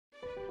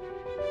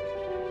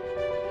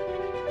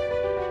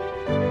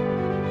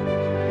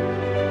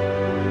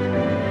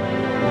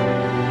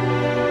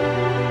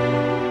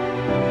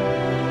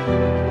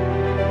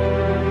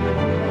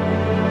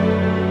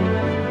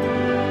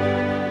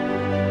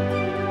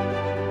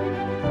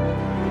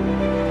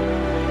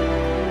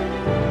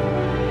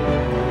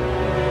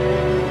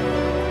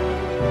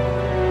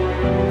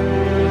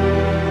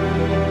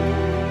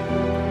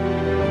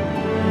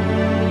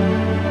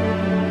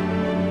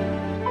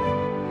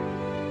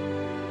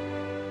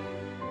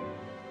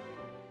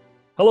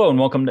Hello and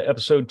welcome to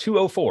episode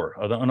 204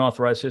 of the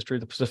Unauthorized History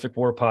of the Pacific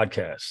War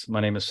podcast.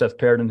 My name is Seth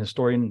Perrin,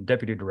 historian and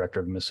deputy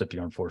director of the Mississippi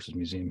Armed Forces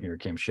Museum here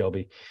at Camp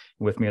Shelby.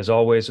 With me, as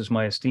always, is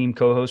my esteemed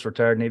co-host,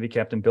 retired Navy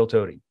Captain Bill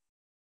Tody,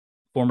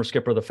 former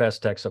skipper of the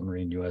fast attack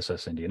submarine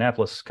USS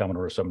Indianapolis,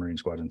 Commodore of Submarine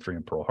Squadron 3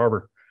 in Pearl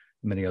Harbor,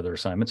 and many other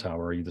assignments. How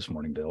are you this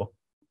morning, Bill?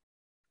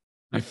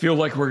 I feel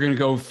like we're going to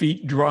go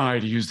feet dry,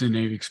 to use the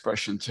Navy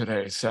expression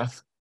today,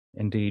 Seth.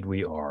 Indeed,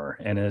 we are.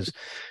 And as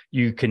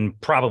you can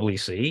probably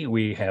see,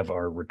 we have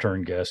our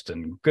return guest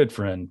and good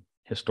friend,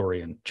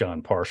 historian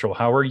Jon Parshall.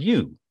 How are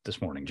you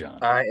this morning, Jon?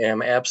 I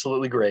am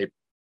absolutely great.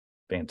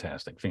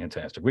 Fantastic.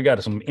 We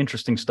got some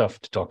interesting stuff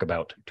to talk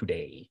about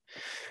today.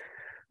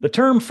 The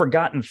term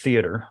forgotten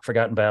theater,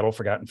 forgotten battle,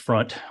 forgotten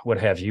front, what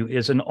have you,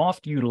 is an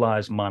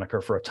oft-utilized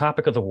moniker for a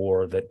topic of the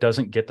war that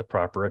doesn't get the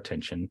proper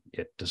attention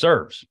it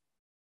deserves.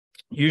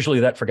 Usually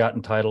that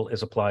forgotten title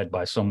is applied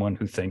by someone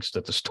who thinks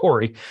that the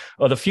story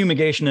of the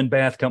fumigation and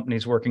bath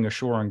companies working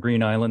ashore on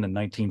Green Island in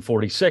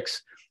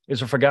 1946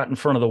 is a forgotten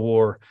front of the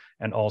war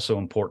and also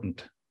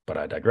important, but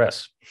I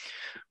digress.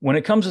 When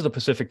it comes to the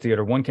Pacific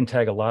Theater, one can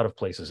tag a lot of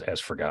places as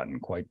forgotten,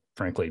 quite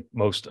frankly,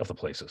 most of the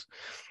places.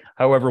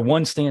 However,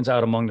 one stands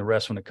out among the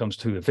rest when it comes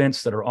to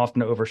events that are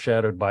often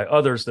overshadowed by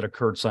others that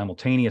occurred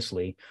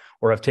simultaneously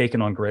or have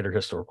taken on greater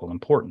historical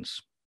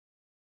importance.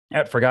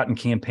 That forgotten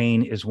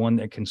campaign is one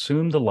that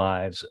consumed the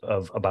lives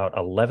of about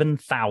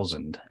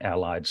 11,000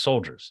 Allied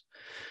soldiers,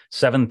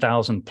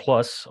 7,000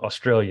 plus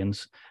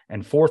Australians,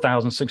 and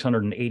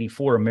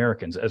 4,684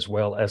 Americans, as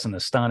well as an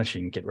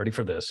astonishing, get ready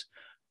for this,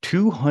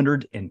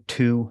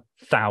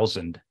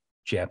 202,000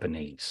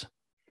 Japanese.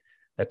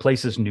 That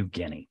place is New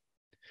Guinea.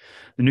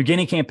 The New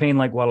Guinea campaign,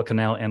 like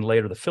Guadalcanal and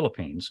later the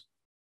Philippines,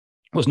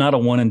 was not a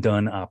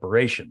one-and-done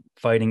operation.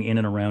 Fighting in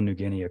and around New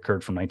Guinea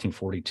occurred from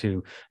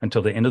 1942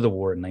 until the end of the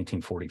war in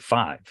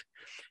 1945.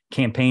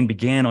 Campaign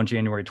began on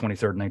January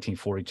 23,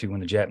 1942,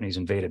 when the Japanese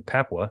invaded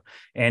Papua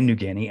and New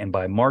Guinea, and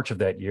by March of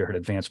that year had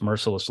advanced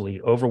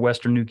mercilessly over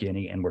western New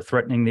Guinea and were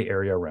threatening the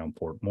area around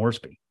Port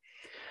Moresby.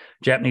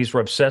 Japanese were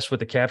obsessed with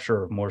the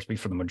capture of Moresby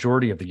for the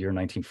majority of the year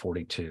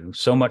 1942,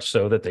 so much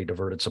so that they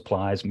diverted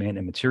supplies, men,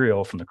 and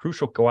material from the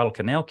crucial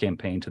Guadalcanal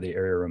campaign to the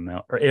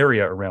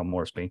area around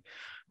Moresby,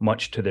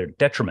 much to their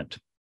detriment.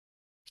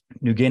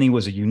 New Guinea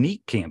was a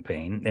unique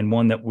campaign and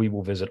one that we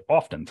will visit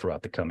often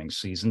throughout the coming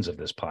seasons of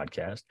this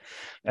podcast,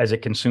 as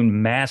it consumed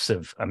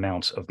massive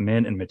amounts of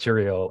men and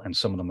material in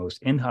some of the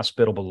most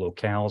inhospitable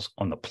locales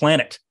on the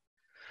planet,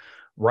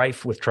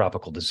 rife with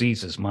tropical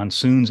diseases,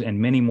 monsoons,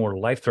 and many more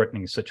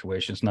life-threatening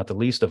situations, not the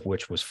least of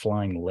which was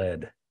flying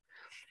lead.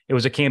 It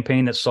was a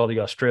campaign that saw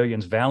the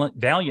Australians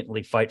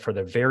valiantly fight for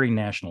their very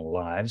national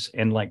lives,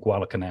 and like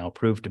Guadalcanal,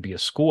 proved to be a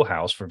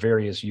schoolhouse for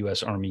various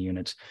U.S. Army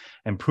units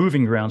and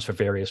proving grounds for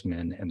various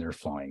men and their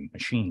flying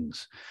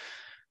machines.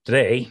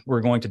 Today,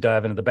 we're going to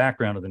dive into the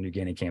background of the New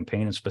Guinea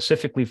campaign and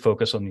specifically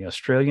focus on the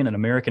Australian and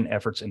American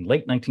efforts in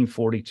late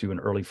 1942 and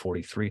early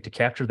 43 to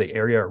capture the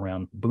area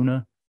around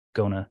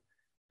Buna-Gona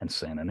and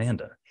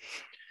Sanananda.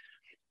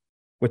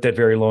 With that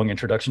very long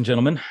introduction,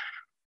 gentlemen,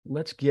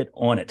 let's get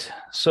on it.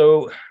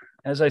 So,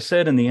 as I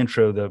said in the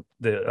intro,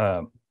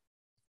 the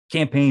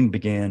campaign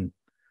began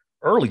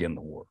early in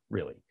the war,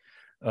 really.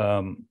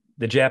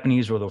 The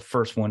Japanese were the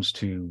first ones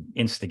to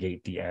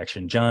instigate the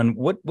action. Jon,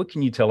 what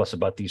can you tell us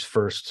about these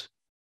first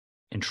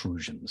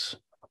intrusions?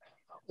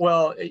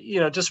 Well,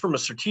 just from a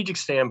strategic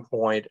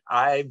standpoint,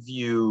 I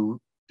view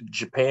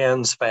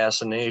Japan's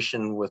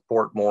fascination with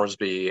Port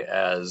Moresby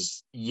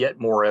as yet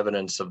more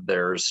evidence of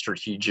their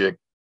strategic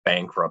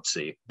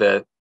bankruptcy,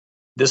 that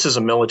this is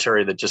a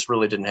military that just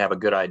really didn't have a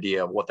good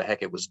idea of what the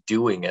heck it was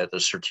doing at the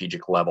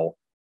strategic level.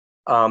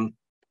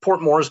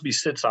 Port Moresby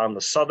sits on the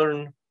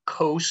southern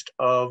coast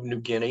of New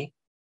Guinea,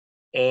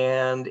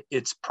 and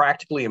it's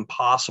practically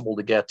impossible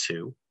to get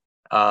to.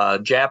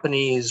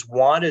 Japanese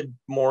wanted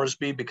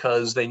Moresby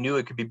because they knew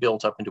it could be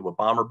built up into a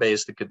bomber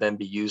base that could then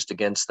be used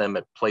against them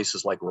at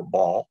places like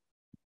Rabaul.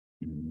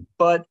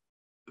 But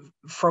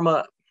from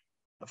a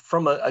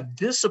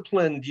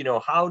disciplined,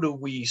 how do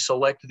we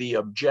select the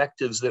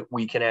objectives that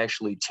we can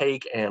actually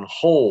take and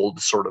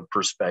hold sort of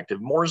perspective,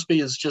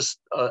 Moresby is just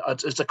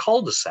it's a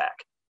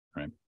cul-de-sac.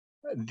 Right.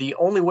 The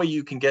only way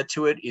you can get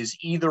to it is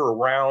either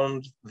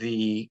around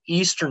the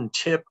eastern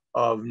tip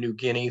of New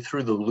Guinea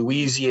through the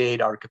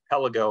Louisiade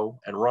archipelago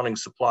and running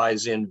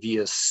supplies in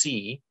via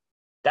sea.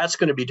 That's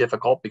going to be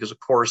difficult because, of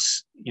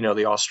course,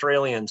 the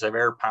Australians have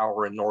air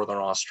power in northern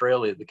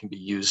Australia that can be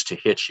used to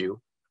hit you.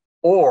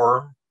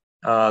 Or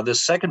the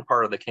second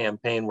part of the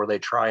campaign where they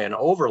try an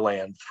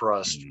overland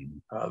thrust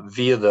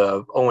via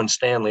the Owen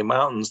Stanleys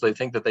Mountains, they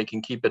think that they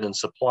can keep it in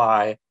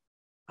supply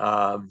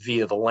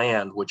via the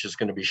land, which is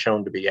going to be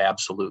shown to be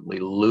absolutely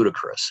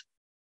ludicrous.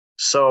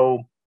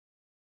 So,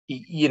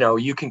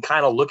 you can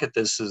kind of look at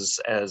this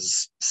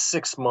as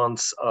 6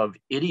 months of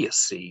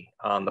idiocy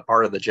on the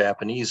part of the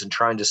Japanese and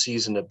trying to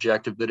seize an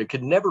objective that it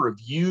could never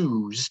have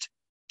used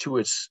to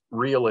its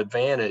real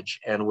advantage,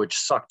 and which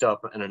sucked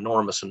up an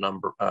enormous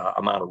amount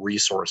of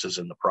resources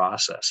in the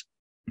process.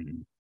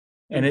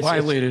 And it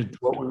violated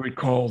what we would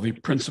call the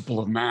principle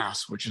of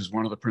mass, which is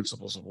one of the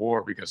principles of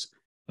war, because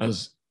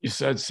as you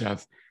said,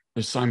 Seth,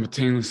 they're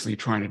simultaneously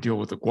trying to deal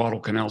with the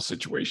Guadalcanal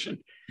situation.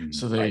 Mm-hmm.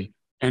 So they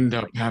end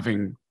up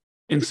having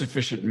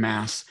insufficient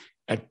mass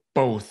at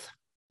both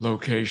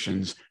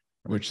locations,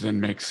 which then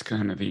makes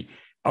kind of the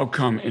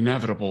outcome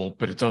inevitable,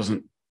 but it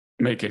doesn't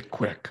make it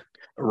quick.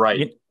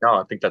 Right. No,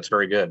 I think that's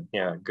very good.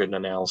 Yeah, good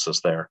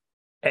analysis there.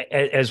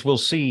 As we'll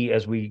see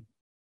as we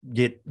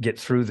get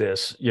through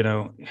this, you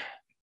know,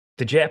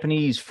 the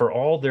Japanese, for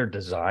all their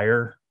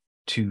desire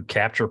to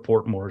capture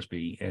Port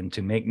Moresby and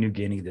to make New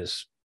Guinea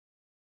this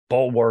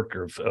bulwark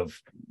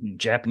of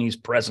Japanese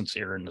presence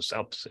here in the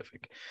South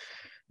Pacific,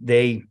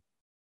 they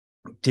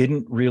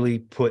didn't really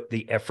put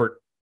the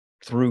effort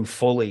through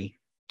fully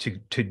to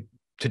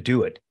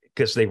do it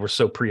because they were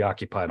so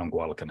preoccupied on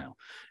Guadalcanal.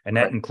 And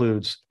that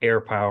includes air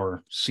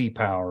power, sea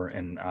power,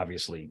 and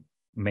obviously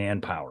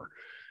manpower.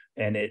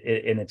 And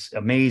it's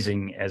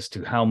amazing as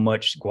to how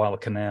much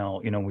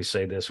Guadalcanal, you know, we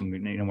say this, and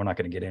we're not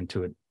going to get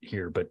into it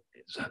here, but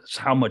it's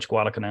how much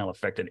Guadalcanal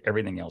affected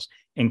everything else,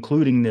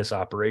 including this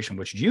operation,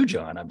 which you,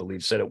 John, I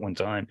believe, said at one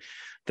time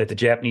that the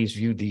Japanese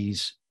viewed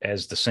these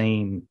as the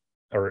same,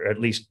 or at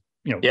least,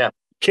 you know,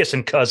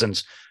 kissing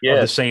cousins of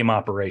the same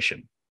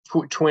operation.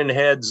 Twin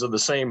heads of the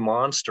same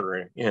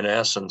monster, in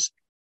essence.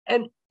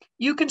 And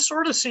you can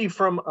sort of see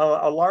from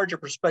a larger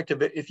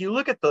perspective, if you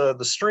look at the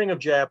string of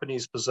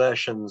Japanese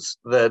possessions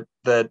that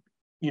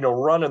you know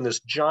run in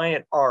this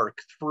giant arc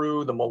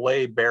through the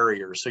Malay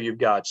barrier. So you've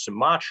got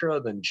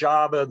Sumatra, then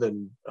Java,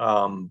 then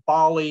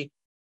Bali,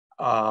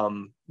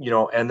 you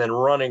know, and then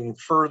running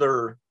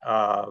further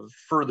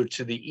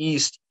to the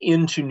east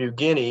into New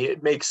Guinea.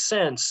 It makes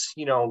sense,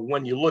 you know,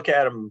 when you look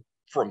at them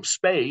from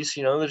space.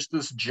 You know, there's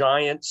this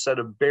giant set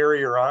of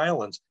barrier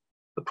islands.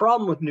 The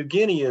problem with New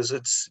Guinea is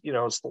it's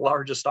the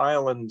largest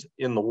island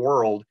in the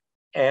world,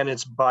 and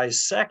it's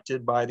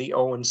bisected by the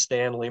Owen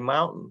Stanley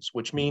Mountains,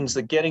 which means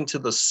that getting to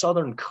the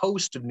southern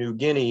coast of New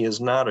Guinea is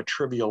not a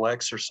trivial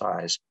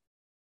exercise.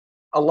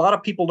 A lot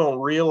of people don't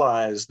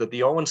realize that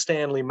the Owen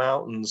Stanley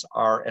Mountains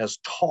are as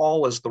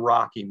tall as the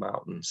Rocky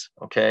Mountains,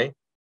 okay?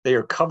 They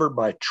are covered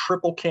by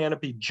triple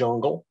canopy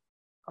jungle.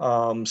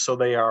 So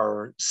they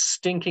are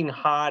stinking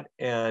hot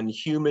and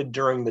humid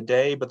during the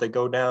day, but they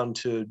go down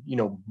to, you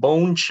know,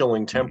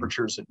 bone-chilling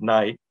temperatures at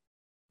night.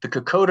 The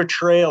Kokoda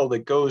Trail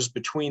that goes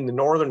between the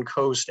northern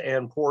coast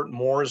and Port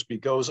Moresby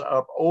goes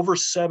up over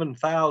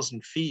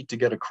 7,000 feet to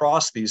get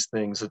across these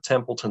things at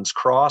Templeton's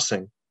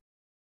Crossing.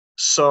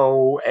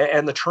 So,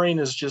 and the terrain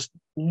is just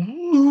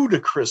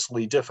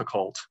ludicrously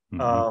difficult.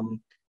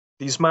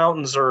 These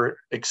mountains are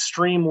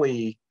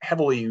extremely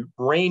heavily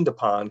rained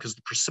upon because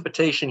the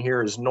precipitation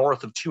here is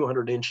north of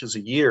 200 inches a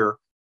year.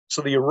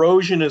 So the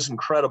erosion is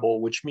incredible,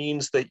 which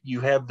means that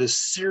you have this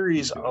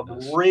series of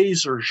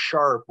razor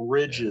sharp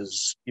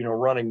ridges, you know,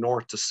 running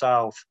north to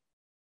south.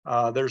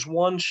 There's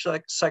one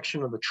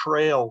section of the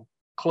trail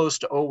close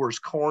to Ower's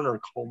Corner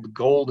called the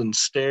Golden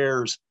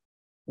Stairs,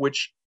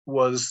 which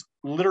was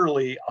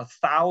literally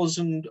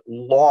 1,000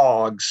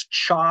 logs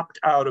chopped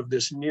out of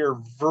this near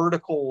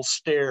vertical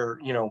stair,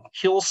 you know,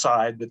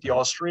 hillside that the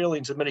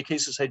Australians in many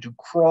cases had to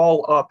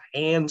crawl up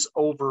hands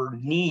over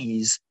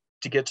knees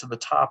to get to the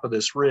top of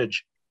this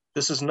ridge.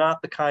 This is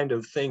not the kind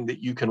of thing that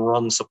you can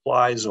run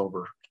supplies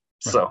over.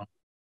 Right. So,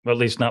 well, at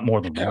least not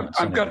more than once.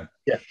 I've got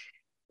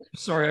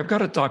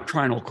a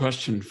doctrinal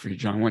question for you,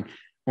 John. When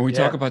we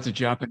talk about the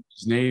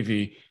Japanese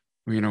Navy,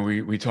 you know,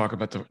 we talk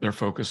about their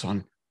focus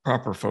on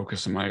proper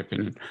focus, in my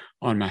opinion,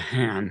 on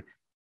Mahan.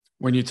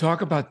 When you talk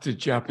about the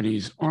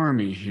Japanese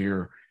army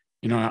here,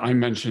 you know, I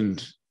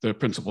mentioned the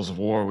principles of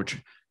war, which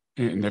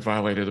and they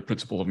violated the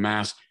principle of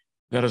mass.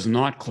 That is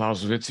not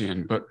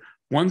Clausewitzian, but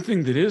one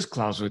thing that is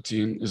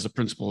Clausewitzian is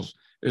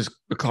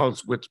the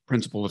Clausewitz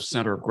principle of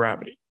center of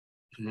gravity.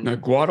 Now,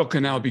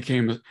 Guadalcanal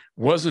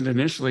wasn't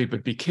initially,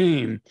 but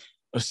became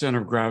a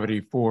center of gravity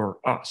for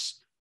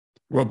us.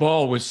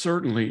 Rabaul was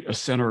certainly a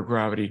center of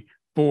gravity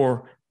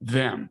for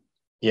them.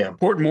 Yeah.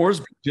 Port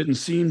Moresby didn't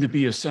seem to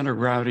be a center of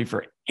gravity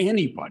for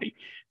anybody.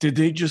 Did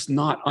they just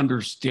not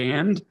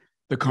understand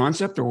the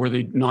concept, or were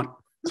they not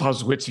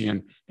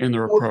Clausewitzian in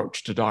their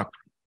approach to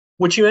doctrine?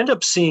 What you end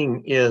up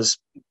seeing is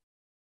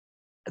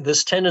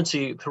this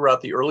tendency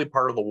throughout the early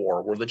part of the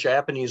war where the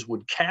Japanese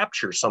would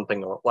capture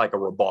something like a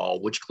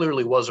Rabaul, which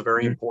clearly was a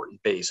very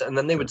important base. And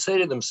then they would say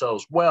to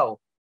themselves,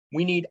 well,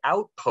 we need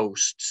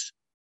outposts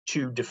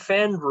to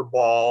defend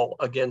Rabaul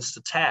against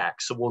attack.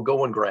 So we'll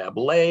go and grab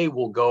Leh,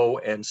 we'll go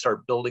and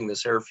start building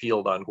this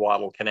airfield on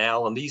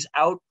Guadalcanal, and these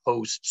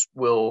outposts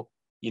will,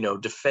 you know,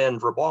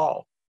 defend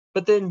Rabaul.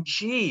 But then,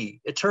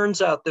 it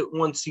turns out that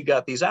once you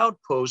got these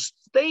outposts,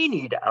 they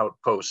need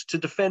outposts to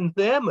defend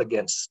them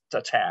against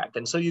attack.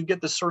 And so you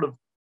get this sort of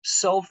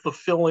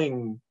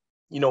self-fulfilling,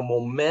 you know,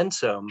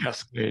 momentum.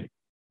 Cascade.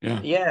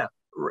 Yeah.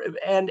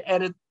 And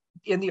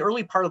in the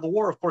early part of the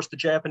war, of course, the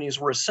Japanese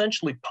were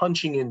essentially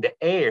punching into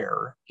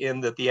air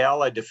in that the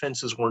Allied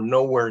defenses were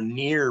nowhere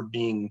near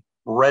being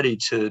ready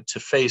to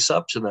face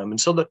up to them. And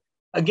so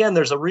again,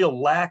 there's a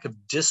real lack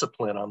of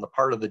discipline on the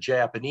part of the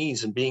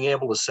Japanese in being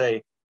able to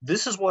say,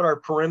 this is what our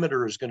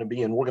perimeter is going to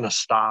be, and we're going to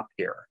stop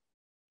here.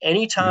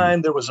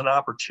 Anytime there was an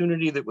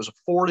opportunity that was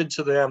afforded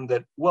to them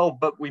that, well,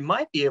 but we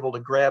might be able to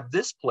grab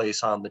this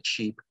place on the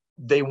cheap,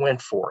 they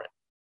went for it.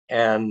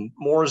 And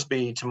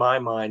Moresby, to my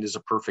mind, is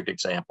a perfect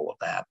example of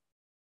that.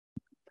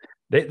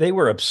 They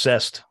were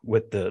obsessed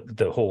with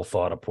the whole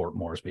thought of Port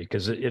Moresby,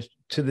 because if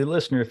to the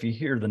listener, if you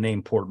hear the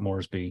name Port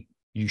Moresby,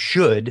 you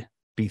should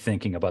be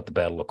thinking about the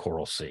Battle of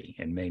Coral Sea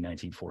in May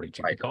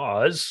 1942, right,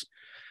 because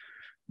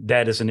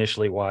that is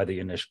initially why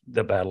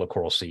the Battle of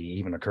Coral Sea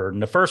even occurred in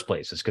the first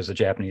place. It's because the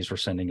Japanese were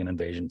sending an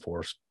invasion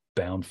force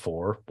bound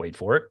for, wait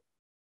for it,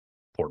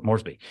 Port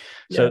Moresby.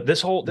 Yeah. So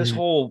this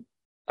whole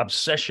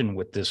obsession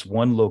with this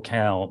one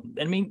locale,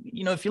 I mean,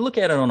 if you look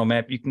at it on a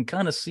map, you can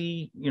kind of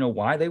see,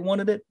 why they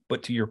wanted it.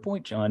 But to your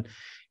point, John,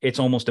 it's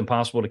almost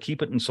impossible to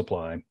keep it in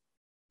supply.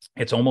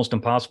 It's almost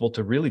impossible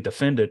to really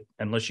defend it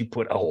unless you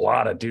put a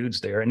lot of dudes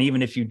there. And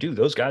even if you do,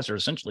 those guys are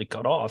essentially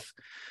cut off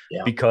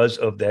because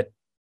of that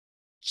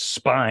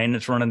spine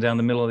that's running down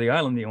the middle of the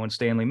island, the Owen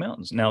Stanley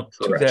Mountains. Now,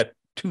 correct,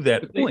 to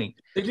that point,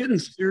 they didn't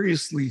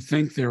seriously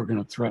think they were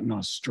going to threaten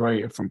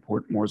Australia from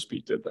Port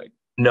Moresby, did they?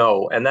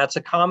 No, and that's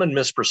a common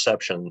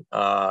misperception.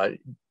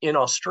 In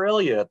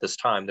Australia at this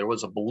time, there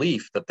was a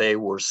belief that they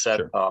were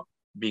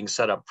being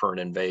set up for an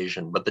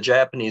invasion, but the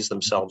Japanese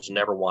themselves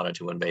never wanted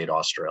to invade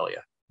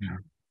Australia. Yeah.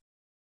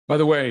 By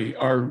the way,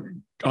 our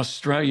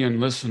Australian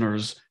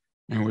listeners,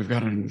 and we've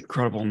got an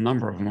incredible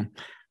number of them,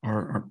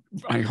 are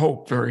I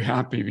hope, very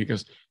happy,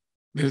 because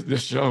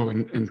this show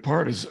in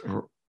part is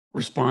a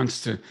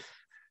response to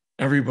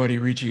everybody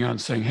reaching out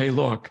and saying, hey,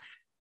 look,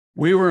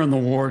 we were in the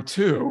war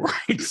too,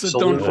 right? So Absolutely.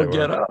 Don't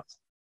forget us.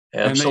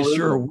 Absolutely. And they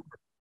sure were.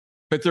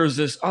 But there's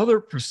this other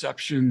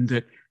perception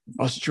that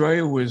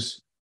Australia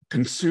was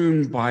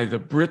consumed by the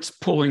Brits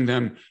pulling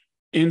them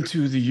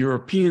into the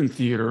European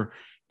theater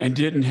and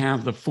didn't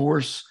have the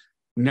force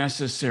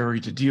necessary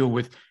to deal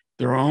with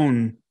their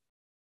own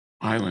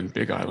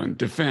Big Island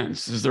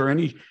defense. Is there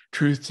any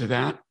truth to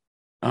that?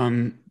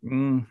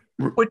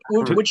 What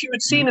you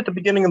had seen at the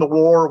beginning of the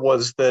war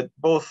was that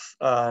both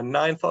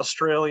 9th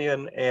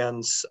Australian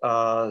and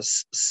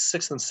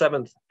 6th and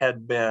 7th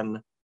had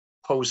been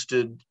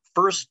posted.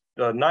 First,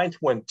 9th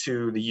went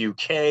to the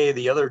UK.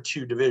 The other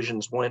two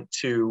divisions went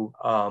to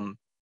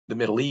the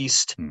Middle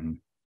East. Mm-hmm.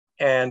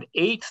 And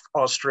 8th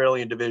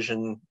Australian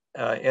Division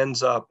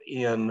ends up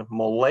in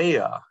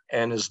Malaya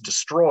and is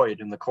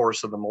destroyed in the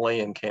course of the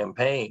Malayan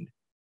campaign.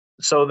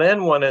 So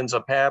then what ends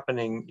up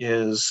happening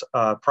is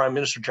Prime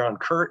Minister John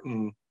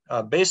Curtin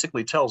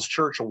basically tells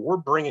Churchill, we're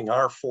bringing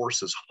our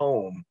forces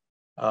home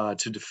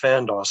to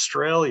defend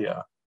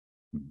Australia.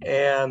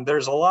 And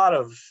there's a lot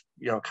of,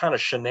 kind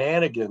of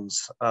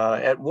shenanigans.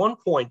 At one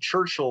point,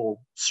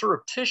 Churchill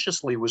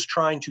surreptitiously was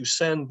trying to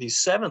send the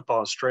 7th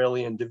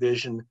Australian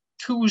Division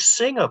to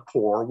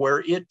Singapore,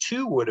 where it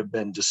too would have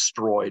been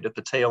destroyed at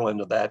the tail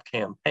end of that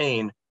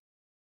campaign.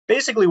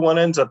 Basically, what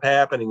ends up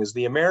happening is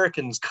the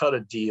Americans cut a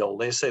deal.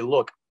 They say,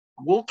 look,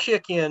 we'll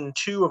kick in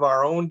 2 of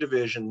our own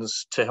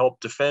divisions to help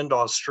defend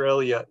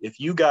Australia if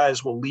you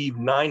guys will leave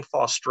 9th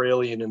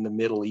Australian in the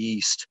Middle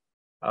East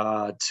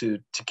to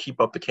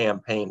keep up the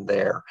campaign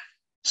there.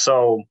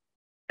 So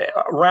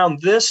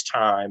around this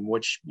time,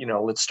 which,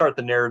 let's start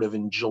the narrative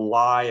in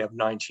July of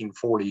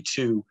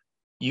 1942,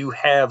 you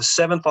have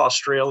 7th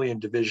Australian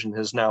Division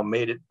has now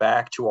made it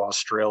back to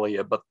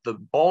Australia, but the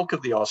bulk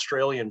of the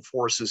Australian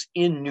forces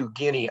in New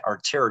Guinea are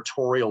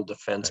territorial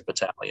defense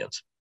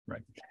battalions.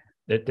 Right.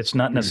 It's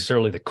not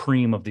necessarily the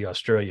cream of the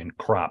Australian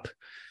crop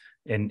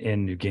in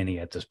New Guinea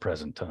at this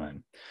present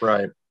time.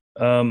 Right.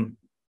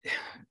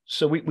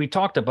 So we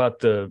talked about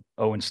the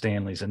Owen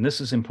Stanleys, and this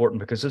is important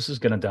because this is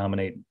going to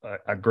dominate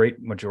a great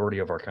majority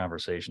of our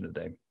conversation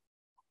today.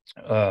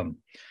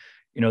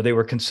 They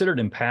were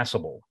considered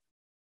impassable,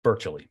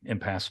 virtually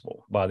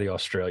impassable by the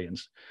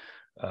Australians.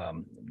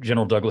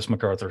 General Douglas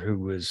MacArthur, who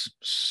was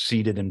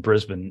seated in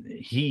Brisbane,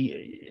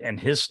 he and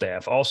his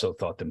staff also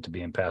thought them to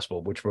be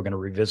impassable, which we're going to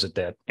revisit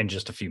that in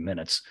just a few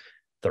minutes.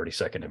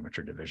 32nd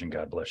Infantry Division,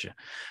 God bless you.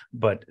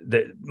 But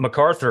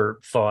MacArthur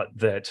thought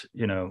that,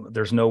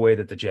 there's no way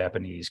that the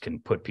Japanese can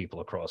put people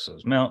across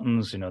those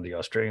mountains. The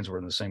Australians were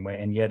in the same way.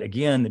 And yet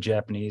again, the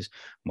Japanese,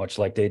 much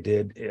like they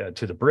did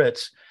to the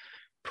Brits,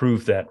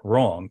 proved that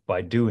wrong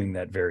by doing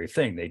that very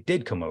thing. They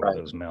did come over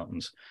those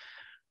mountains,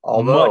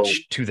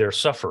 much to their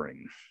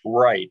suffering.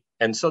 Right.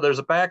 And so there's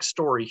a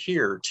backstory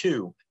here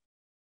too.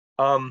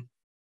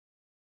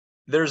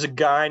 There's a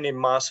guy named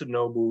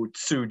Masanobu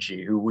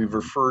Tsuji, who we've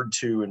referred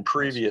to in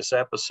previous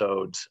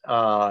episodes.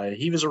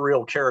 He was a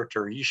real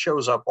character. He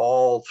shows up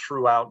all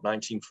throughout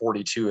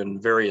 1942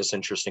 in various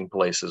interesting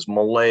places.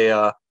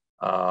 Malaya,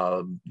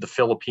 the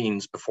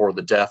Philippines before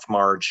the Death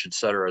March, et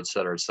cetera, et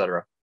cetera, et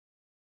cetera.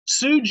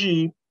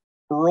 Tsuji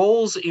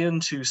rolls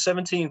into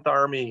 17th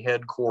Army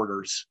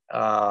headquarters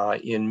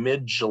in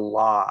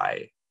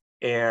mid-July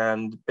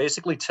and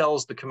basically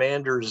tells the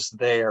commanders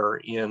there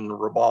in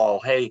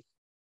Rabaul, hey,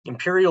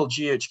 Imperial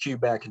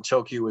GHQ back in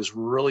Tokyo is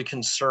really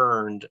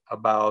concerned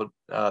about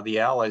the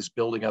Allies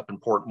building up in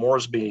Port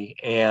Moresby.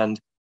 And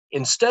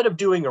instead of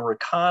doing a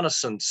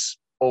reconnaissance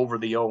over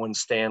the Owen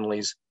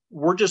Stanleys.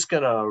 We're just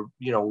going to,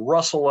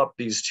 rustle up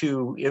these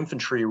two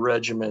infantry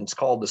regiments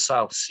called the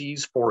South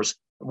Seas Force.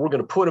 We're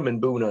going to put them in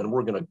Buna and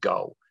we're going to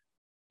go.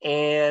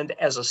 And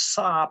as a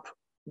sop,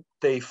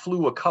 they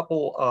flew a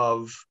couple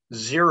of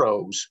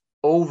Zeros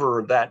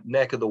over that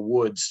neck of the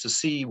woods to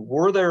see,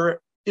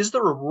 is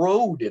there a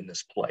road in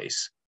this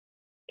place?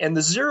 And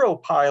the Zero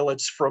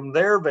pilots from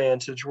their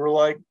vantage were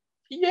like,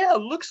 yeah,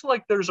 it looks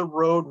like there's a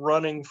road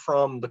running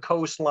from the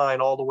coastline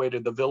all the way to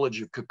the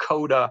village of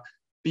Kokoda.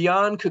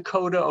 Beyond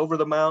Kokoda over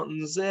the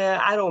mountains,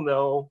 I don't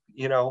know,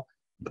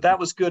 but that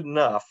was good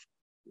enough.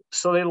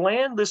 So they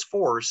land this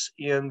force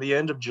in the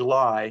end of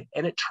July,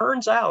 and it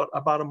turns out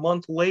about a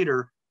month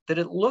later that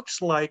it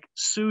looks like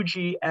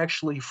Suji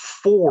actually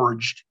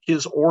forged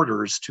his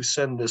orders to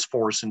send this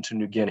force into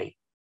New Guinea.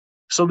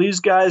 So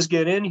these guys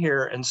get in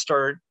here and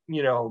start,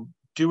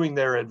 doing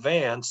their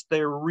advance.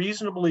 They're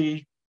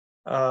reasonably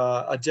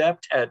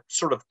adept at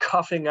sort of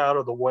cuffing out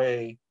of the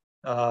way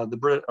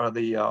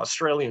the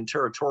Australian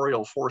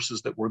territorial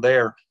forces that were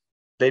there.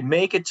 They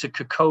make it to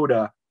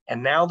Kokoda,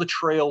 and now the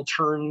trail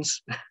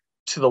turns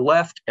to the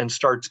left and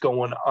starts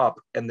going up,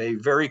 and they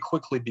very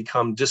quickly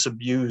become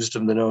disabused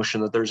of the notion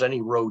that there's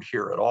any road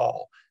here at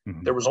all.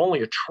 Mm-hmm. There was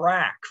only a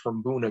track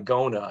from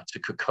Buna-Gona to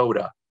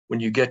Kokoda. When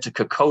you get to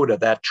Kokoda,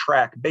 that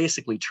track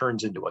basically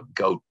turns into a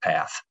goat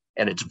path,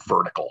 and it's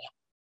vertical.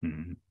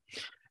 Mm-hmm.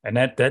 And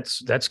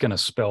that's going to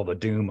spell the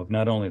doom of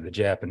not only the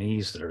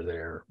Japanese that are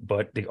there,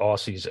 but the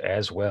Aussies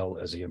as well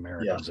as the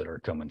Americans that are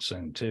coming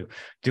soon too.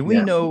 Do we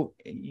know,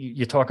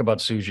 you talk about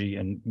Suji,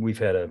 and we've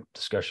had a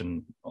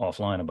discussion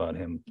offline about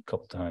him a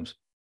couple of times,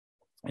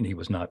 and he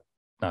was not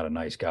a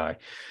nice guy.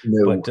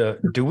 No.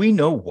 But do we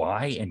know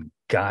why in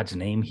God's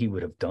name he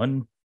would have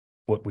done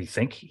what we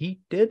think he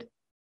did?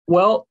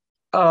 Well,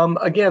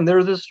 again,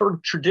 there's this sort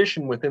of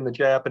tradition within the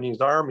Japanese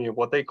army of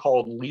what they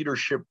called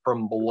leadership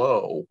from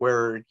below,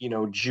 where,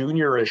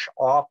 juniorish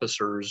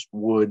officers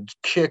would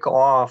kick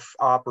off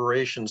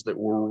operations that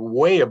were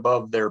way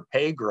above their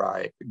pay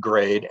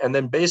grade and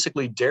then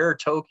basically dare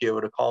Tokyo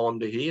to call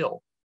them to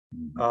heel.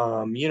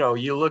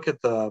 You look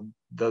at the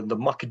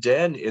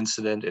Mukden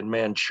incident in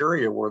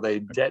Manchuria where they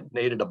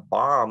detonated a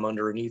bomb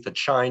underneath a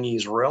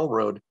Chinese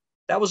railroad.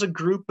 That was a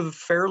group of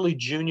fairly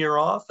junior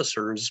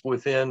officers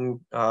within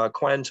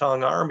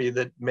Kwantung Army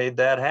that made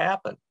that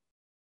happen.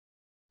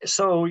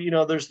 So,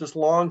 there's this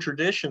long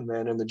tradition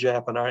then in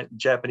the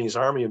Japanese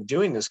Army of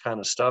doing this kind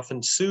of stuff.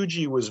 And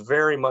Suji was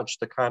very much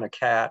the kind of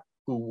cat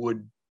who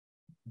would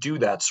do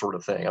that sort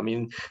of thing. I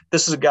mean,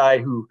 this is a guy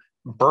who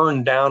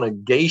burned down a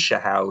geisha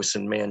house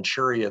in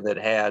Manchuria that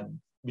had,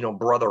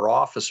 brother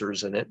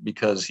officers in it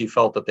because he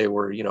felt that they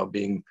were,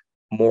 being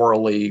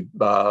morally,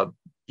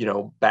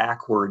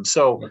 backward.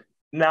 So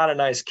not a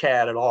nice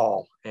cat at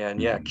all.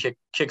 And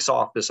kicks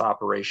off this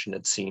operation,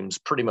 it seems,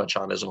 pretty much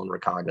on his own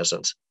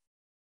recognizance.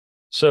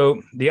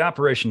 So the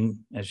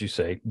operation, as you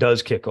say,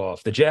 does kick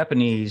off. The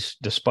Japanese,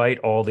 despite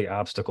all the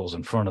obstacles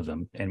in front of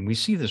them, and we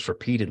see this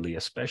repeatedly,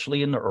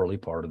 especially in the early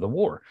part of the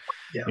war,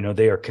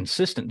 they are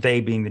consistent. They,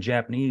 being the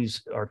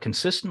Japanese, are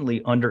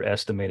consistently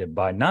underestimated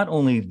by not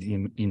only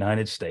the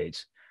United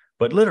States,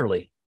 but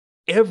literally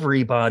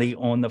everybody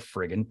on the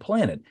friggin'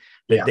 planet,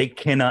 that they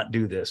cannot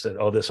do this, that,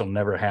 this will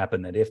never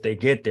happen, that if they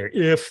get there,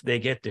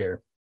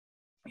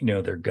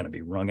 they're going to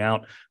be wrung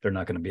out. They're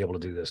not going to be able to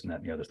do this and that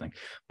and the other thing,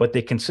 but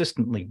they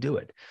consistently do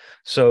it.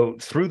 So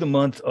through the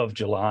month of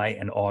July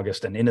and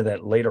August and into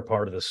that later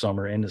part of the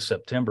summer, into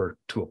September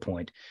to a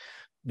point,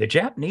 the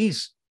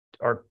Japanese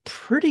are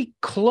pretty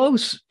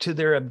close to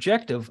their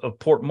objective of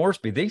Port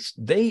Moresby.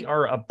 They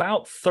are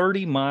about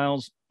 30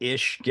 miles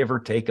ish, give or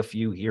take a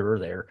few here or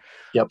there.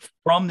 Yep.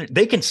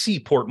 They can see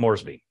Port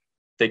Moresby.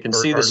 They can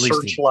see the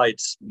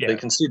searchlights. They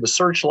can see the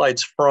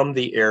searchlights from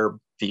the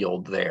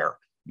airfield there.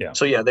 Yeah.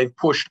 So they've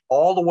pushed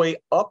all the way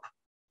up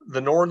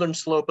the northern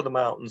slope of the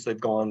mountains. They've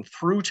gone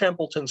through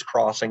Templeton's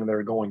Crossing.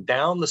 They're going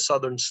down the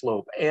southern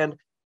slope. And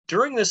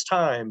during this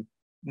time,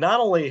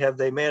 not only have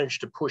they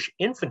managed to push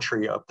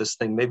infantry up this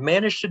thing, they've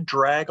managed to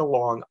drag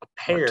along a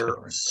pair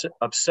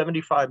of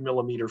 75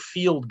 millimeter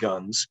field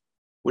guns,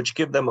 which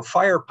give them a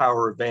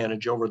firepower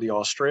advantage over the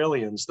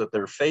Australians that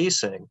they're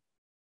facing.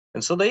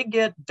 And so they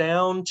get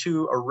down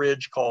to a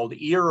ridge called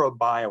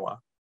Irabiwa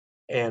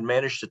and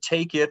manage to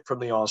take it from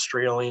the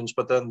Australians.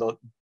 But then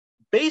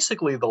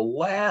basically the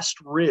last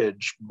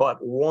ridge but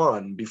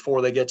one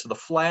before they get to the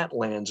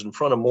flatlands in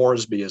front of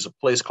Moresby is a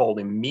place called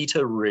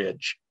Imita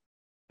Ridge.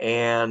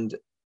 And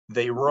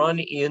they run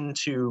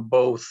into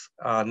both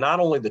not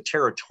only the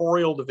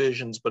territorial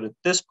divisions, but at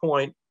this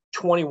point,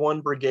 21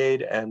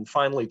 Brigade and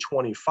finally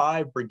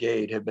 25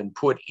 Brigade have been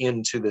put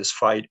into this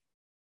fight.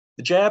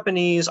 The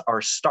Japanese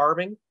are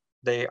starving.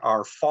 They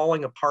are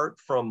falling apart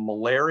from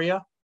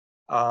malaria.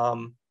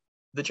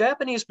 The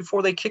Japanese,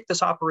 before they kicked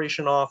this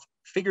operation off,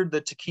 figured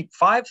that to keep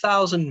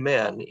 5,000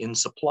 men in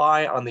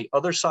supply on the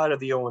other side of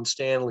the Owen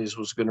Stanleys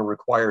was going to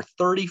require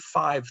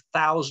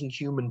 35,000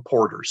 human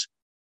porters,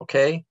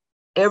 okay?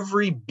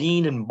 Every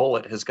bean and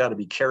bullet has got to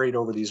be carried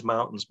over these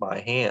mountains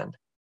by hand.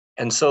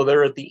 And so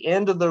they're at the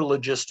end of their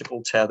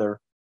logistical tether.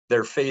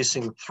 They're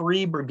facing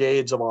 3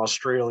 brigades of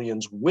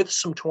Australians with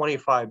some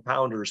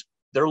 25-pounders.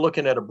 They're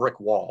looking at a brick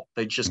wall.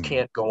 They just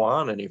can't go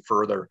on any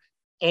further.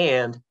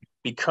 And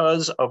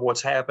because of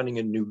what's happening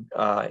in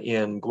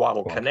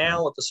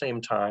Guadalcanal at the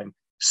same time,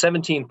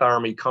 17th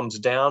Army comes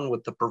down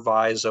with the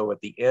proviso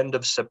at the end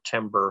of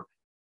September,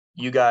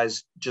 you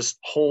guys just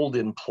hold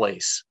in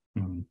place,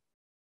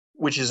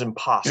 which is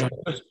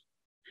impossible.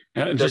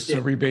 Yeah, just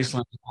to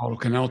rebaseline the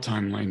Guadalcanal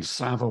timeline,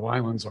 Savo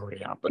Island's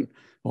already happened.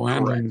 The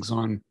landings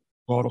on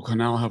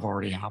Guadalcanal have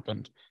already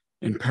happened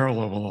in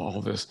parallel with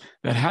all this.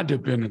 That had to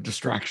have been a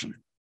distraction.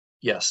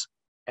 Yes,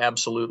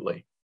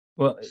 absolutely.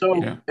 Well,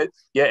 so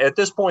at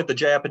this point, the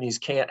Japanese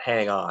can't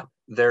hang on.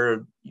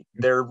 They're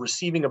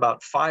receiving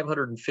about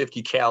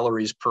 550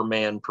 calories per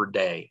man per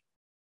day.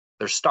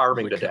 They're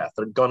starving to death.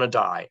 They're gonna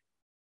die.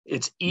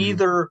 It's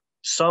either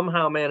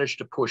somehow manage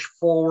to push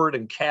forward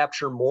and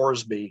capture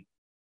Moresby,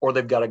 or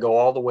they've got to go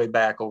all the way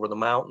back over the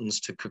mountains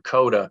to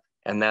Kokoda,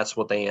 and that's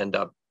what they end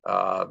up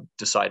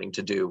deciding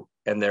to do.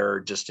 And they're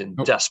just in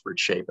desperate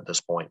shape at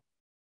this point.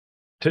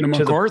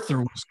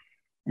 MacArthur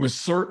was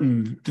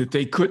certain that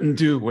they couldn't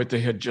do what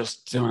they had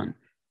just done.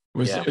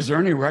 Is there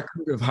any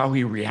record of how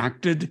he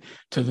reacted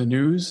to the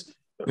news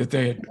that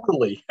they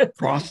had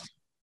crossed?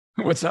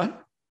 What's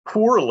that?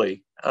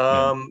 Poorly.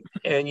 And,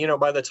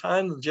 by the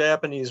time the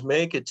Japanese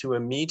make it to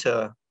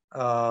Amita,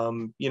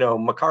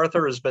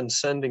 MacArthur has been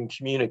sending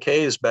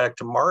communiques back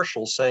to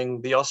Marshall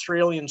saying the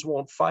Australians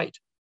won't fight.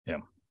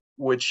 Yeah.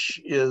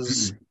 Which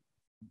is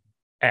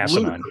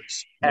asinine.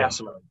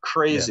 Asinine.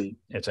 Crazy.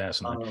 Yeah, it's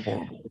asinine.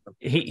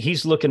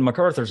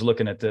 MacArthur's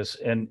looking at this,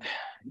 and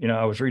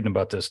I was reading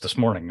about this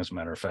morning, as a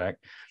matter of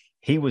fact.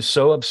 He was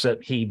so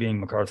upset, he being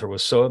MacArthur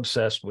was so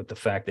obsessed with the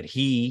fact that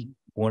he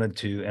wanted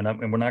to, and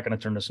we're not going to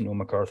turn this into a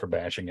MacArthur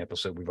bashing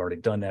episode. We've already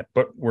done that,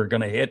 but we're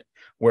going to hit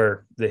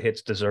where the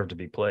hits deserve to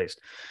be placed.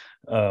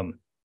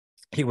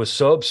 He was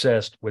so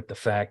obsessed with the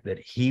fact that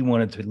he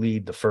wanted to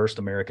lead the first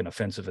American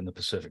offensive in the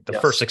Pacific, the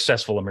first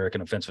successful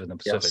American offensive in the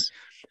Pacific,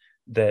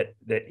 that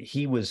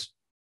he was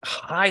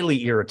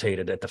highly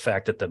irritated at the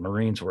fact that the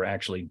Marines were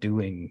actually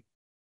doing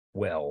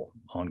well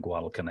on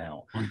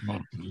Guadalcanal,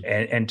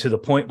 and to the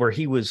point where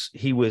he was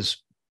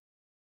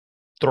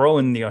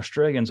throwing the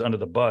Australians under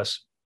the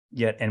bus.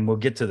 Yet, and we'll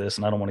get to this,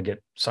 and I don't want to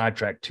get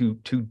sidetracked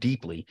too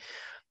deeply,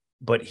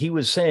 but he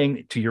was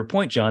saying, to your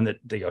point, John, that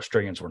the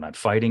Australians were not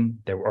fighting,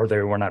 they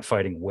were not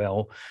fighting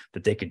well,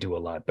 that they could do a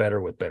lot better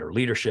with better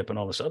leadership and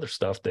all this other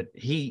stuff, that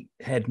he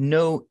had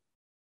no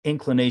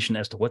inclination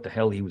as to what the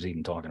hell he was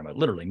even talking about.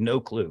 Literally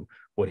no clue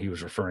what he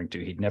was referring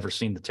to. He'd never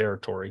seen the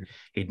territory.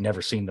 He'd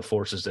never seen the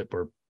forces that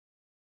were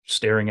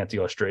staring at the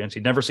Australians.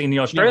 He'd never seen the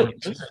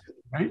Australians.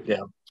 Right?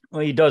 Yeah.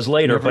 Well, he does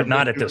later, but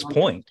not at this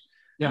point.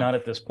 Not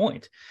at this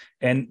point.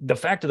 And the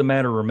fact of the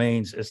matter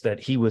remains is that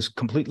he was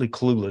completely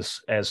clueless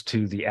as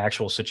to the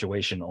actual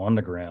situation on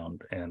the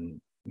ground. And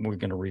we're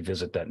going to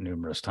revisit that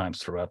numerous times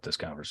throughout this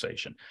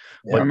conversation.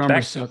 Yeah, I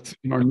remember, Seth,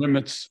 in our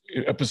Nimitz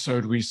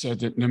episode, we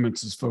said that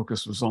Nimitz's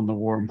focus was on the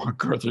war.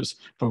 MacArthur's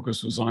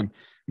focus was on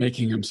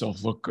making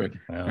himself look good.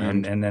 Well,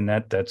 and then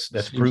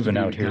that's proven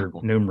out here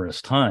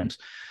numerous times.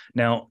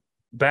 Now,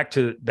 back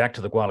to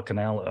the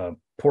Guadalcanal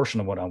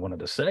portion of what I wanted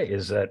to say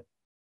is that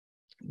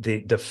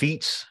the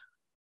defeats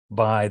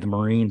by the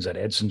Marines at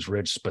Edson's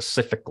Ridge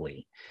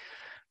specifically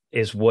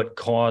is what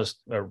caused,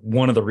 or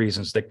one of the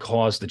reasons that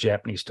caused the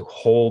Japanese to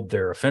hold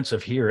their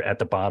offensive here at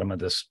the bottom of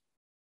this,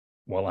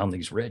 on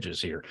these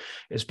ridges here,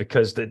 is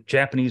because the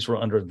Japanese were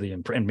under the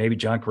impression, and maybe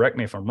John, correct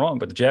me if I'm wrong,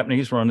 but the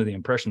Japanese were under the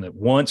impression that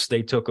once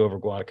they took over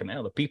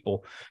Guadalcanal, the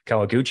people,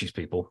 Kawaguchi's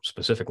people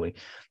specifically,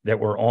 that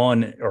were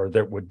on, or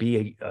that would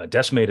be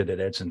decimated at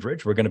Edson's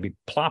Ridge, were going to be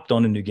plopped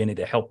on in New Guinea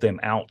to help them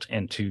out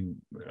and to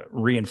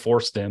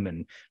reinforce them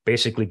and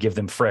basically give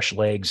them fresh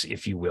legs,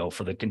 if you will,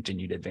 for the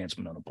continued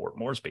advancement on Port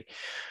Moresby.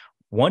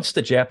 Once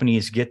the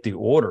Japanese get the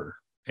order,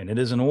 and it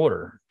is an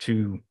order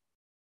to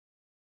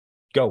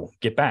go,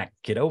 get back,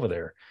 get over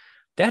there,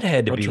 that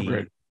had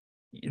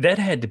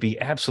to be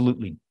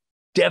absolutely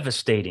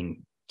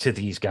devastating to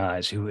these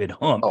guys who had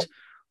humped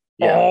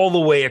all the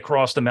way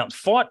across the mountains,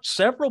 fought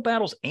several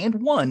battles and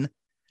won.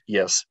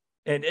 Yes.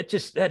 And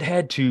that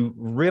had to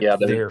rip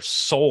their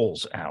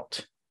souls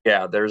out.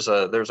 Yeah, there's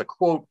a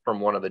quote from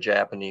one of the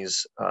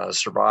Japanese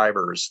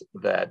survivors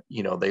that,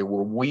 they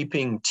were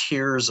weeping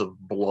tears of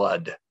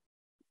blood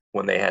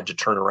when they had to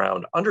turn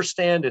around.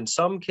 Understand, in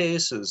some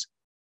cases,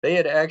 they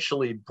had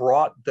actually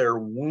brought their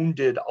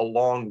wounded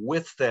along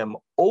with them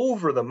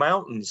over the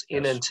mountains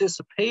in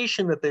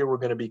anticipation that they were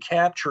going to be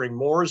capturing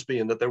Moresby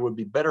and that there would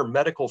be better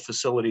medical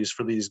facilities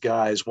for these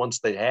guys once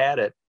they had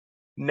it.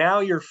 Now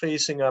you're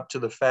facing up to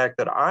the fact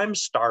that I'm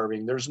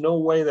starving. There's no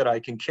way that I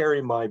can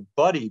carry my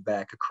buddy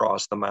back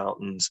across the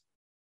mountains.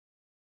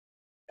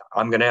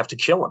 I'm going to have to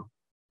kill him.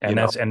 And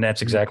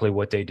that's exactly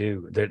what they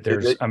do.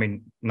 There's,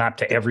 not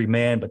to every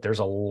man, but there's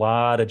a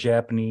lot of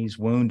Japanese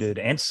wounded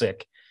and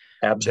sick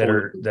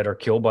that are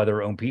killed by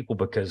their own people,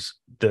 because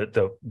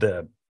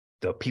the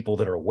people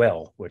that are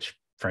well, which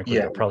frankly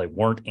there probably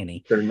weren't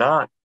any. They're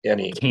not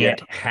any.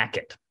 Can't hack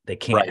it. They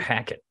can't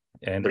hack it.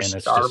 And they're it's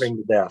starving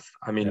just, to death.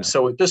 I mean, yeah.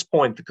 so at this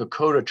point, the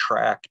Kokoda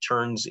Track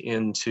turns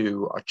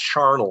into a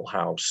charnel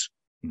house,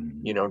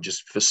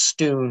 just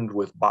festooned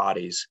with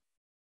bodies.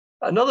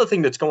 Another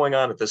thing that's going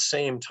on at the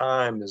same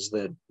time is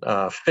that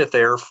Fifth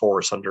Air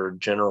Force under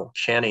General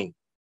Kenny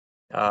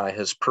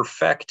has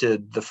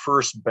perfected the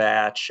first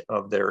batch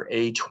of their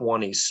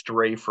A-20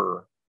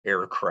 Strafer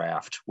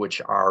aircraft,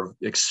 which are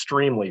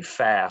extremely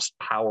fast,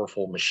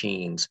 powerful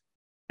machines.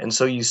 And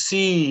so you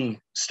see,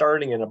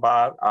 starting in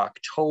about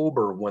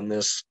October, when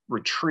this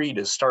retreat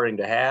is starting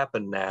to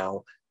happen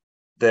now,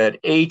 that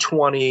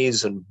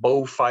A-20s and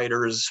bow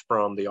fighters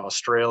from the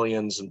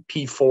Australians and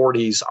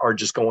P-40s are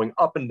just going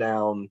up and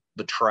down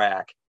the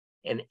track.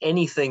 And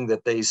anything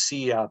that they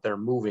see out there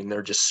moving,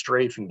 they're just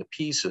strafing to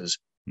pieces.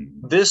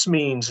 This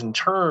means, in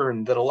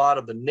turn, that a lot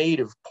of the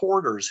native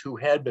porters who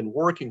had been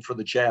working for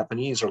the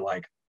Japanese are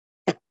like,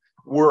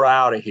 we're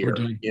out of here,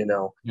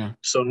 Yeah.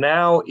 So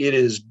now it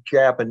is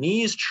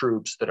Japanese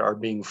troops that are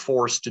being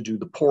forced to do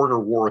the porter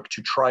work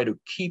to try to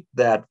keep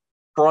that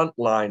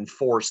frontline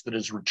force that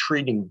is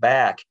retreating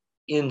back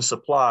in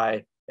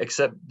supply,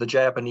 except the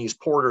Japanese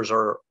porters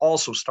are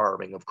also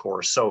starving, of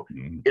course. So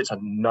it's a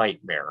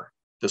nightmare,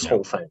 this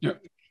whole thing. Yeah.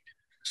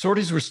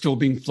 Sorties were still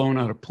being flown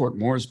out of Port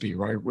Moresby,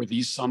 right? Were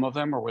these some of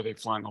them, or were they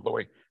flying all the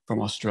way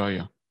from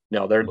Australia?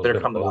 No, they're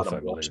coming out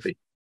of Moresby.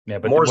 Yeah,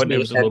 but Moresby it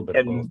was a little bit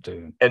of both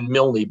too. And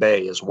Milne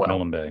Bay as well.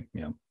 Milne Bay,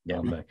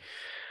 Milne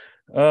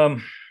Bay.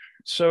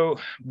 So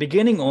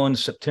beginning on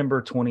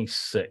September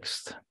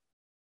 26th,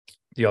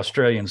 the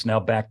Australians, now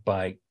backed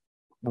by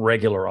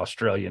regular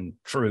Australian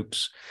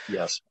troops,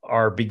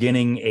 are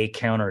beginning a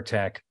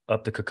counterattack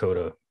up the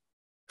Kokoda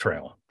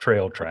trail,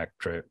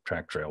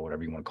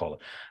 whatever you want to call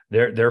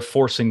it. They're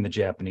forcing the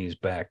Japanese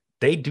back.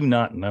 They do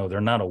not know. They're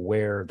not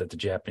aware that the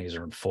Japanese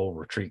are in full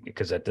retreat,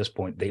 because at this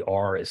point they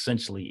are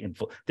essentially in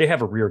full. They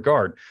have a rear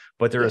guard,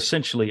 but they're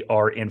essentially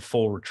are in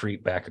full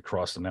retreat back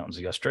across the mountains.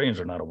 The Australians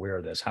are not aware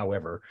of this.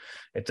 However,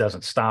 it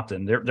doesn't stop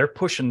them. They're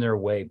pushing their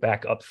way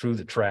back up through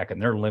the track,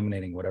 and they're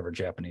eliminating whatever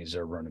Japanese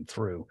they're running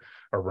through,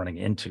 or running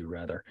into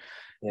rather.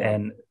 Yeah.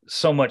 And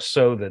so much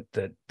so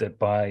that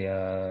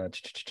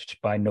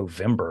by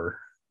November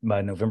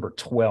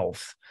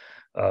 12th.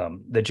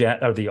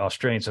 The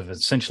Australians have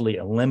essentially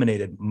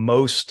eliminated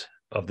most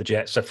of the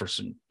except for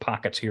some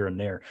pockets here and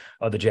there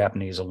of the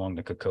Japanese along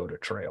the Kokoda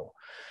Trail.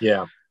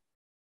 Yeah.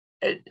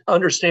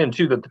 Understand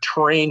too that the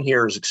terrain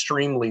here is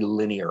extremely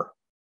linear.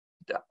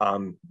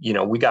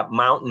 We got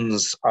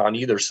mountains on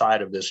either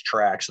side of this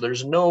track, so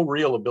there's no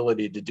real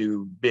ability to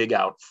do big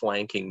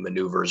outflanking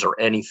maneuvers or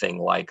anything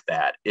like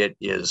that. It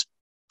is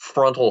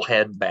frontal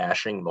head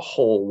bashing the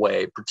whole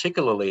way,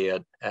 particularly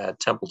at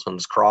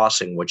Templeton's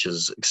Crossing, which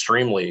is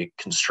extremely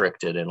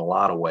constricted in a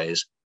lot of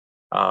ways.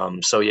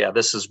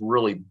 This is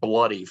really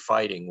bloody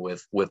fighting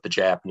with the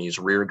Japanese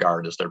rear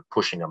guard as they're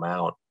pushing them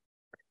out.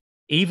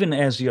 Even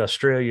as the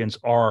Australians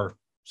are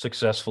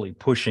successfully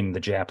pushing the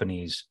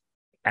Japanese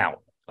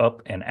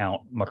up and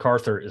out,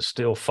 MacArthur is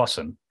still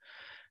fussing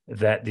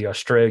that the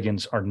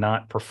Australians are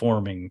not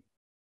performing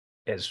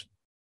as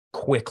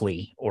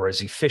quickly or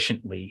as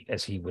efficiently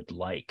as he would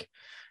like.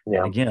 Yeah.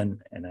 And again,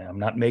 and I'm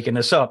not making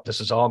this up,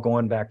 this is all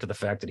going back to the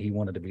fact that he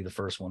wanted to be the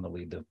first one to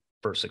lead the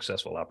first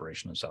successful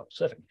operation in the South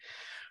Pacific.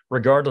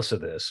 Regardless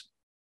of this,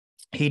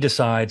 he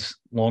decides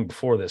long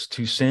before this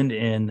to send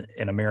in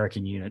an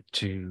American unit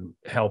to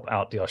help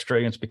out the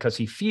Australians, because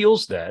he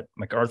feels that,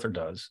 MacArthur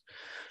does,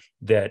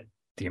 that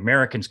the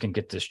Americans can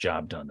get this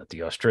job done, that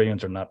the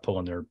Australians are not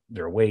pulling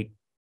their weight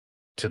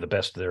to the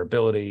best of their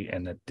ability,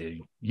 and that the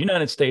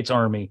United States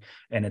Army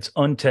and its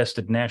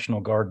untested National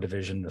Guard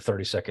Division, the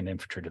 32nd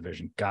Infantry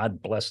Division, God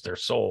bless their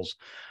souls,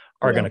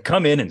 are going to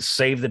come in and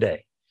save the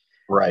day.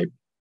 Right.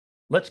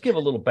 Let's give a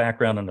little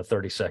background on the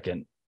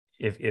 32nd,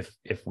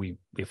 if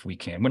we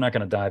can. We're not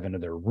going to dive into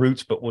their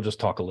roots, but we'll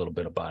just talk a little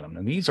bit about them.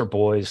 And these are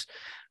boys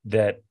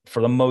that,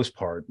 for the most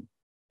part,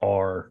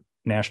 are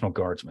National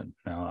Guardsmen.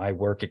 Now, I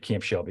work at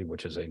Camp Shelby,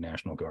 which is a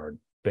National Guard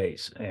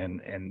base,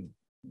 and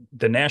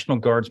the National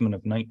Guardsmen of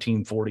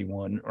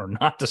 1941 are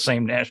not the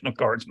same National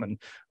Guardsmen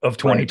of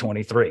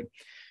 2023. Right.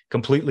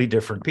 Completely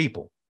different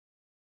people.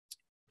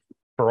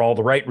 For all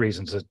the right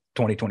reasons, that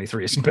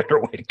 2023 is a better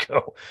way to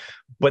go.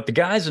 But the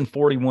guys in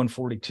 41,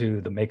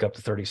 42 that make up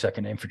the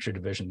 32nd Infantry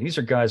Division, these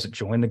are guys that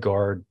joined the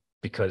Guard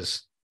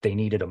because they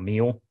needed a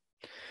meal.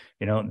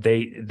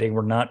 They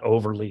were not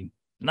overly,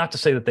 not to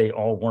say that they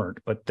all weren't,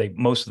 but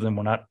most of them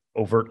were not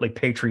overtly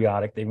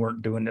patriotic. They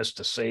weren't doing this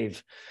to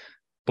save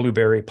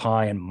blueberry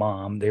pie and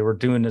mom. They were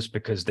doing this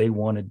because they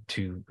wanted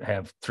to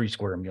have 3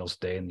 square meals a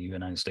day, and the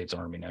United States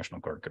Army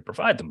National Guard could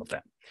provide them with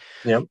that.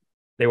 Yep.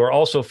 They were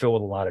also filled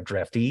with a lot of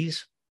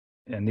draftees,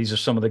 and these are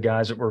some of the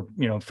guys that were,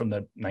 from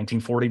the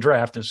 1940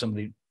 draft and some of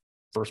the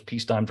first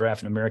peacetime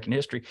draft in American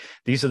history.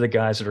 These are the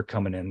guys that are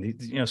coming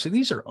in. So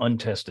these are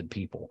untested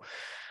people.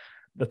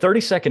 The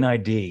 32nd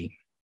ID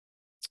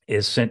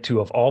is sent to,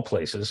 of all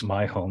places,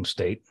 my home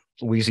state,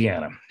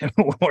 Louisiana,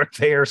 where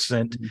they are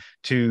sent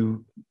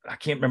to, I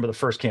can't remember the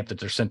first camp that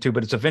they're sent to,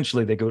 but it's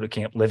eventually they go to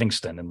Camp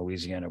Livingston in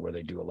Louisiana, where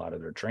they do a lot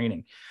of their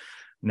training.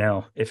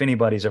 Now, if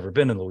anybody's ever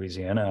been in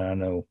Louisiana, and I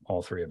know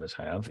all three of us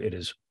have, it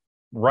is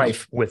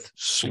rife with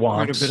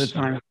swamps. Quite a bit of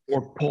time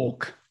for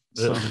polk.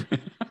 So.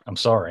 I'm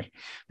sorry,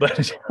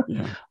 but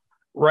yeah.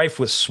 rife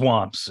with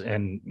swamps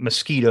and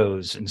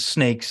mosquitoes and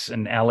snakes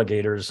and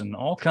alligators and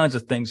all kinds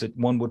of things that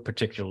one would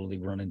particularly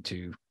run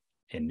into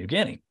in New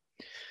Guinea.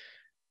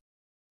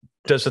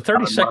 Does the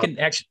 30-second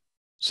action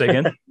say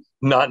again?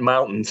 Not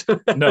mountains.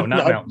 No,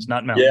 not mountains.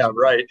 Yeah,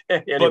 right.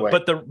 Anyway.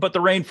 But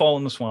the rainfall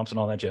in the swamps and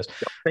all that jazz.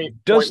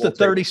 Does the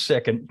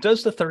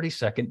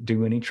 30-second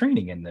do any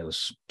training in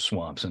those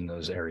swamps in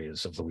those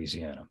areas of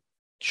Louisiana?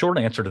 Short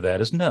answer to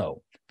that is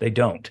no, they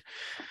don't.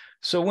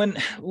 So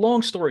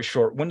long story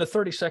short, when the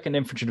 32nd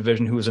Infantry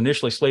Division, who was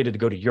initially slated to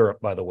go to Europe,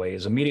 by the way,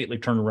 is immediately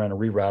turned around and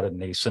rerouted,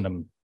 and they send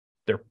them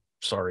their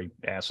sorry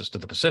asses to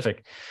the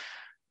Pacific.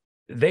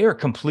 They are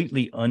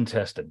completely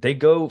untested. They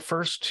go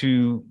first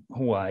to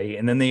Hawaii,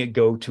 and then they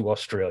go to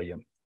Australia,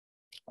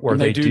 where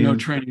they do no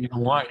training in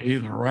Hawaii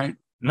either, right?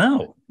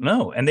 No,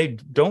 and they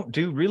don't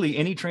do really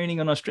any training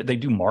in Australia. They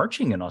do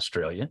marching in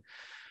Australia.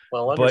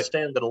 Well,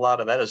 understand that a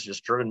lot of that is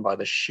just driven by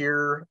the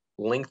sheer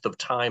length of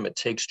time it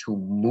takes to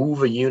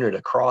move a unit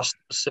across the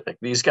Pacific.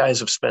 These guys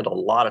have spent a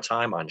lot of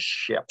time on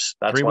ships.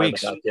 That's 3 why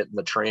weeks. they're not getting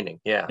the training.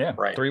 Yeah,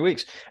 right. 3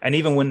 weeks. And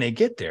even when they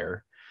get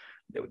there,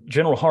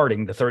 General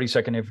Harding, the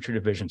 32nd Infantry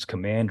Division's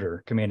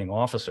commanding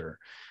officer,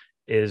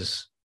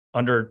 is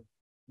under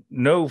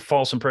no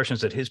false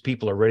impressions that his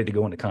people are ready to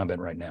go into combat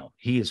right now.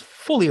 He is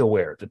fully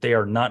aware that they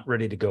are not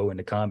ready to go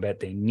into combat.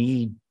 They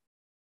need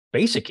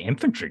basic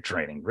infantry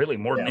training, really,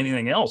 more than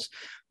anything else.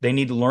 They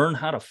need to learn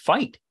how to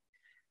fight.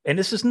 And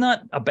this is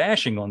not a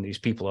bashing on these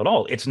people at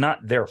all. It's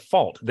not their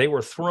fault. They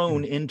were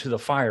thrown into the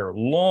fire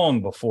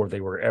long before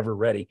they were ever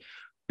ready,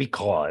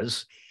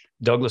 because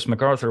Douglas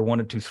MacArthur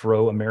wanted to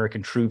throw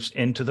American troops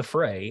into the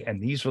fray, and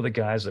these were the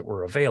guys that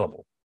were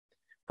available,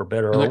 for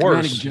better or worse. The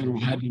commanding general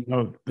had to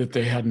know that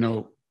they had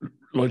no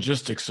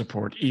logistics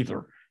support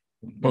either.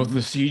 Both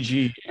the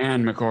CG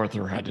and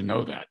MacArthur had to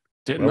know that,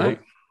 didn't they?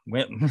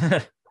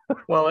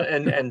 Well,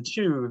 and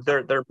two,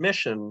 their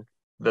mission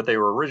that they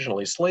were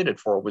originally slated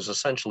for was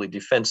essentially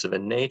defensive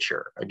in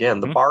nature. Again,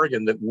 the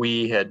bargain that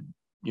we had,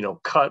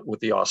 cut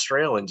with the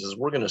Australians is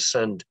we're going to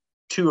send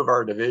 2 of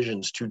our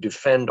divisions to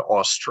defend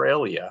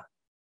Australia.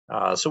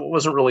 So it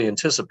wasn't really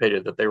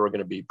anticipated that they were going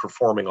to be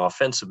performing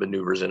offensive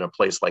maneuvers in a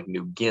place like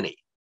New Guinea.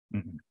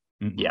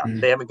 Yeah,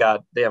 they haven't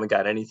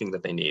got anything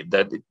that they need.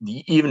 That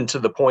even to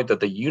the point that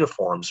the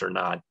uniforms are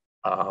not,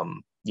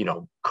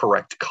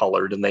 correct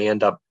colored, and they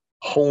end up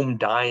home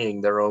dyeing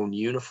their own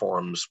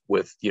uniforms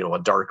with, a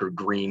darker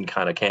green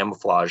kind of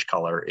camouflage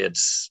color.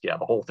 The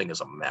whole thing is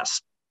a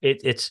mess.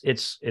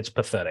 It's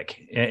pathetic.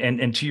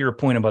 And to your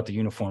point about the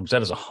uniforms,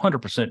 that is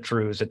 100%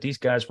 true, is that these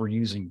guys were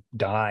using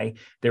dye.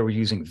 They were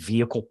using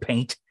vehicle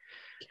paint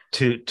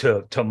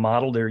to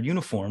model their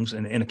uniforms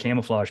in a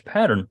camouflage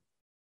pattern,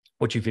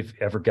 which if you've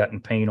ever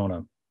gotten paint on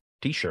a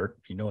t-shirt,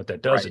 you know what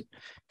that does. Right. It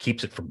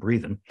keeps it from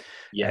breathing.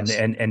 Yes.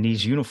 And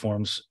these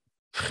uniforms,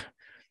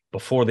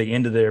 before they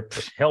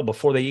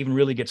even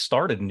really get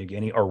started in New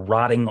Guinea, are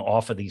rotting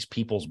off of these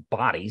people's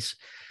bodies.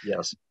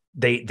 Yes.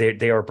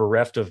 They are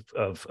bereft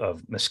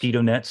of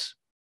mosquito nets.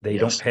 They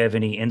don't have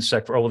any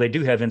insect. Well, they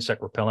do have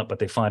insect repellent, but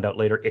they find out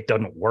later it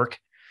doesn't work.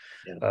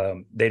 Yeah.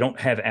 They don't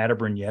have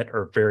Atabrine yet,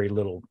 or very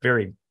little,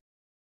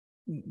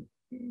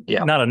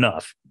 not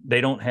enough.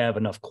 They don't have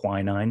enough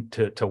quinine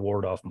to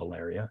ward off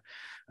malaria.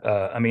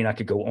 I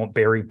could go on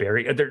berry.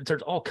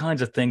 There's all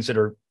kinds of things that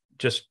are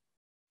just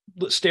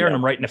staring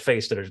them right in the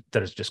face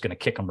that is just going to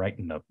kick them right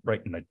in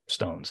the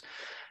stones.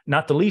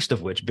 Not the least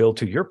of which, Bill,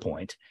 to your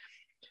point,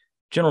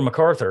 General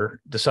MacArthur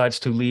decides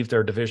to leave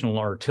their divisional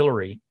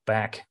artillery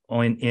back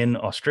in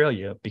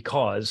Australia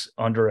because,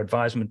 under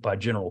advisement by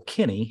General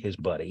Kinney, his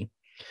buddy,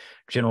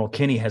 General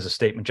Kinney has a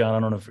statement. John, I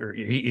don't know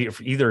if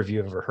either of you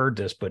have ever heard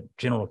this, but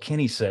General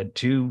Kinney said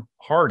to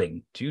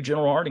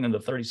General Harding on the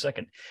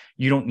 32nd,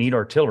 "You don't need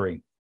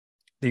artillery.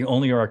 The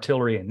only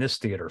artillery in this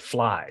theater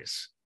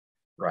flies."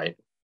 Right.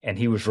 And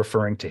he was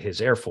referring to his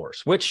Air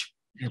Force, which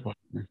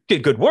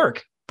did good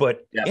work,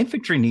 but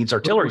infantry needs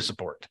artillery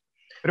support.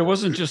 But it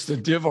wasn't just the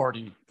div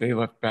arty they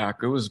left back.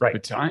 It was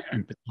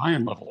battalion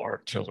level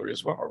artillery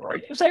as well,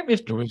 right? It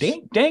was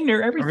dang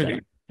near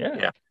everything.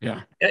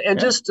 Yeah. And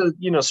just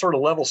to sort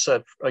of level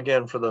set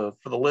again for the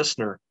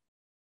listener,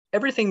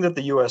 everything that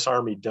the U.S.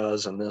 Army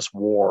does in this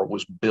war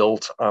was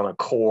built on a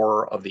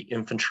core of the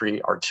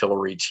infantry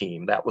artillery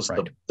team. That was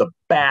the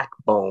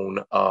backbone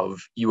of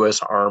U.S.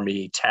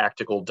 Army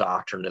tactical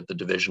doctrine at the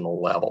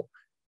divisional level.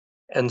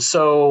 And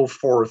so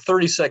for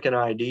 32nd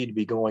ID to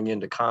be going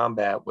into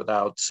combat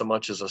without so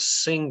much as a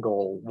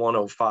single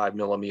 105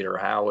 millimeter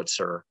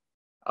howitzer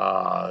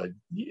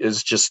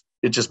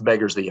it just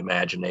beggars the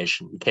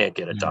imagination. You can't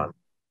get it done.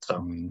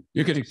 So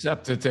you could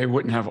accept that they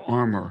wouldn't have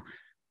armor,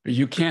 but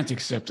you can't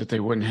accept that they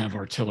wouldn't have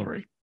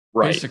artillery.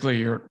 Right. Basically,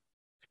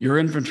 your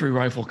infantry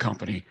rifle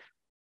company.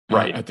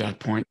 At that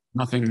point,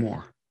 nothing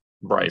more.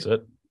 Right.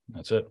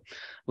 That's it.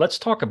 Let's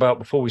talk about,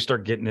 before we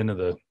start getting into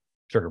the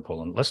trigger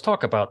pulling, let's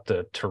talk about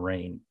the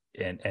terrain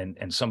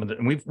and some of the,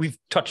 and we've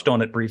touched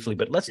on it briefly,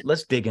 but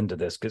let's dig into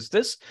this, because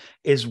this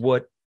is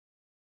what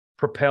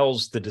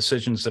propels the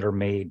decisions that are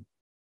made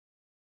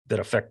that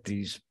affect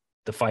the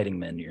fighting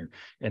men here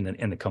in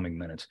the coming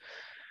minutes.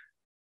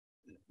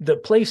 The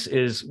place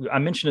is, I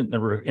mentioned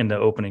it in the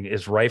opening,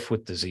 is rife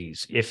with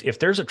disease. If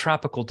there's a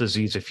tropical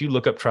disease, if you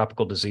look up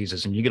tropical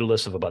diseases and you get a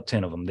list of about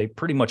 10 of them, they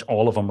pretty much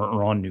all of them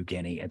are on New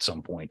Guinea at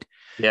some point.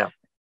 Yeah.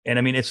 And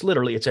I mean, it's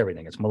literally, it's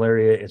everything. It's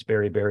malaria, it's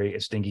beriberi,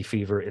 it's dengue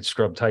fever, it's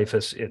scrub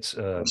typhus, it's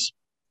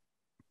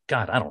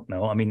God, I don't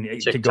know. I mean,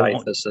 it could go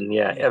typhus on.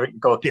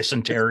 And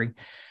dysentery.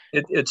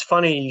 It's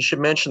funny you should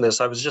mention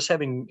this. I was just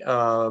having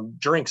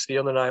drinks the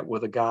other night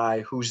with a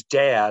guy whose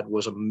dad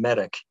was a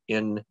medic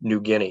in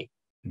New Guinea.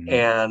 Mm-hmm.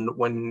 And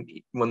when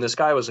this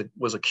guy was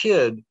a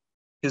kid,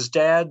 his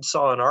dad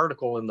saw an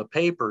article in the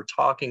paper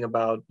talking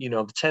about,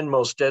 the 10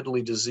 most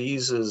deadly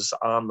diseases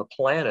on the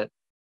planet.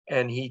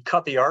 And he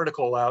cut the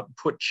article out and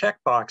put check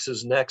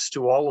boxes next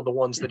to all of the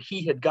ones that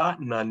he had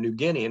gotten on New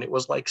Guinea. And it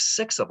was like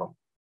 6 of them.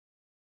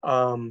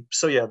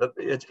 So yeah,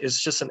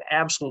 it's just an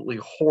absolutely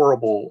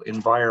horrible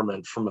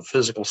environment from a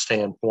physical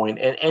standpoint.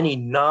 And any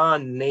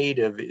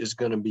non-native is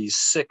going to be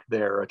sick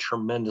there a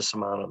tremendous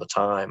amount of the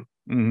time.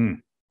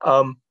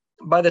 Mm-hmm.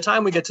 By the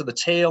time we get to the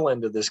tail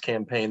end of this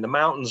campaign, the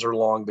mountains are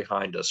long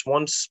behind us.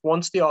 Once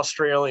the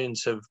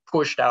Australians have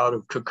pushed out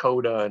of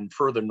Kokoda and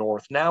further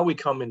north, now we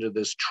come into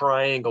this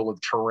triangle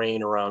of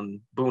terrain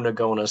around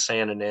Buna-Gona,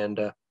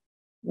 Sanananda,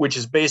 which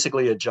is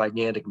basically a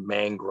gigantic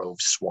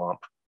mangrove swamp.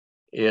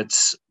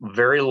 It's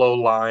very low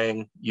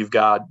lying. You've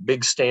got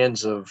big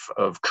stands of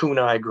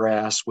kunai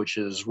grass, which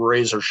is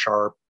razor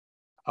sharp.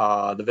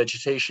 The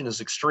vegetation is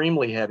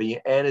extremely heavy.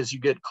 And as you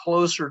get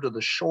closer to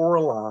the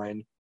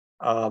shoreline,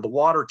 the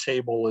water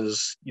table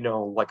is,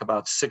 like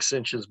about 6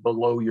 inches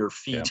below your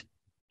feet.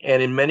 Yeah.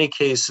 And in many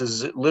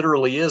cases, it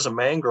literally is a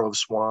mangrove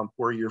swamp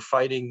where you're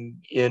fighting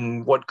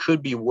in what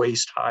could be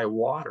waist-high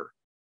water.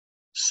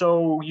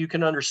 So you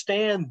can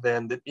understand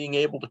then that being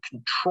able to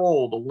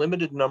control the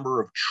limited number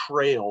of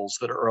trails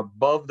that are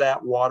above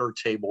that water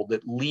table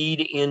that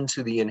lead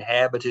into the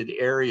inhabited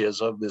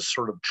areas of this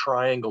sort of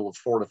triangle of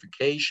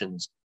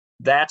fortifications,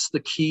 that's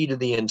the key to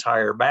the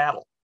entire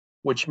battle.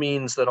 Which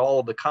means that all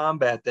of the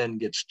combat then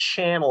gets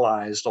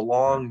channelized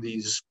along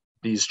these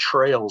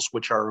trails,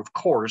 which are, of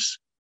course,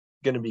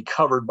 going to be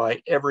covered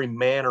by every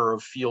manner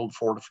of field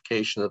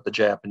fortification that the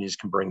Japanese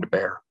can bring to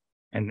bear.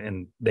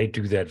 And they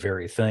do that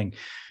very thing.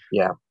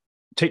 Yeah.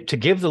 To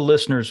give the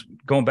listeners,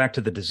 going back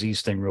to the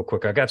disease thing real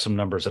quick, I got some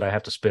numbers that I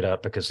have to spit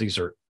out because these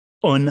are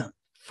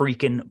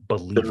unfreaking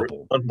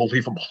believable. They're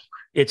unbelievable.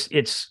 It's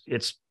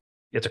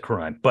a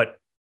crime. But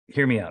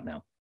hear me out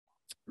now.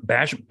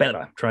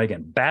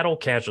 Battle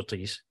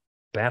casualties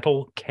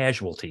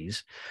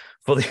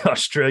for the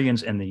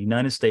Australians and the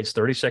United States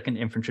 32nd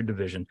Infantry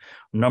Division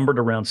numbered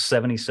around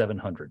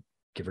 7,700,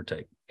 give or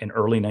take, in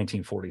early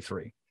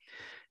 1943.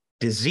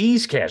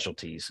 Disease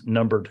casualties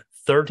numbered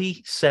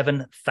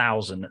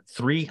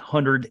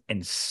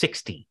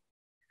 37,360,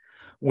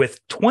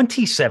 with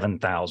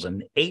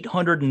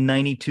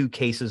 27,892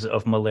 cases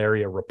of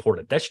malaria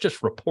reported. That's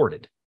just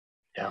reported.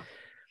 Yeah.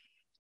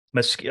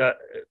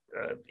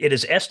 It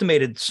is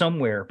estimated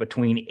somewhere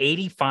between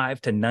 85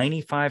 to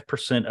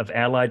 95% of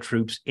Allied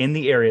troops in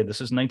the area,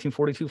 this is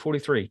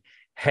 1942-43,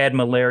 had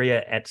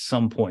malaria at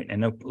some point.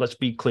 And let's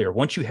be clear,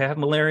 once you have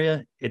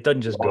malaria, it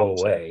doesn't just go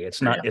away.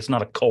 It's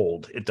not a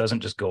cold. It doesn't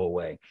just go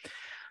away.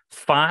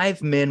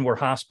 5 men were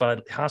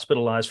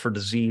hospitalized for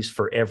disease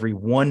for every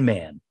 1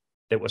 man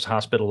that was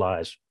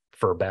hospitalized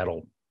for a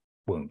battle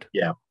wound.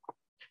 Yeah.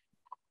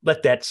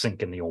 Let that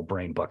sink in the old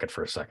brain bucket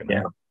for a second.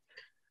 Yeah.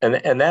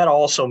 And that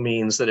also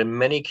means that in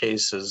many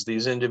cases,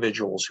 these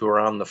individuals who are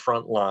on the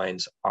front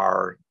lines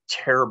are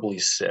terribly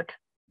sick.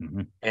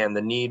 Mm-hmm. And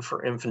the need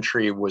for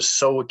infantry was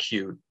so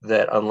acute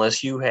that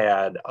unless you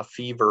had a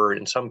fever,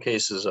 in some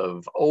cases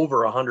of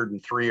over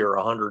 103 or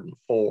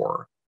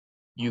 104,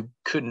 you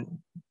couldn't,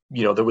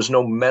 there was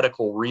no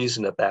medical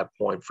reason at that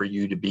point for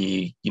you to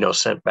be,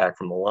 sent back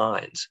from the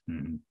lines.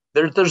 Mm-hmm.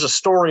 There's a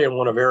story in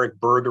one of Eric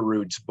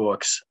Bergerud's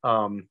books,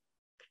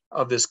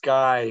 of this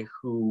guy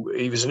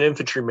he was an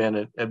infantryman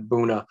at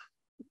Buna,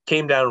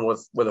 came down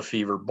with a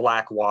fever,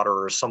 black water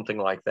or something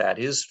like that.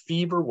 His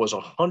fever was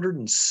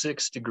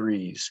 106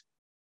 degrees,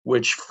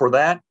 which for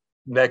that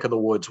neck of the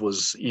woods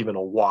was even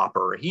a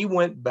whopper. He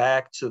went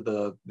back to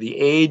the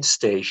aid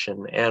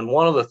station, and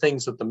one of the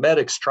things that the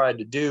medics tried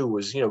to do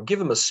was,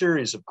 give him a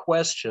series of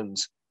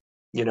questions,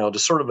 to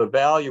sort of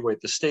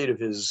evaluate the state of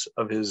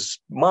his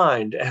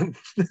mind. And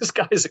this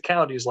guy's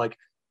account, he's like,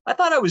 I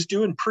thought I was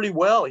doing pretty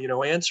well,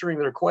 answering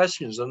their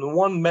questions. And the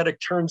one medic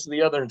turns to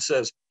the other and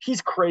says,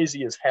 he's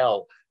crazy as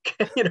hell.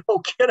 Get him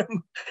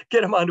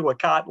onto a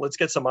cot. Let's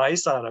get some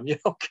ice on him,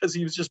 because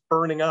he was just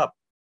burning up.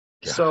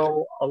 Yeah.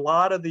 So a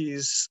lot of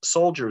these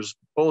soldiers,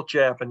 both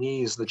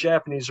Japanese, the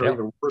Japanese are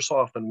even worse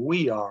off than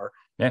we are.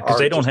 Yeah, because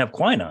they don't have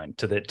quinine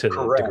to the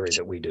degree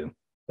that we do.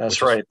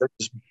 That's right. They're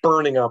just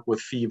burning up with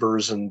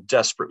fevers and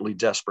desperately,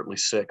 desperately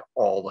sick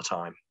all the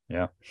time.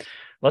 Yeah.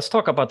 Let's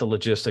talk about the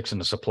logistics and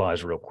the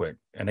supplies real quick.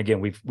 And again,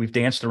 we've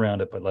danced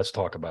around it, but let's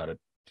talk about it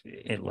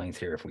at length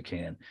here if we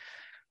can.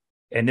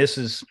 And this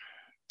is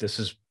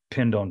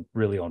pinned on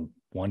really on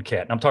one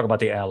cat. And I'm talking about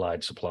the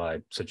Allied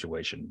supply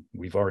situation.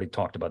 We've already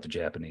talked about the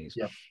Japanese.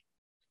 Yeah.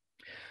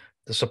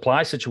 The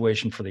supply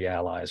situation for the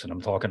Allies, and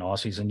I'm talking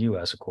Aussies and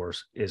US, of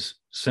course, is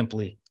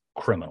simply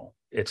criminal.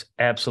 It's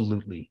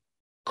absolutely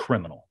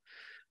criminal.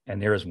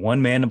 And there is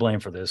one man to blame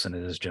for this, and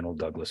it is General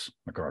Douglas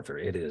MacArthur.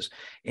 It is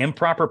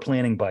improper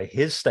planning by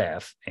his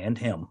staff, and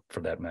him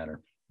for that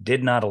matter,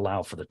 did not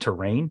allow for the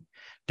terrain,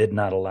 did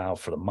not allow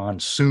for the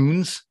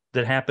monsoons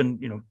that happen.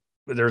 You know,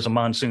 there's a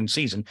monsoon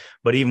season,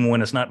 but even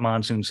when it's not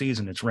monsoon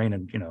season, it's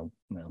raining,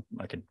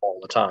 I could all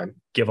the time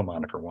give a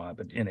moniker why,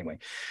 but anyway.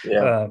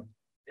 Yeah.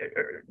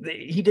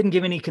 He didn't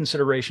give any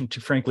consideration to,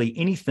 frankly,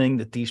 anything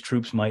that these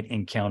troops might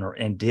encounter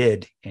and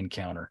did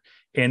encounter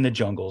in the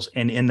jungles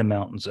and in the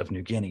mountains of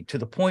New Guinea, to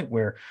the point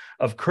where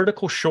of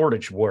critical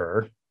shortage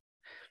were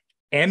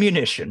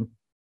ammunition,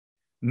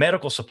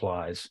 medical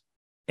supplies,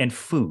 and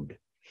food.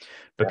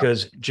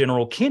 Because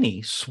General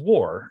Kinney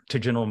swore to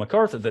General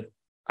MacArthur that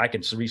I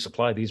can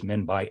resupply these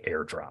men by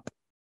airdrop,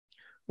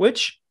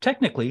 which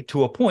technically,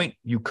 to a point,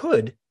 you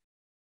could,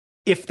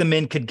 if the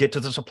men could get to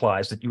the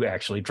supplies that you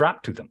actually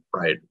dropped to them.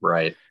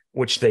 Right.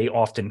 Which they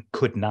often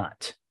could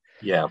not.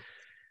 Yeah.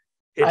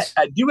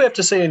 I do have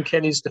to say in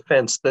Kenny's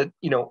defense that,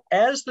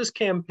 as this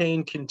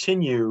campaign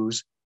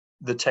continues,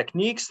 the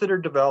techniques that are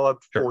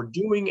developed for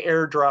doing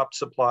airdrop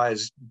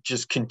supplies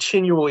just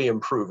continually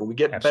improve, and we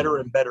get better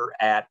and better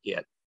at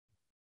it.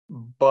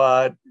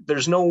 But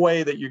there's no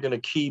way that you're going to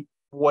keep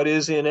what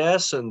is in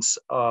essence,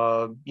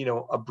 a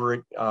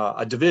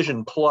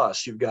division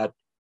plus. You've got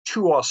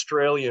 2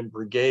 Australian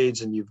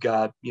brigades, and you've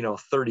got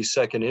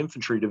 32nd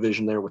Infantry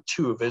Division there with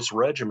 2 of its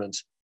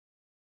regiments.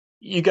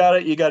 You got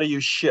to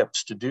use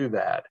ships to do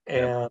that,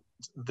 and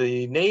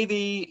the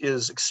Navy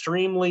is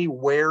extremely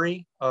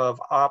wary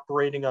of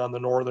operating on the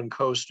northern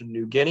coast of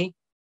New Guinea.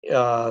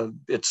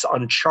 It's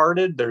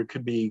uncharted. There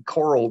could be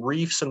coral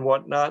reefs and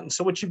whatnot, and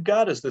so what you've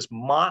got is this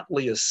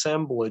motley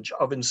assemblage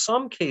of, in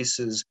some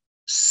cases,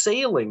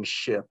 sailing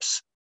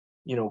ships,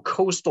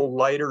 coastal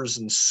lighters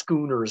and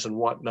schooners and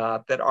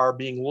whatnot that are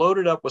being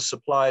loaded up with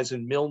supplies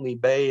in Milne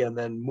Bay and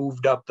then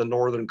moved up the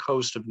northern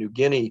coast of New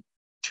Guinea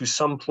to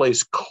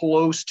someplace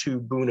close to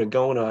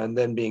Buna-Gona and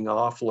then being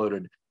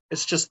offloaded.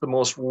 It's just the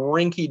most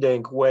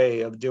rinky-dink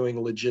way of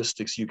doing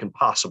logistics you can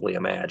possibly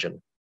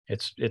imagine.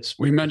 It's.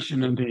 We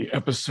mentioned in the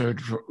episode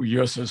for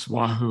USS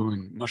Wahoo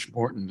and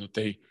Mushmorton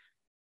that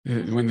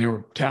when they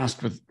were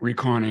tasked with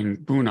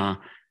reconning Buna,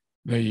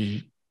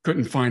 they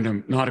couldn't find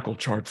a nautical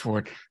chart for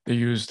it. They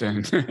used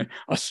an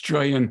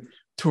Australian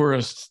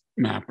tourist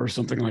map or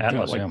something like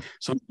Atlas, that,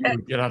 something you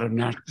would get out of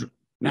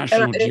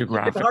National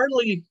Geographic.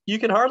 You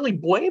can hardly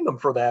blame them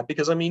for that,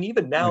 because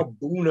even now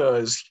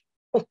Buna is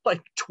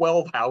like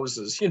 12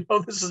 houses.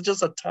 This is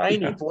just a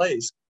tiny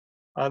place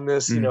on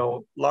this,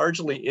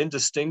 largely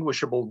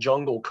indistinguishable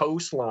jungle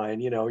coastline.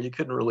 You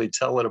couldn't really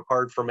tell it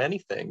apart from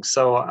anything.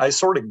 So I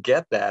sort of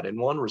get that in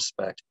one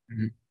respect.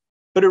 Mm-hmm.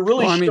 But it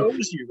really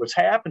shows you what's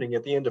happening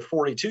at the end of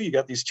 42. You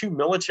got these 2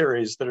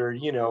 militaries that are,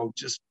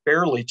 just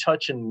barely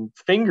touching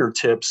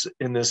fingertips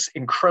in this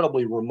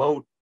incredibly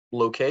remote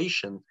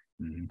location.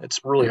 Mm-hmm. It's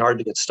really hard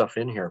to get stuff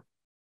in here.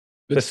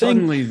 But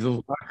suddenly the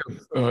lack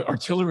of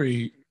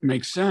artillery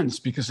makes sense,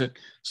 because it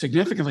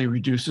significantly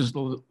reduces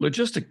the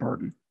logistic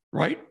burden,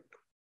 right?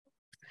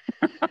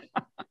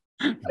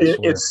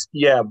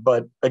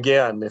 But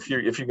again, if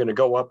you're going to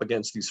go up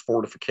against these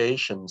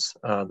fortifications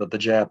that the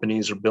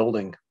Japanese are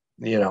building,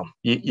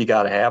 you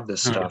got to have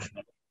this stuff.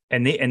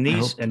 And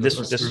this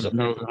is a.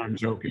 No, I'm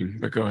joking,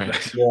 but go ahead.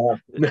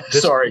 Yeah,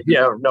 sorry.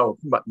 Yeah, no,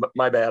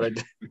 my bad. I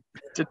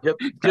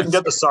didn't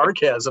get the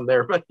sarcasm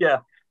there, but yeah.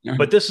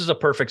 But this is a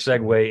perfect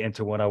segue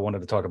into what I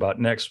wanted to talk about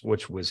next,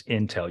 which was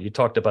intel. You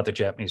talked about the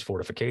Japanese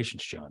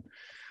fortifications, John,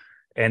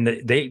 and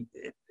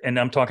and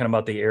I'm talking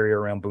about the area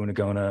around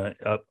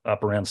Buna-Gona,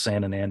 up around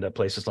Sanananda,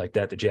 places like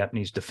that. The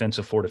Japanese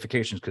defensive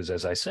fortifications, because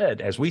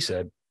as we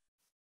said,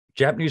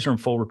 Japanese are in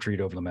full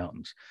retreat over the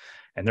mountains,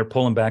 and they're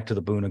pulling back to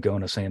the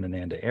Buna-Gona,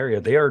 Sanananda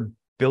area. They are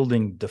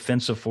building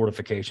defensive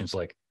fortifications,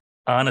 like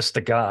honest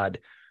to God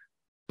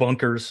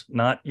bunkers,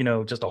 not,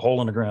 just a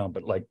hole in the ground,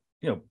 but like,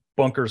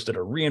 bunkers that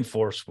are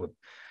reinforced with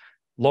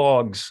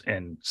logs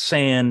and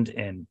sand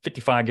and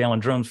 55-gallon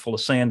drums full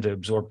of sand to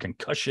absorb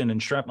concussion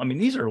and shrapnel.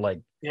 These are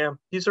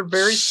these are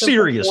very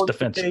serious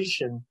defenses.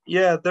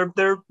 Yeah,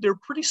 they're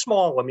pretty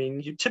small.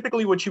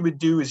 Typically what you would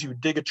do is you would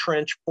dig a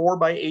trench 4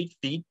 by 8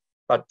 feet,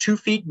 about 2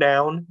 feet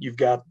down. You've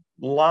got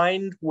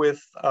lined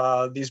with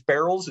these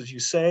barrels, as you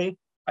say.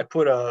 I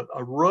put a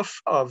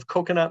roof of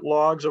coconut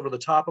logs over the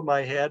top of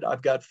my head.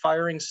 I've got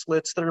firing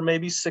slits that are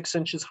maybe 6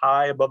 inches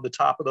high above the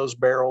top of those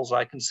barrels.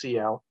 I can see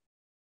out.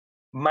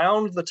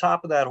 Mound the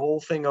top of that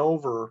whole thing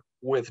over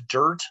with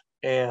dirt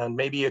and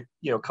maybe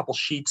a couple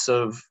sheets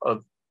of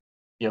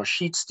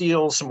sheet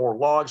steel, some more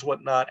logs,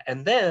 whatnot.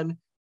 And then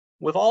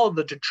with all of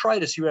the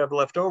detritus you have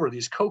left over,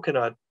 these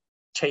coconut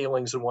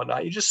tailings and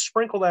whatnot, you just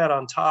sprinkle that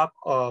on top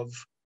of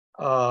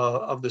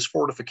of this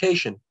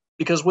fortification,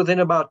 because within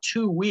about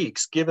 2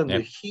 weeks, given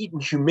the heat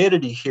and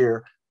humidity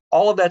here,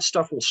 all of that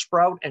stuff will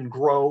sprout and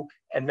grow.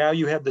 And now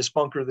you have this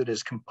bunker that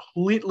is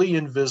completely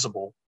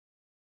invisible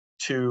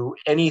to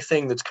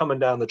anything that's coming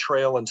down the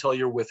trail until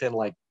you're within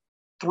like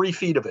 3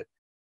 feet of it.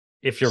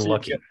 If you're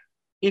lucky.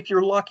 If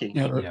you're lucky.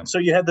 Yeah. So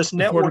you have this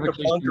network of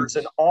bunkers,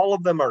 and all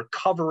of them are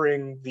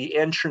covering the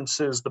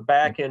entrances, the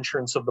back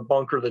entrance of the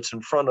bunker that's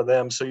in front of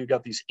them. So you've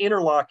got these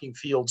interlocking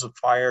fields of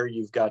fire.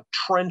 You've got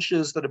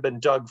trenches that have been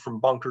dug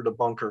from bunker to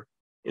bunker.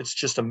 It's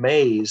just a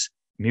maze.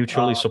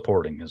 Mutually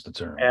supporting is the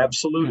term.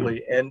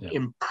 Absolutely. And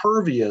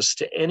impervious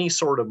to any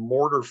sort of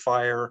mortar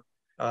fire.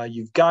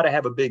 You've got to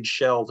have a big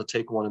shell to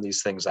take one of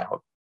these things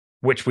out.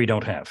 Which we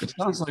don't have. It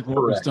sounds like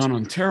what was done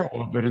on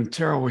Tarawa, but in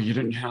Tarawa, you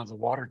didn't have the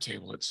water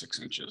table at 6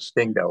 inches.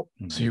 Bingo.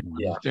 So you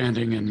were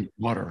standing in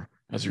water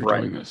as you're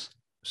doing this.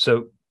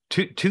 So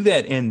to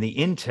that end, the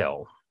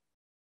intel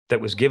that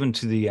was given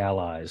to the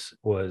Allies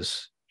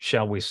was,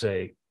 shall we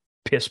say,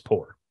 piss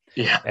poor.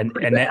 Yeah. And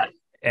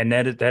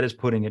that is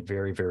putting it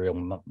very, very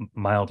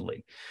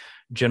mildly.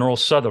 General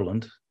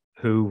Sutherland,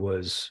 who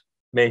was...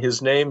 May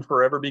his name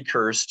forever be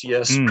cursed.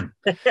 Yes. Who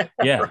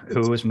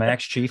was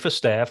Mac's chief of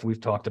staff. We've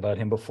talked about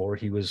him before.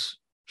 He was,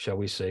 shall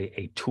we say,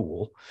 a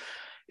tool.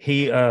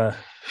 He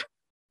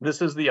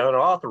this is the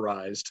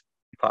unauthorized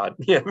pod.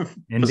 Yeah.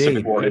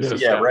 Indeed.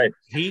 Right.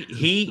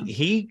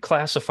 He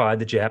classified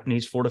the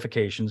Japanese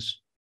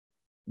fortifications,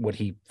 what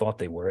he thought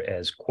they were,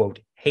 as, quote,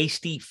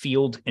 hasty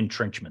field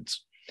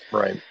entrenchments.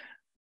 Right.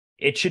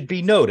 It should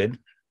be noted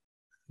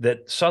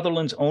that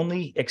Sutherland's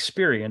only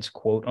experience,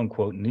 quote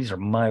unquote, and these are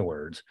my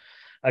words,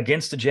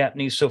 against the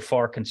Japanese so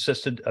far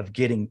consisted of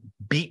getting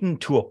beaten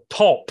to a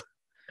pulp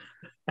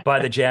by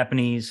the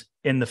Japanese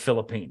in the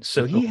Philippines.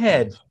 So he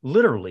had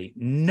literally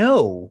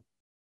no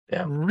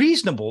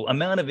reasonable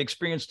amount of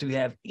experience to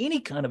have any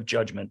kind of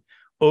judgment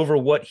over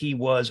what he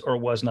was or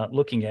was not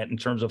looking at in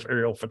terms of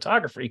aerial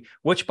photography,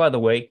 which, by the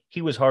way,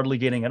 he was hardly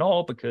getting at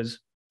all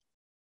because,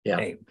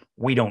 hey,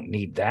 we don't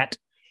need that.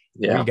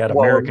 We got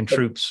American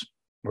troops.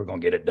 We're going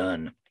to get it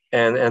done.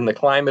 And the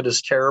climate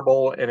is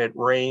terrible, and it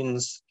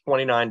rains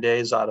 29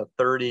 days out of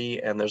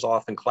 30, and there's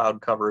often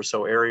cloud cover,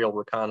 so aerial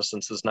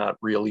reconnaissance is not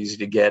real easy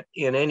to get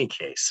in any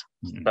case.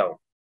 So,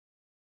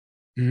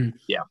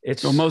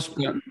 So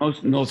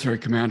most military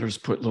commanders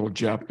put little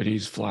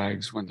Japanese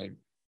flags when they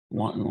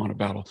want a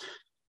battle.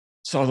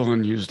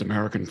 Sutherland used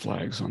American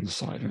flags on the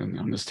side and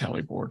on this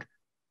tally board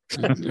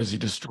as he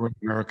destroyed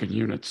American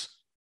units.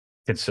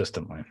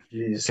 Consistently.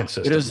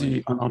 It is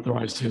the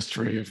unauthorized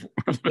history of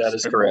that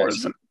is correct.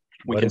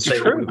 We can say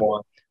what we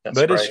want.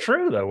 But it's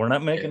true, though. We're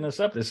not making this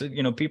up. This is,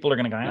 people are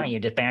going to go, oh, you're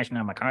just bashing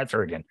on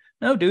MacArthur again.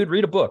 No, dude,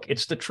 read a book.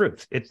 It's the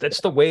truth.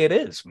 That's the way it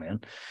is,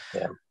 man.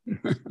 Yeah.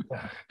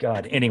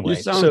 God, anyway.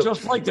 You sound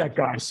just like that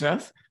guy,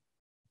 Seth.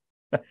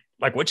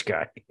 Like which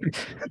guy?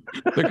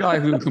 The guy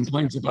who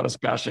complains about us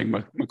bashing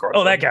MacArthur.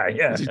 Oh, that guy.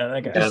 Yeah,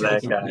 that guy.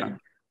 That guy. Yeah.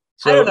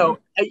 So, I don't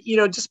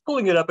know. Just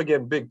pulling it up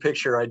again, big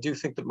picture, I do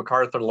think that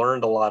MacArthur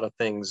learned a lot of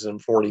things in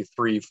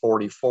 43,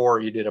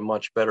 44. You did a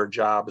much better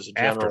job as a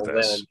general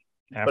then.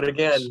 But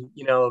again,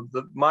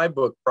 my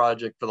book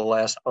project for the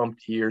last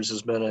umpty years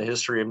has been a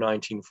history of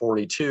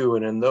 1942.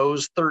 And in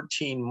those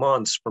 13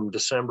 months from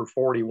December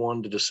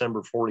 41 to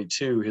December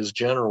 42, his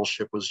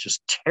generalship was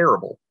just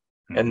terrible.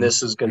 Mm-hmm. And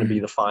this is going to be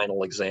the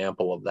final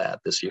example of that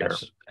this year.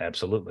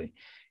 Absolutely.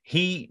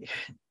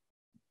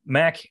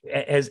 Mac,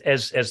 as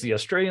the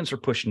Australians are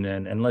pushing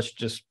in, and let's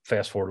just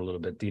fast forward a little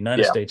bit, the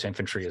United States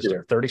infantry is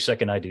there.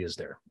 32nd ID is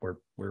there.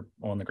 We're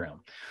on the ground.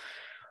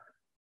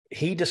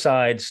 He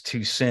decides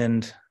to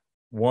send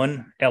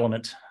one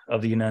element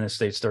of the United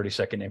States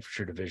 32nd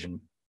Infantry Division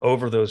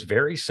over those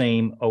very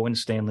same Owen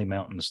Stanley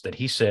Mountains that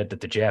he said that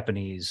the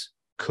Japanese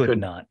could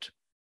not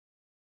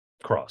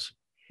cross.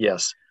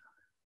 Yes.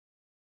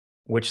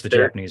 Which the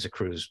Japanese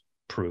crews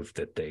proved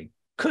that they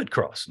could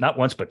cross, not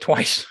once, but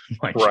twice.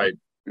 Right.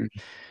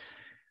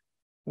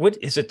 What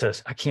is it?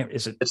 It's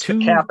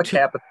the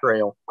Kappa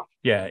Trail.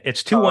 Yeah,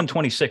 it's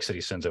 126 that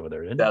he sends over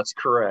there, isn't it? That's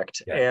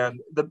correct. Yeah.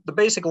 And the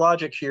basic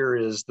logic here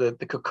is that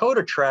the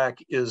Kokoda Track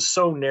is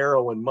so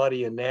narrow and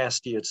muddy and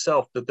nasty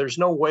itself that there's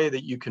no way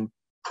that you can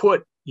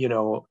put,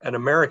 an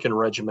American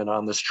regiment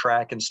on this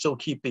track and still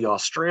keep the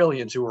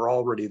Australians who are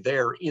already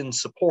there in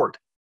support.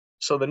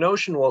 So the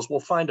notion was, we'll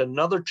find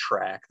another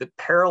track that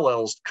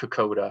parallels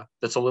Kokoda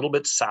that's a little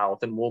bit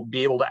south, and we'll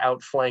be able to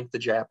outflank the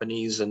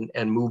Japanese and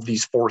move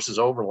these forces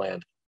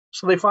overland.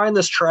 So they find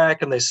this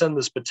track and they send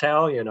this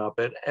battalion up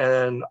it,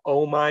 and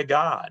oh my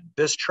God,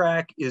 this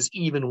track is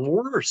even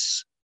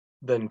worse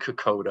than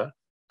Kokoda.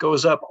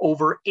 Goes up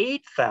over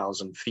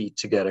 8,000 feet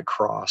to get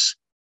across.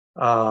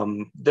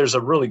 There's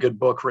a really good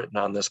book written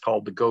on this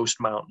called The Ghost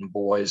Mountain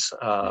Boys.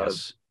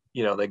 Yes.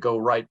 They go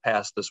right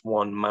past this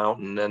one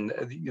mountain, and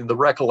the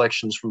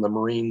recollections from the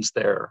Marines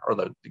there, or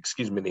the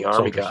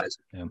Army guys,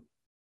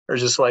 are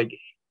just like,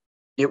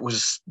 it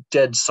was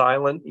dead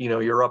silent.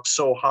 You're up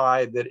so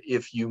high that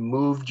if you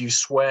moved, you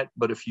sweat,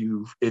 but if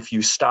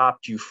you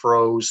stopped, you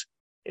froze.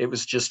 It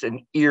was just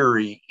an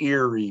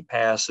eerie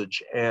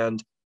passage.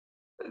 And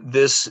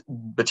this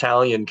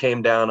battalion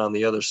came down on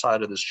the other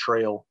side of this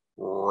trail,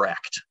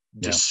 wrecked,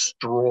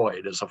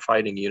 destroyed as a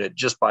fighting unit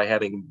just by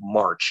having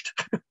marched.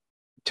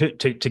 To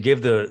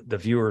give the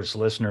viewers,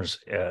 listeners,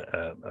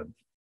 a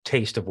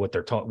taste of what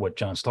what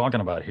Jon's talking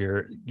about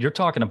here, you're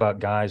talking about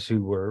guys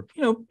who were,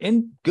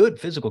 in good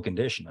physical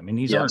condition. I mean,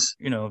 these aren't,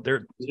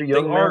 they're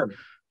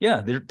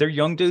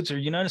young dudes. They're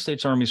United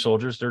States Army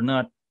soldiers. They're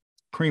not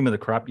cream of the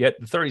crop yet.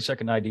 The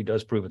 32nd ID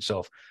does prove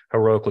itself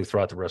heroically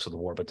throughout the rest of the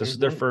war, but this is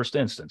their first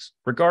instance.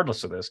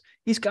 Regardless of this,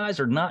 these guys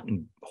are not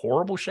in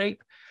horrible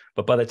shape,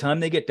 but by the time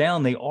they get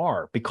down, they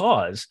are,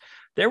 because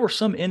there were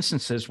some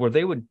instances where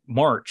they would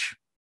march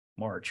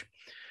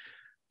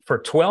for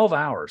 12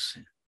 hours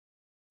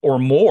or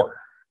more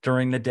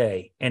during the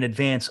day and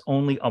advance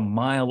only a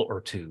mile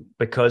or two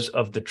because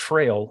of the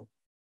trail,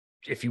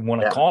 if you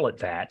want to call it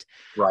that,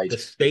 the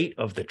state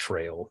of the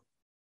trail.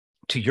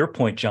 To your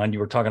point, Jon, you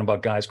were talking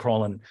about guys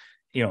crawling,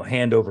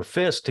 hand over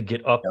fist to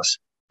get up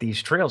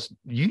these trails.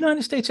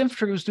 United States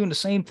infantry was doing the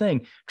same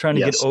thing, trying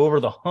to get over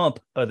the hump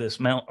of these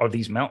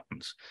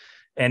mountains.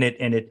 And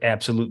it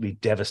absolutely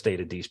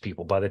devastated these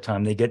people by the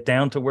time they get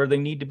down to where they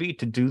need to be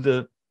to do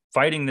the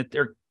fighting that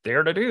they're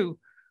there to do.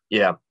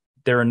 Yeah.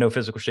 They're in no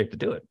physical shape to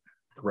do it.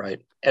 Right.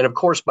 And of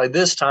course, by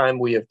this time,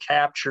 we have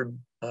captured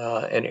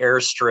an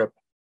airstrip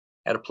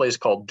at a place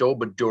called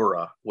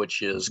Dobodura,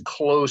 which is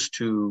close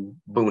to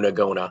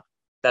Buna-Gona.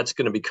 That's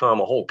going to become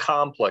a whole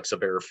complex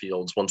of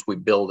airfields once we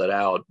build it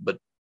out. But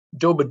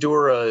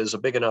Dobodura is a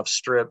big enough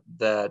strip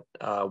that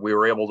we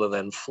were able to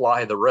then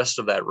fly the rest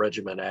of that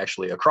regiment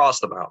actually across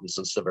the mountains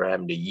instead of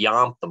having to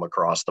yomp them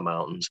across the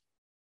mountains.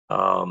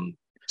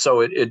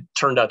 So it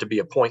turned out to be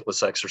a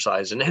pointless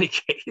exercise in any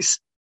case.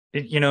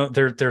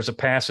 There's a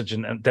passage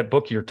in that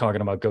book you're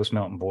talking about, Ghost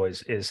Mountain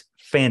Boys, is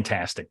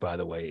fantastic, by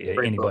the way.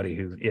 Great Anybody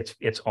book.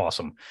 It's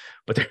awesome.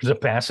 But there's a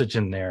passage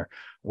in there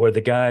where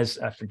the guys,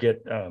 I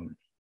forget, I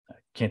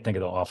can't think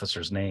of the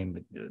officer's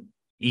name,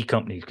 G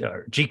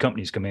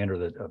Company's commander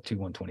of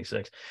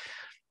 2126.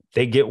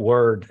 They get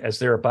word as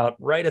they're about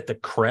right at the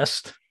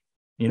crest,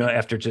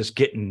 after just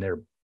getting their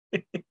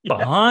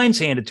behinds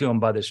handed to them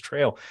by this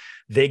trail.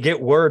 They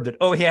get word that,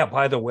 oh yeah,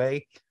 by the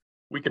way,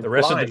 the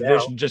rest of the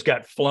division just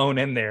got flown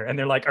in there, and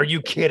they're like, "Are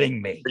you kidding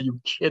me? Are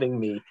you kidding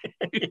me?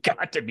 You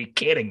got to be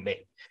kidding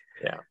me!"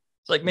 Yeah,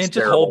 it's like, man,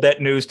 just hold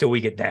that news till we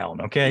get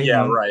down, okay?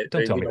 Yeah, right.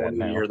 Don't tell me that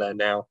now. Hear that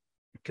now.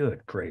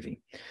 Good gravy.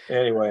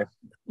 Anyway,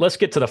 let's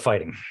get to the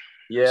fighting.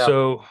 Yeah.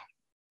 So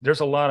there's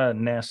a lot of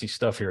nasty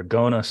stuff here.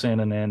 Gona,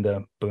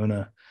 Sanananda,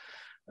 Buna.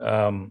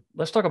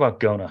 Let's talk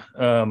about Gona.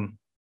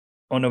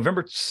 On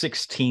November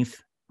 16th,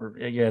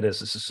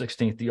 this is the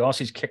 16th, the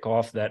Aussies kick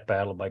off that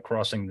battle by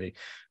crossing the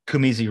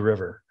Kumizi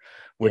River,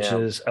 which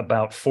is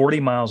about 40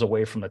 miles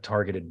away from the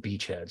targeted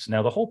beachheads.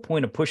 Now, the whole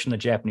point of pushing the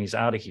Japanese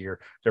out of here,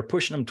 they're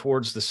pushing them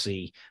towards the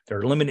sea.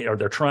 They're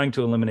trying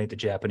to eliminate the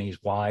Japanese.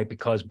 Why?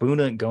 because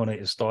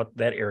Buna-Gona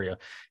that area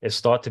is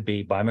thought to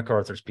be, by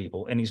MacArthur's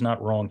people, and he's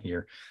not wrong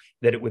here,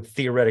 that it would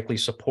theoretically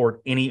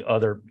support any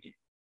other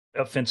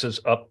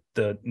offensives up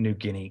the New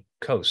Guinea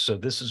coast. So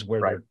this is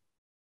where they're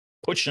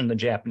pushing the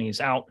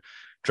Japanese out,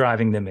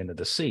 driving them into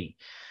the sea.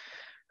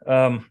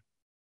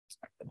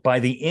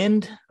 By the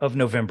end of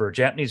November,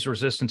 Japanese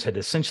resistance had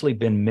essentially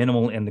been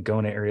minimal in the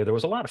Gona area. There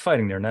was a lot of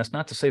fighting there, and that's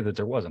not to say that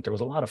there wasn't. There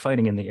was a lot of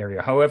fighting in the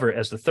area. However,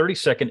 as the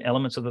 32nd,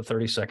 elements of the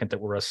 32nd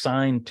that were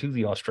assigned to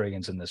the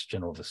Australians in this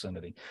general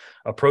vicinity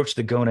approached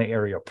the Gona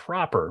area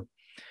proper,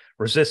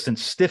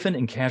 resistance stiffened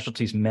and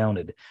casualties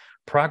mounted.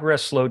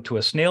 Progress slowed to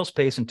a snail's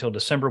pace until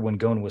December, when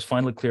Gona was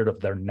finally cleared of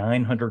their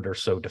 900 or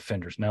so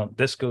defenders. Now,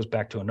 this goes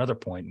back to another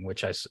point in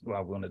which I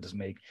wanted to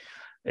make,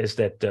 is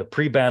that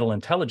pre-battle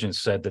intelligence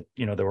said that,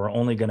 there were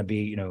only going to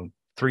be,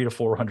 300 to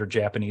 400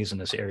 Japanese in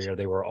this area.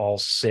 They were all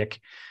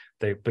sick.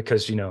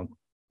 Because they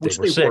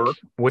were sick,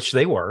 which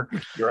they were.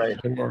 Right.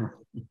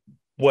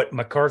 What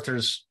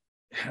MacArthur's,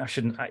 I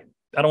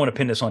don't want to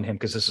pin this on him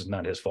because this is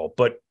not his fault,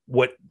 but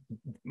what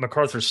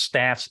MacArthur's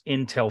staff's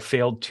intel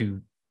failed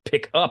to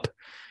pick up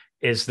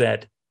is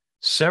that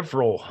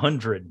several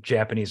hundred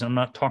Japanese, I'm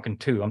not talking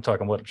two, I'm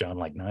talking what, Jon,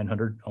 like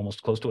 900,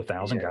 almost close to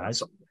 1,000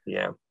 guys.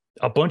 Yeah.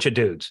 A bunch of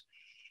dudes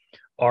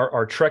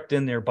are trekked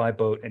in there by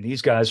boat, and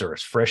these guys are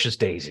as fresh as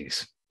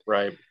daisies.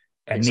 Right.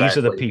 And these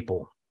are the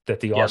people that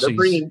the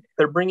Aussies...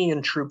 They're bringing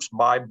in troops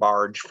by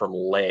barge from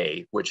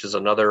Lae, which is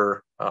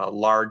another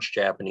large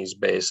Japanese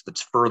base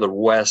that's further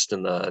west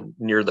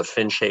near the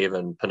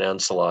Finchhaven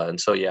Peninsula. And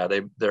so,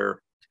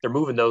 they're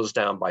moving those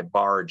down by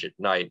barge at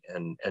night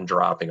and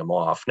dropping them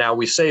off. Now,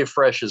 we say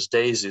fresh as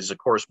daisies, of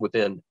course,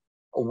 within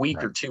a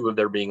week or two of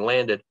their being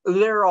landed,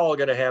 they're all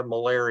going to have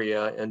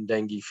malaria and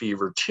dengue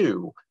fever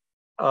too.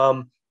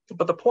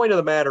 But the point of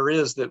the matter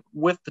is that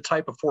with the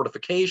type of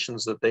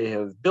fortifications that they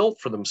have built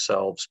for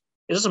themselves,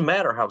 it doesn't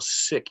matter how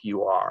sick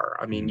you are.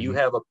 I mean, you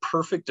have a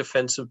perfect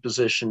defensive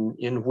position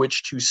in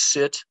which to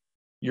sit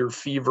your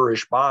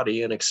feverish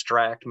body and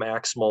extract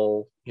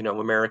maximal,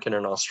 American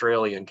and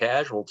Australian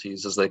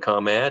casualties as they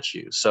come at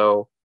you.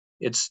 So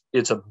it's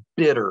a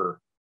bitter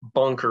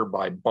bunker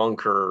by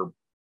bunker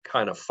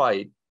kind of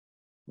fight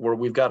where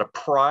we've got to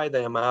pry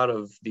them out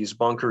of these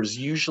bunkers,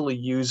 usually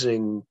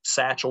using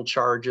satchel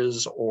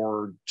charges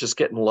or just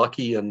getting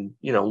lucky and,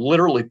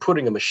 literally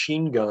putting a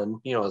machine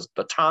gun,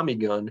 a Tommy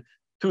gun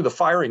through the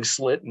firing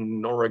slit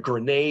or a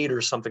grenade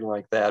or something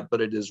like that.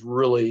 But it is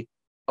really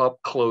up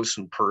close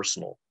and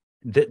personal.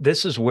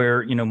 This is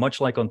where,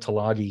 much like on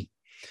Tulagi,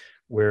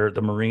 where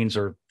the Marines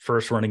are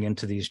first running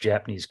into these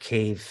Japanese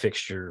cave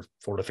fixture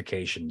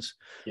fortifications,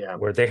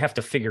 where they have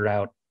to figure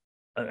out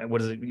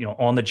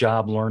on the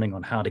job learning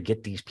on how to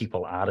get these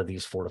people out of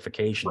these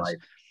fortifications. Right.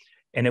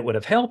 And it would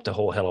have helped a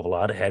whole hell of a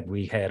lot had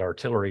we had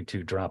artillery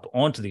to drop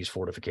onto these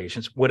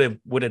fortifications. Would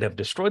it have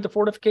destroyed the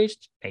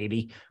fortifications?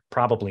 Maybe,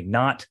 probably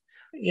not.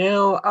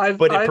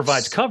 But it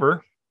provides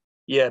cover.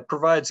 Yeah, it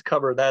provides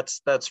cover.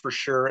 That's for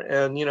sure.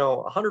 And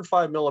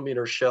 105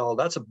 millimeter shell,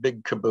 that's a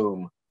big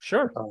kaboom.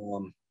 Sure. But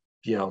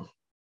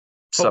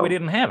we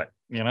didn't have it.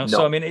 No,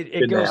 so I mean,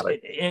 it goes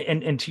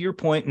and to your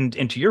point,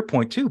 and to your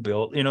point too,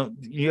 Bill. The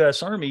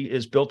U.S. Army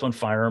is built on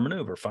fire and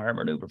maneuver, fire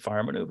maneuver,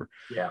 fire maneuver.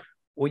 Yeah.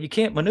 Well, you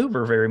can't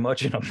maneuver very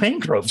much in a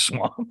mangrove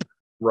swamp.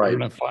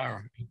 Right.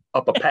 Fire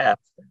up a path,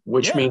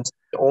 which means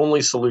the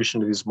only solution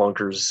to these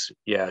bunkers,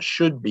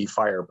 should be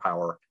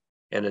firepower.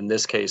 And in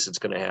this case, it's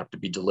going to have to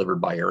be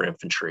delivered by air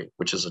infantry,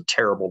 which is a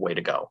terrible way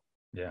to go.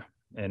 Yeah.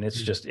 And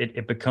it's just,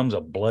 it becomes a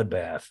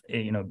bloodbath.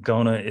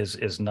 Gona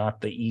is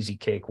not the easy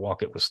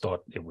cakewalk it was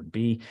thought it would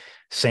be.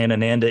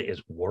 Sanananda is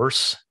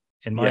worse,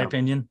 in my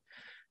opinion,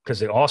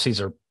 because the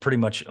Aussies are pretty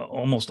much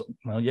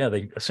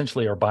they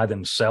essentially are by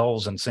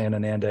themselves in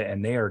Sanananda,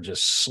 and they are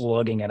just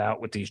slugging it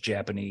out with these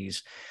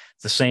Japanese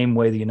the same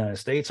way the United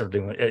States are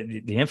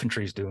doing, the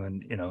infantry is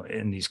doing,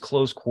 in these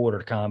close quarter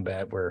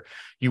combat where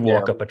you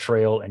walk up a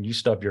trail and you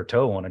stub your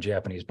toe on a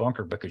Japanese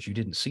bunker because you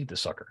didn't see the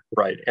sucker.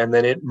 Right. And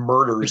then it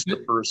murders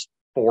the first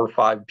 4 or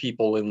 5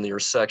 people in your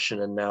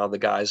section. And now the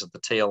guys at the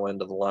tail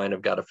end of the line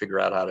have got to figure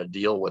out how to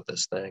deal with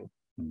this thing.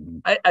 Mm-hmm.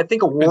 I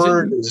think a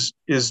word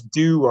is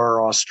due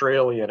our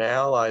Australian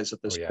allies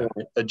at this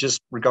point,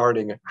 just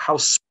regarding how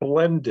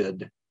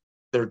splendid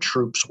their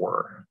troops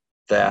were,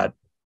 that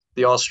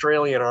the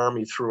Australian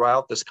Army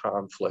throughout this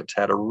conflict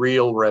had a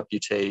real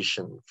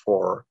reputation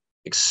for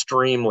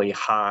extremely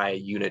high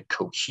unit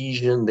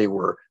cohesion. They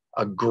were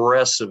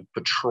aggressive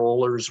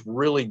patrollers,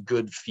 really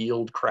good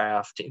field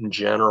craft in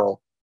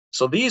general.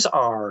 So these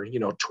are,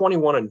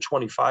 21 and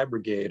 25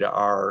 Brigade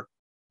are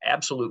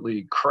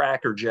absolutely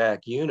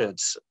crackerjack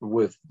units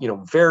with,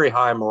 very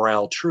high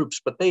morale troops,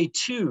 but they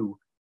too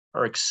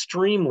are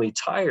extremely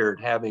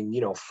tired, having,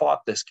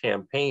 fought this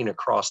campaign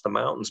across the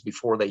mountains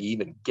before they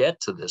even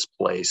get to this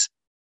place.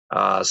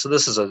 So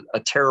this is a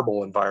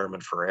terrible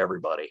environment for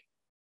everybody.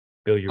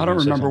 Bill, I don't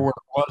remember where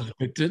it was,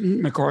 but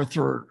didn't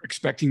MacArthur,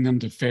 expecting them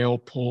to fail,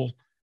 pull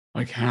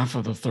like half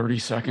of the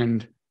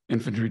 32nd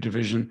Infantry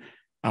Division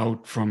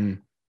out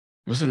from,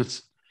 I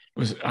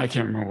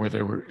can't remember where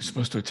they were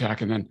supposed to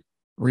attack, and then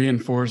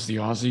reinforce the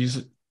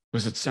Aussies?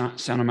 Was it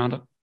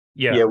Sanamanda?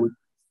 Yeah.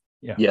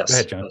 Yes, go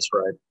ahead, John. That's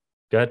right.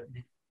 Go ahead.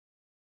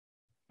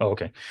 Oh,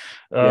 okay.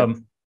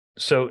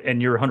 So,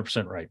 and you're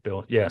 100% right,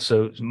 Bill. Yeah.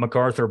 So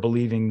MacArthur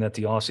believing that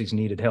the Aussies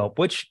needed help,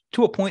 which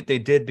to a point they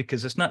did,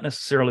 because it's not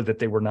necessarily that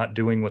they were not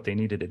doing what they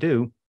needed to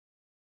do.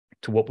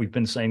 To what we've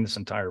been saying this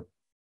entire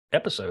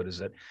episode is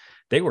that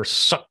they were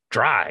sucked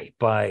dry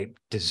by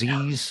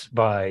disease,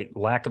 by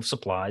lack of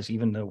supplies.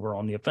 Even though we're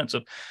on the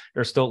offensive,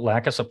 there's still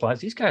lack of supplies.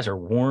 These guys are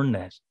worn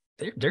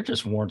they're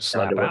just worn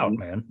slap out,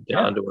 man.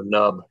 Down to a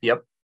nub.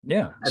 Yep.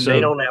 Yeah. And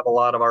they don't have a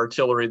lot of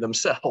artillery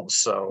themselves.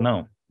 So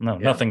no,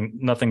 nothing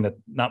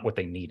not what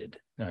they needed.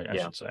 I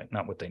should say,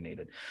 not what they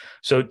needed.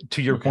 So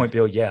to your point,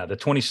 Bill, the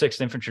 26th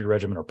Infantry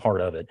Regiment, or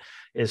part of it,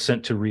 is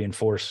sent to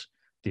reinforce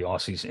the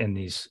Aussies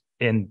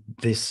in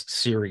this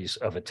series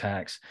of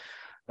attacks.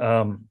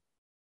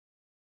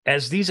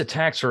 As these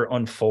attacks are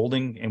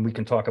unfolding, and we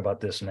can talk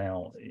about this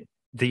now,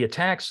 the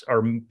attacks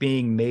are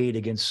being made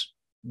against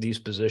these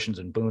positions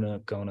in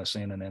Buna-Gona,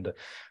 Sanananda.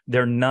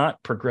 They're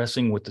not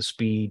progressing with the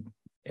speed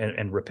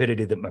and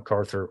rapidity that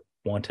MacArthur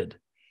wanted.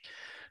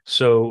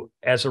 So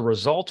as a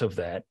result of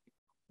that,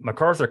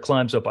 MacArthur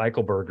climbs up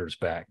Eichelberger's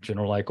back,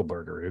 General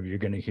Eichelberger. You're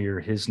going to hear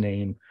his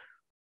name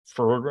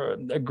for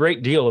a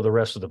great deal of the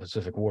rest of the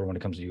Pacific War when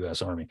it comes to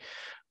U.S. Army.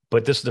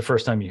 But this is the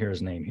first time you hear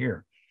his name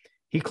here.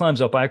 He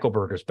climbs up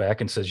Eichelberger's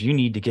back and says, you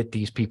need to get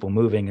these people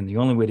moving. And the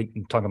only way to,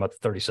 talking about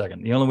the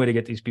 32nd, the only way to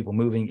get these people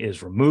moving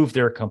is remove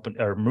their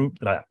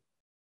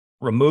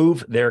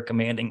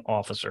commanding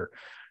officer,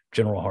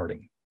 General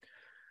Harding.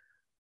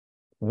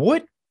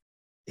 What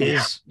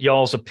is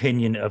y'all's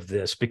opinion of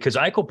this? Because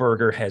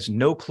Eichelberger has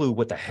no clue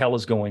what the hell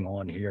is going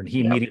on here, and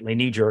he immediately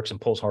knee jerks and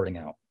pulls Harding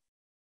out.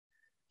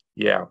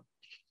 Yeah.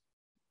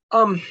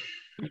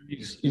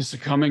 He's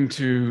succumbing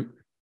to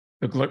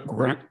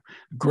the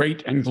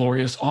great and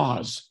glorious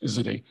Oz,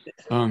 isn't he?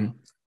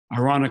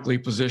 Ironically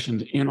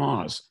positioned in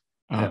Oz.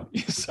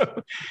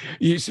 So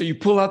you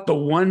pull out the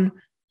one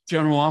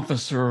general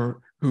officer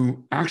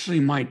who actually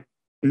might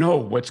know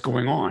what's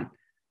going on,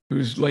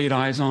 who's laid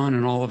eyes on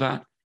and all of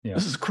that. Yeah.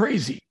 This is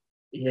crazy.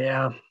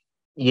 Yeah.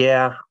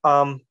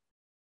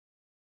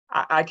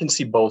 I can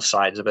see both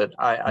sides of it.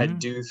 I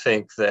do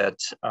think that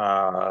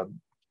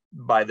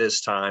by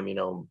this time,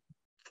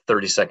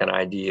 30-second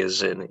ID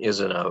is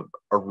in a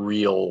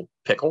real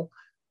pickle.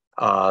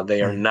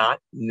 They are not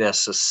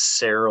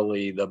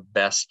necessarily the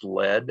best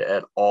led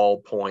at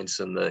all points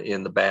in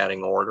the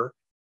batting order.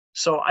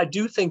 So I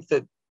do think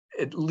that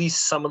at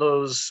least some of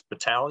those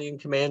battalion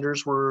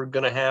commanders were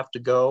going to have to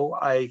go.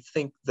 I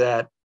think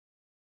that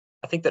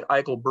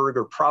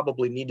Eichelberger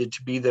probably needed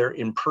to be there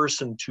in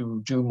person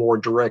to do more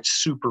direct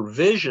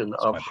supervision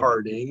of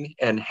Harding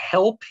and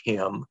help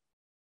him.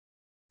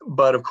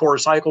 But of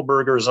course,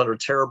 Eichelberger is under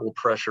terrible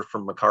pressure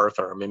from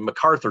MacArthur. I mean,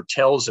 MacArthur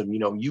tells him,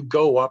 you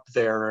go up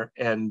there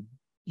and,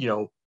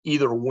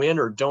 either win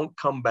or don't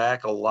come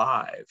back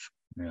alive.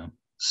 Yeah.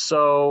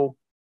 So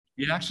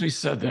he actually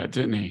said that,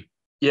 didn't he?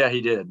 Yeah,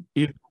 he did.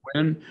 Either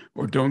win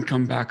or don't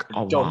come back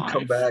alive. Don't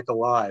come back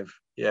alive.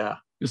 Yeah.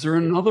 Is there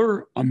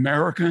another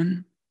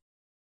American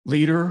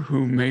leader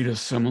who made a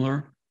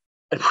similar,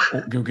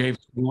 who gave a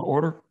similar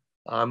order?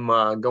 I'm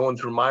going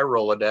through my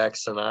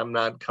Rolodex and I'm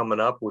not coming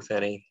up with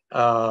any.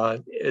 Yeah,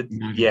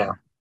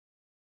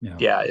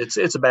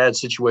 it's a bad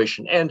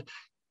situation. And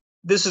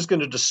this is going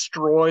to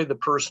destroy the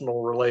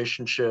personal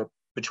relationship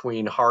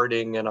between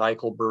Harding and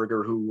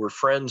Eichelberger, who were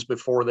friends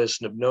before this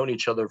and have known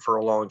each other for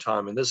a long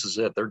time. And this is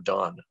it. They're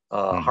done.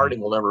 Harding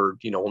will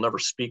never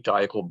speak to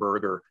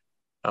Eichelberger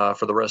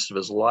for the rest of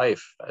his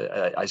life,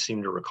 I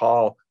seem to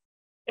recall.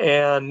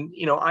 And,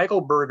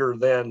 Eichelberger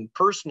then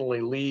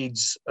personally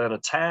leads an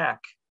attack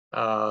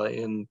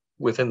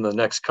within the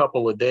next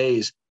couple of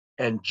days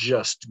and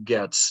just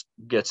gets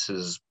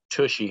his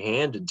tushy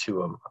handed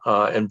to him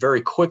and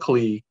very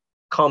quickly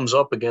comes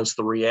up against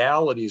the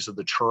realities of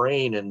the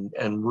terrain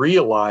and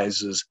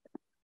realizes,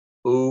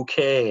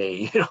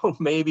 okay,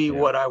 maybe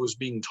what I was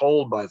being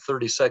told by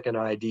 30-second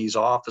ID's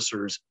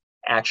officers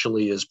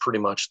actually is pretty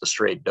much the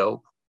straight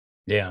dope.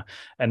 Yeah.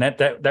 And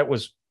that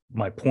was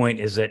my point,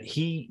 is that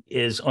he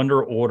is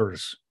under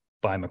orders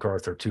by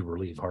MacArthur to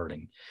relieve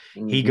Harding.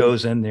 He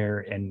goes in there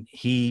and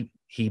he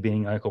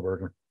being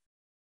Eichelberger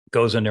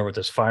goes in there with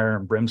this fire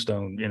and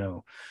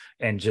brimstone,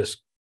 and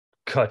just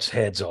cuts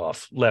heads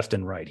off left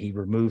and right. He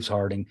removes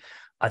Harding.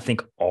 I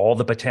think all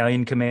the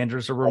battalion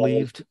commanders are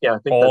relieved. I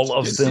think all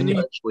of them.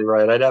 Actually,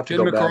 right. I'd have to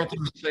go back. Did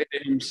MacArthur say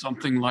to him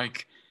something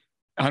like,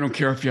 I don't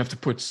care if you have to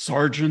put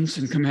sergeants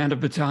in command of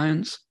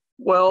battalions?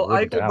 Well,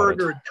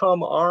 Eichelberger had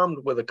come armed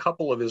with a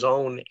couple of his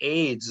own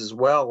aides as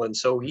well, and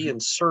so he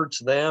inserts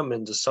them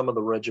into some of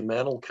the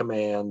regimental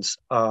commands,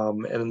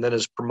 and then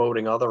is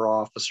promoting other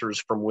officers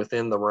from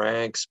within the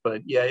ranks.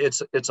 But yeah,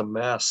 it's a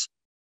mess,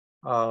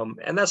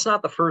 and that's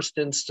not the first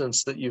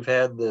instance that you've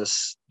had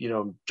this.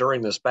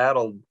 During this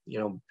battle,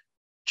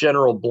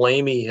 General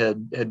Blamey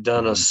had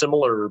done a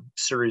similar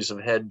series of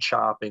head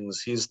choppings.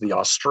 He's the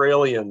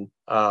Australian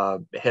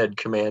head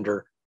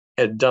commander,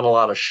 had done a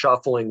lot of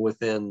shuffling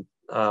within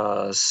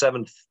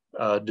 7th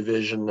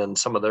Division and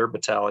some of their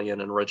battalion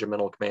and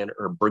regimental commander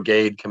or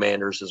brigade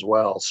commanders as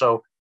well.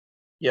 So,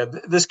 yeah,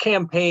 this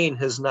campaign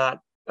has not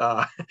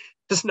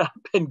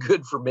been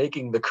good for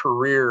making the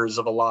careers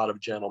of a lot of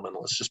gentlemen.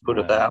 Let's just put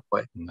it that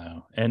way.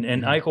 No, and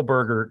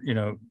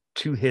Eichelberger,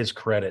 to his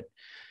credit,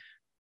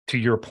 to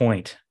your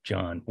point,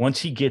 John, once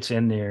he gets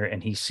in there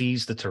and he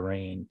sees the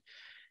terrain,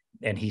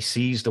 and he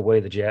sees the way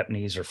the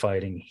Japanese are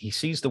fighting, he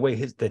sees the way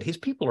that his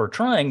people are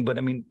trying, but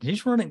I mean,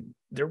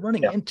 they're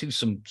running into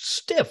some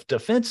stiff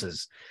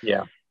defenses.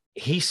 Yeah.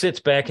 He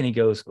sits back and he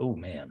goes, oh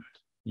man.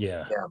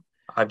 Yeah.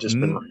 I've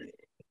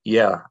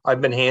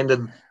been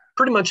handed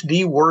pretty much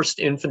the worst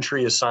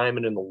infantry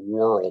assignment in the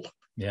world.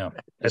 Yeah.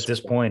 At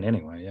this point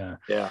anyway. Yeah.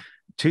 Yeah.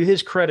 To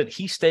his credit,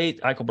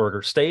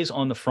 Eichelberger stays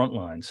on the front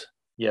lines.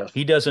 Yes.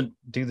 He doesn't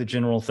do the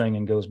general thing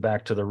and goes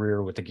back to the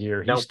rear with the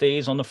gear. He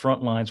stays on the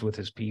front lines with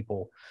his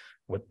people,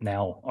 what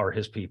now are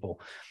his people,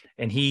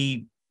 and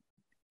he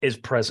is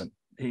present.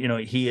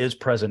 He is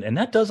present, and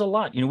that does a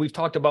lot. We've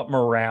talked about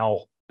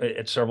morale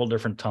at several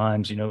different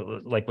times,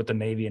 like with the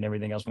Navy and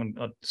everything else when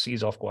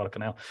seas off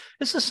Guadalcanal.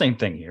 It's the same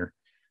thing here.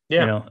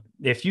 Yeah.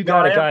 If you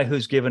got a guy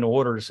who's given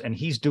orders and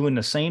he's doing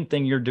the same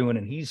thing you're doing,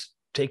 and he's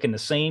taking the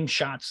same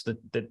shots that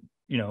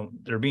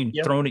they're being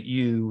thrown at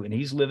you, and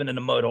he's living in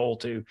a mud hole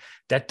too,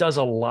 that does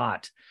a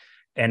lot.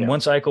 And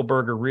once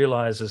Eichelberger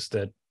realizes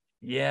that,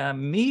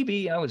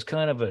 maybe I was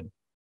kind of a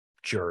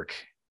jerk,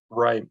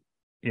 right?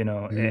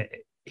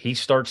 He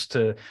starts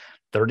to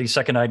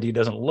 30-second ID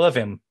doesn't love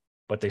him,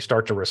 but they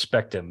start to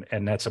respect him,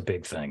 and that's a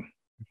big thing,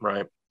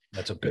 right?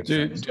 That's a big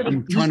thing.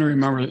 I'm trying to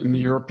remember, in the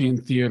European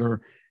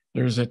theater,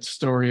 there's that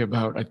story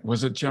about,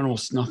 was it General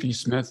Snuffy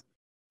Smith,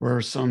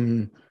 where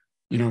some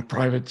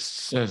private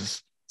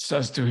says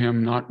to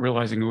him, not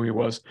realizing who he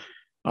was,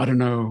 I don't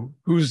know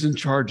who's in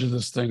charge of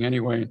this thing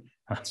anyway.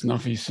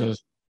 Snuffy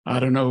says, I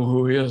don't know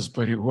who he is,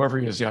 but whoever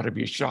he is, he ought to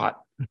be shot.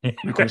 And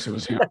of course, it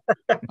was him.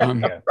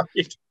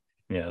 Right.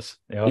 Yes.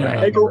 Yeah.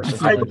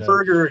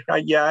 Eichelberger,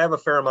 I have a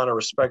fair amount of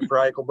respect for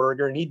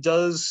Eichelberger, and he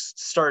does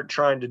start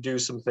trying to do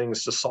some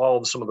things to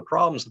solve some of the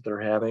problems that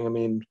they're having. I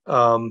mean,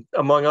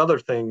 among other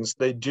things,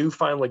 they do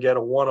finally get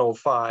a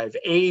 105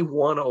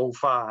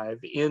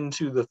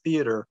 into the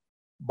theater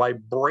by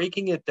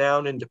breaking it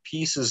down into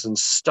pieces and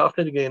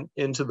stuffing it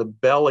into the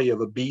belly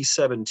of a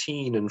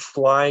B-17 and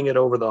flying it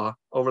over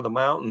the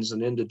mountains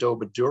and into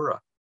Dobadura.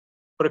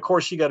 But of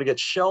course, you got to get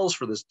shells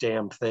for this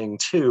damn thing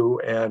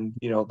too, and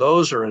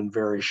those are in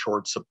very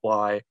short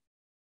supply.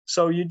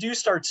 So you do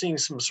start seeing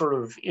some sort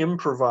of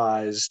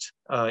improvised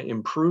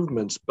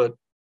improvements. But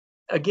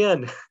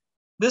again,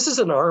 this is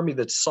an army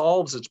that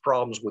solves its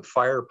problems with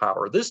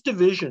firepower. This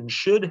division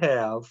should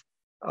have,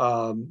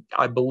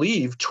 I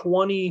believe,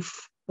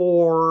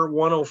 24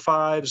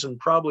 105s and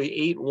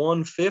probably 8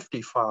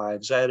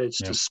 155s at its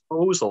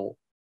disposal,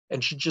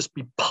 and should just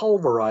be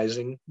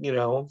pulverizing,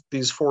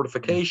 these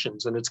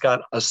fortifications. And it's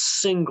got a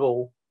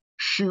single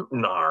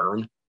shooting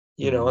iron,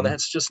 and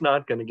that's just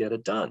not going to get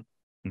it done.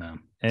 No.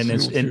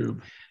 And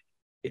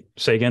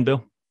say again,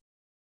 Bill.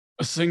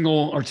 A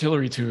single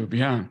artillery tube.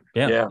 Yeah.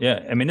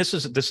 I mean, this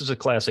is a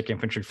classic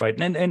infantry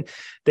fight, and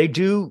they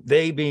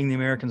being the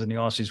Americans and the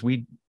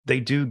Aussies,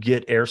 they do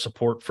get air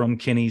support from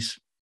Kinney's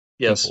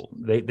people.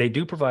 They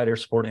do provide air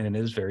support, and it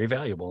is very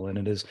valuable. And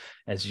it is,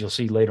 as you'll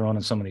see later on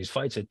in some of these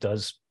fights, it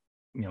does,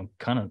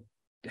 kind of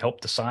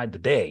help decide the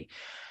day.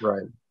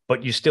 Right.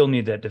 But you still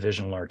need that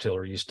divisional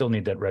artillery. You still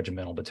need that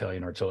regimental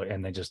battalion artillery,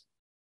 and they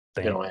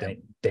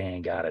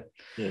ain't got it.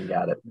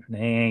 They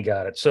ain't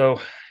got it. So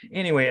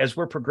anyway, as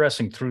we're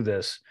progressing through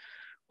this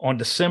on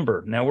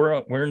December, now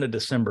we're into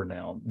December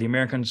now. The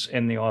Americans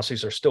and the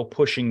Aussies are still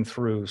pushing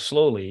through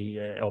slowly,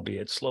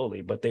 albeit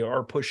slowly, but they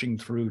are pushing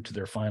through to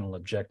their final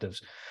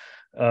objectives.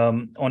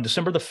 On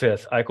December the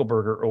 5th,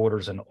 Eichelberger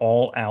orders an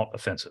all-out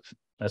offensive.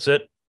 That's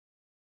it.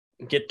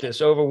 Get this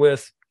over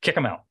with, kick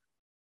them out.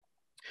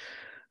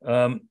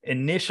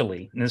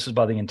 Initially, and this is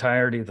by the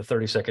entirety of the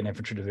 32nd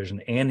Infantry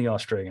Division and the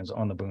Australians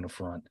on the Buna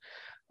front,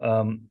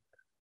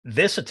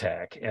 this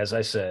attack, as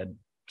I said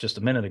just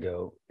a minute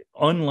ago,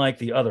 unlike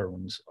the other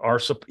ones,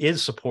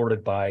 is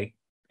supported by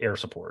air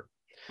support.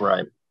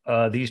 Right.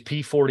 These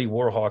P-40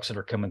 Warhawks that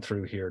are coming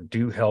through here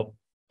do help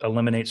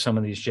eliminate some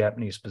of these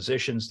Japanese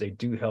positions. They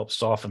do help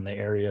soften the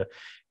area,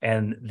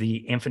 and the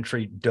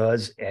infantry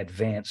does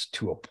advance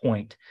to a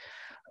point.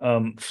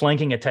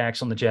 Flanking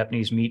attacks on the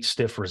Japanese meet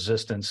stiff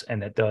resistance,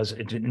 and that does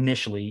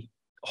initially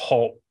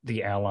halt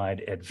the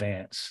Allied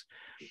advance.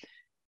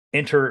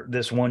 Enter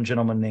this one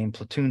gentleman named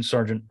Platoon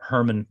Sergeant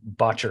Herman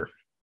Bottcher.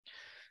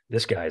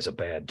 This guy is a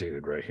bad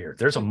dude right here.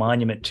 There's a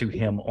monument to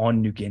him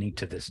on New Guinea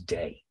to this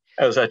day.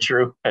 Oh, is that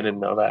true? I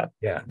didn't know that.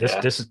 Yeah,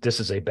 this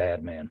is a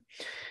bad man.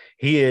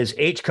 He is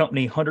H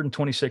Company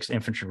 126th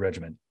Infantry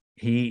Regiment.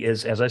 He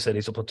is, as I said,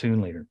 he's a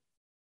platoon leader.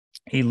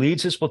 He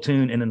leads his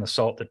platoon in an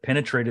assault that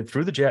penetrated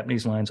through the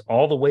Japanese lines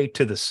all the way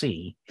to the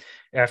sea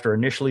after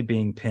initially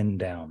being pinned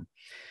down.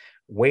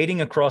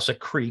 Wading across a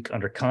creek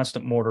under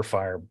constant mortar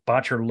fire,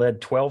 Bottcher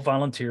led 12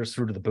 volunteers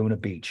through to the Buna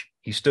Beach.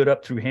 He stood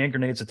up, threw hand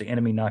grenades at the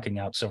enemy, knocking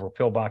out several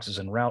pillboxes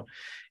en route,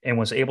 and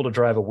was able to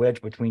drive a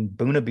wedge between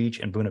Buna Beach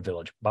and Buna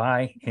Village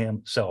by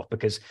himself.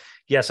 Because,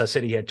 yes, I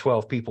said he had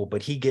 12 people,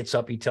 but he gets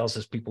up, he tells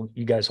his people,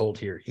 you guys hold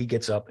here. He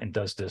gets up and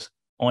does this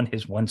on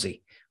his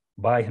onesie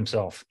by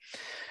himself.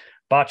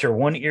 Bottcher,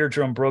 one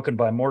eardrum broken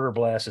by mortar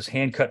blasts, his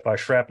hand cut by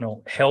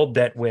shrapnel, held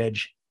that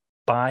wedge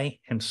by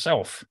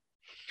himself.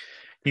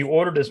 He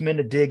ordered his men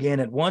to dig in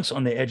at once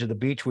on the edge of the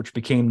beach, which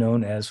became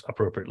known as,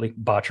 appropriately,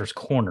 Bottcher's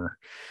Corner.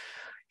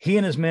 He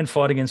and his men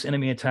fought against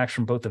enemy attacks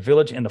from both the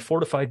village and the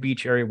fortified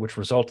beach area, which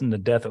resulted in the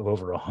death of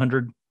over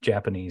 100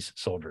 Japanese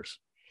soldiers.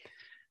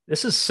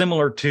 This is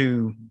similar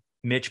to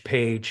Mitch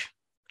Page,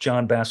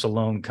 John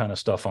Basilone kind of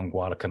stuff on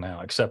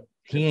Guadalcanal, except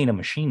he ain't a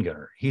machine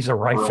gunner. He's a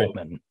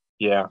rifleman. Right.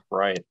 Yeah,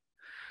 right.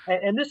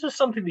 And this is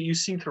something that you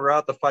see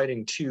throughout the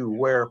fighting too,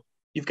 where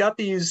you've got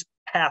these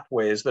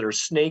pathways that are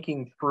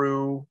snaking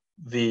through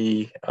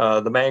the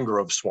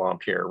mangrove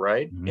swamp here,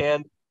 right? Mm-hmm.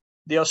 And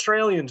the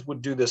Australians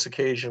would do this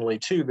occasionally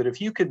too, that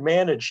if you could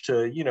manage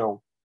to,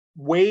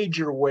 wade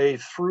your way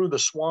through the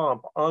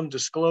swamp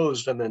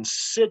undisclosed and then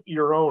sit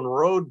your own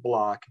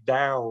roadblock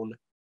down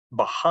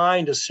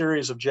behind a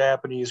series of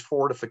Japanese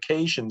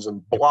fortifications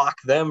and block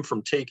them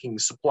from taking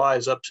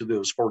supplies up to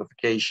those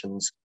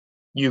fortifications,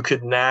 you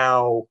could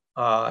now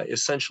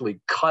essentially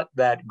cut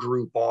that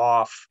group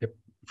off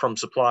from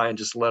supply and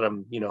just let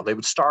them, they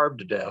would starve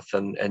to death,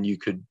 and you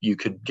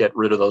could get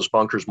rid of those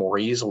bunkers more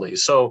easily.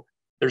 So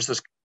there's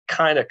this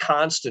kind of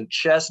constant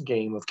chess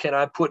game of, can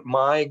I put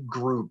my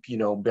group,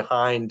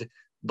 behind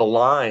the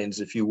lines,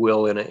 if you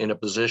will, in a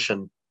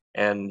position.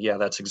 And yeah,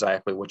 that's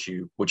exactly what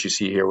you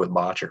see here with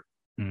Bottcher.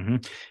 Mm-hmm.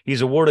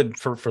 He's awarded,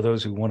 for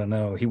those who want to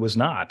know, he was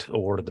not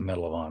awarded the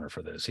Medal of Honor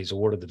for this. He's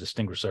awarded the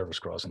Distinguished Service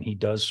Cross, and he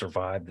does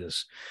survive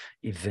this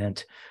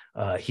event.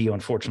 He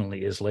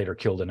unfortunately is later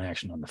killed in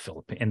action in the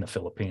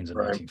Philippines in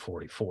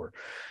 1944.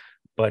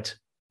 But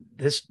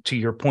this, to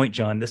your point,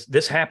 John,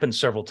 this happened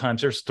several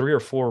times. There's 3 or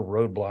 4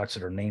 roadblocks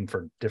that are named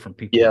for different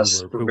people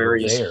Yes, who for were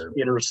various there.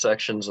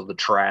 intersections of the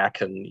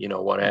track and,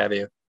 what have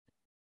you.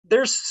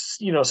 There's,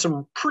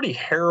 some pretty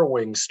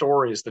harrowing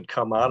stories that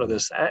come out of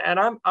this. And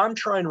I'm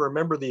trying to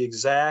remember the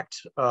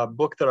exact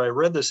book that I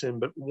read this in,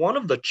 but one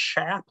of the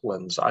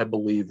chaplains, I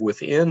believe,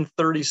 within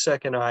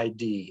 30-second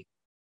ID,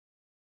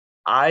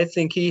 I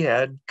think he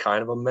had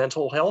kind of a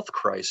mental health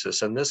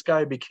crisis. And this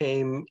guy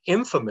became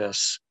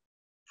infamous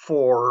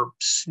for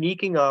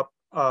sneaking up,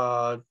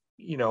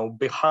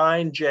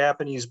 behind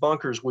Japanese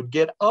bunkers, would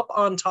get up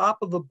on top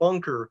of the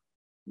bunker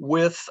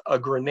with a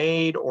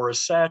grenade or a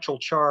satchel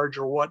charge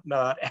or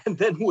whatnot, and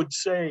then would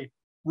say,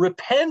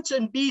 "Repent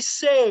and be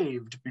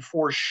saved,"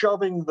 before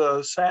shoving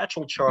the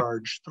satchel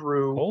charge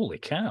through. Holy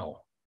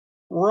cow.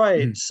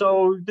 Right.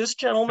 So this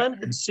gentleman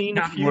had seen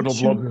a few. Would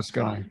have loved this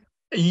guy.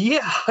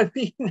 Yeah, I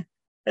mean,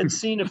 had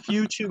seen a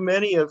few too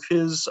many of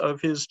his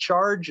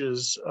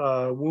charges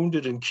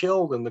wounded and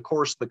killed in the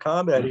course of the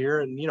combat here,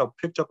 and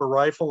picked up a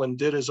rifle and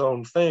did his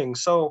own thing.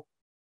 So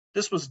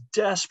this was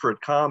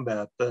desperate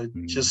combat.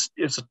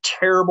 It's a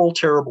terrible,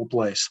 terrible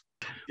place.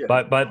 Yeah.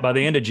 By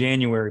the end of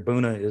January,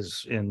 Buna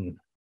is in,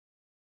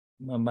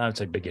 I'd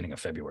say beginning of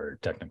February,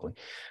 technically.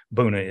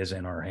 Buna is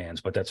in our hands,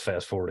 but that's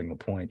fast forwarding the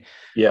point.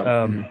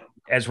 Yeah.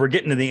 As we're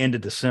getting to the end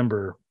of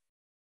December,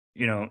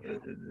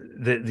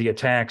 the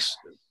attacks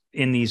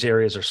in these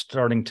areas are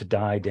starting to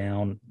die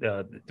down.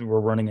 We're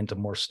running into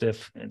more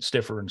stiffer and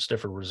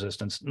stiffer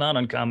resistance, not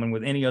uncommon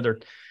with any other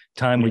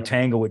time we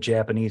tangle with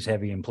Japanese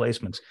heavy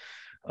emplacements.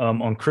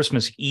 On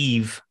Christmas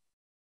Eve,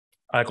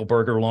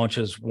 Eichelberger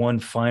launches one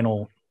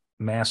final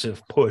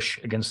massive push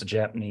against the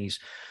Japanese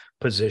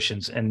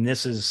positions. And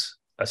this is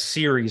a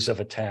series of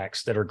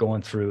attacks that are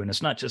going through. And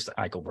it's not just the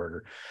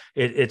Eichelberger.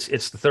 It's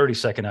the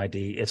 30-second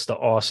ID. It's the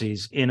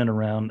Aussies in and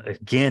around,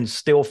 again,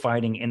 still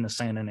fighting in the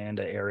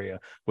Sanananda area,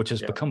 which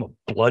has become a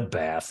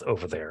bloodbath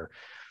over there.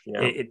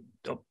 Yeah. It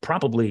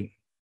probably,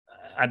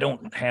 I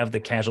don't have the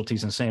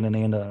casualties in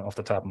Sanananda off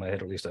the top of my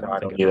head, at least I don't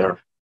think either.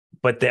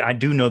 But I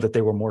do know that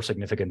they were more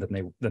significant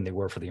than they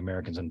were for the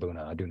Americans in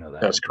Buna. I do know that.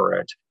 That's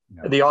correct.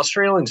 Yeah. The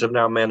Australians have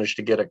now managed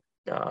to get a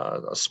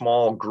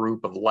small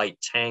group of light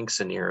tanks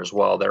in here as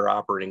well. They're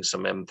operating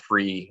some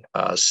M3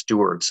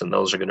 Stuarts, and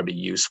those are going to be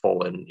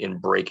useful in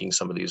breaking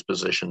some of these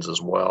positions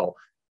as well.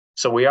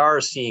 So we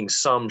are seeing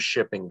some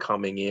shipping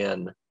coming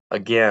in.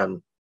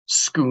 Again,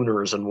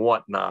 schooners and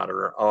whatnot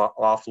are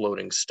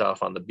offloading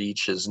stuff on the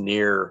beaches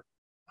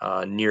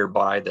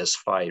nearby this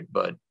fight,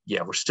 but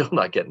yeah, we're still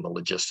not getting the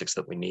logistics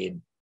that we need.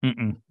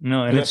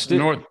 No, and it's the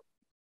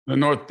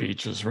North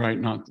Beaches, right?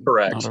 Not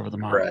over the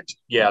mountain. Correct.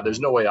 Yeah, there's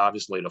no way,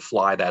 obviously, to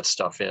fly that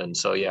stuff in.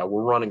 So yeah,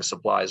 we're running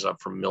supplies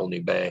up from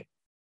Milne Bay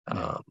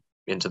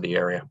into the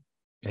area.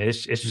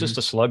 It's just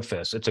a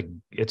slugfest.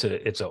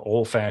 It's a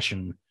old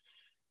fashioned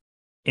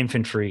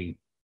infantry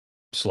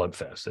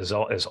slugfest.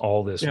 As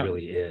all this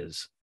really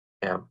is.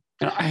 Yeah.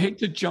 And I hate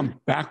to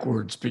jump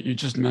backwards, but you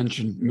just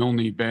mentioned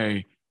Milne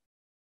Bay.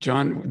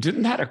 John,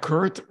 didn't that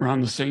occur around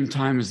the same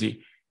time as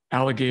the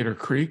Alligator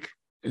Creek?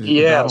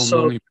 Yeah,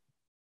 so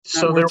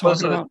there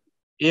was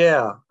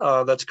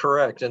that's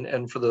correct.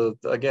 And for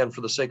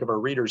the sake of our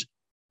readers,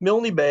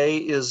 Milne Bay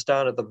is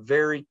down at the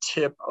very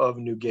tip of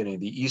New Guinea,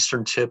 the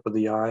eastern tip of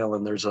the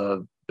island. There's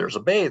a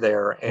bay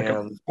there,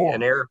 and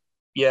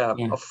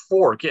a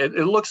fork. It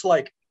looks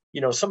like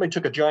somebody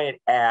took a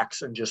giant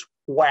axe and just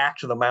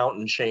whacked the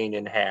mountain chain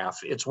in half.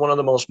 It's one of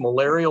the most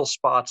malarial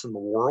spots in the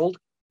world.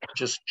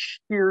 Just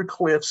sheer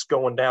cliffs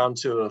going down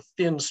to a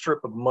thin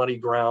strip of muddy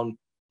ground.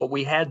 But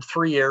we had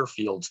 3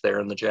 airfields there,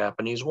 and the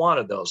Japanese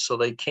wanted those. So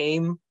they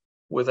came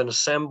with an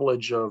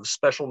assemblage of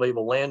Special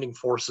Naval Landing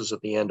Forces at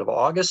the end of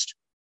August,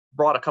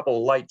 brought a couple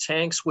of light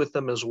tanks with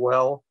them as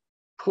well,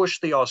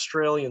 pushed the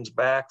Australians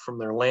back from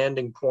their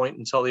landing point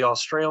until the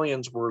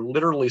Australians were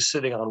literally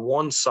sitting on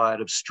one side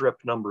of strip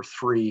number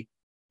 3,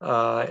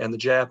 and the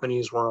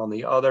Japanese were on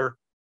the other.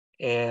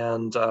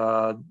 And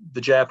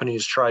the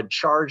Japanese tried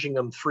charging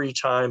them 3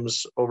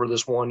 times over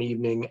this one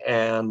evening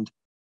and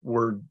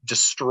were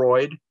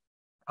destroyed.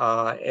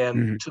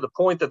 To the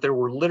point that there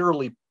were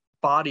literally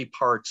body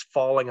parts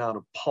falling out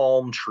of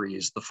palm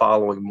trees the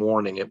following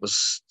morning. It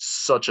was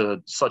such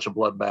a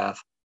bloodbath.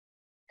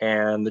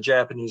 And the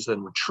Japanese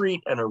then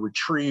retreat and are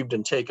retrieved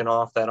and taken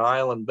off that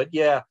island. But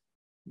yeah,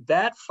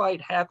 that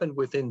fight happened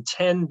within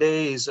 10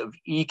 days of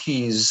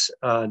Iki's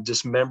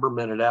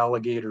dismemberment at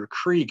Alligator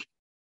Creek.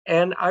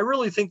 And I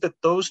really think that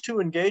those 2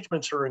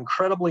 engagements are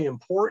incredibly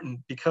important,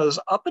 because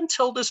up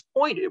until this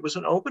point, it was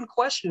an open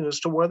question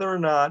as to whether or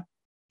not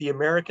the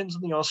Americans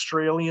and the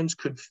Australians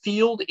could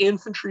field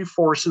infantry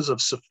forces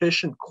of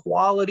sufficient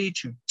quality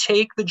to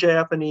take the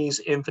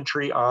Japanese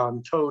infantry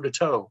on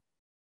toe-to-toe.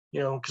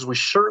 Because we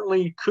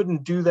certainly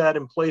couldn't do that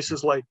in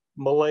places like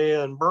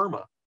Malaya and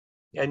Burma.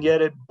 And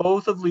yet at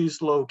both of these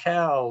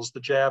locales, the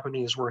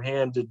Japanese were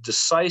handed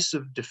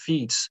decisive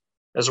defeats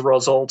as a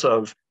result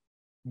of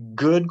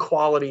good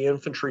quality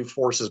infantry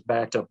forces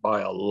backed up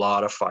by a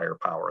lot of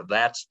firepower.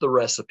 That's the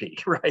recipe,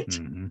 right?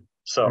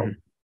 So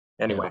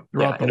anyway,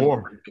 throughout the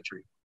war.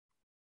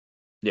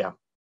 Yeah.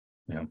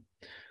 Yeah.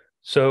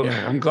 So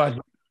yeah, I'm glad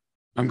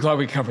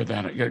we covered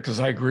that, because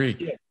I agree.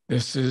 Yeah.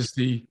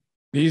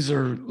 These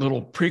are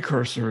little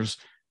precursors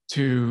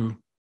to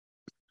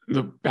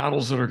the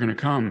battles that are going to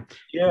come.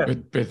 Yeah.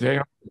 But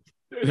it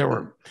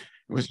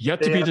was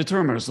yet to be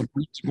determined. As the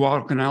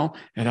Guadalcanal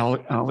at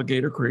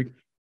Alligator Creek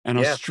and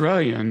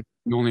Australia in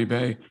Only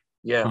Bay.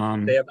 Yeah.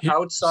 They have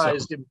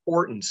outsized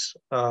importance.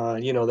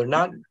 They're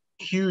not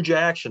huge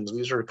actions.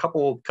 These are a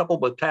couple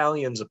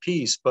battalions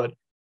apiece, but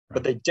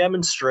they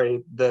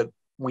demonstrate that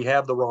we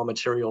have the raw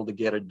material to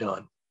get it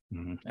done.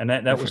 Mm-hmm. And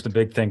that was the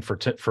big thing for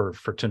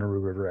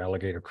Tinaroo River,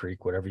 Alligator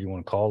Creek, whatever you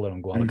want to call it,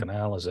 on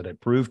Guadalcanal, is that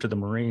it proved to the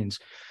Marines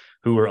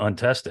who were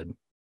untested,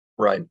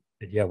 right?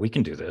 that, yeah, we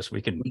can do this.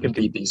 We can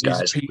beat these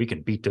guys. We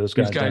can beat those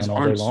guys down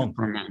all day long.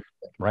 Superman.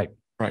 Right.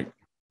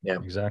 Yeah.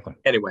 Exactly.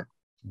 Anyway.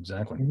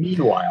 Exactly.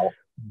 Meanwhile,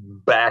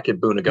 back at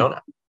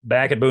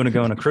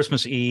Buna-Gona.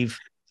 Christmas Eve,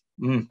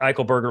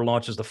 Eichelberger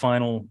launches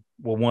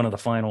one of the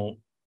final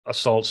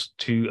assaults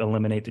to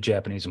eliminate the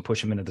Japanese and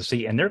push them into the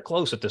sea. And they're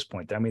close at this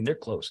point. I mean, they're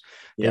close.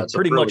 They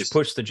pretty much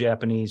pushed the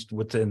Japanese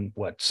within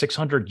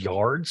 600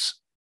 yards.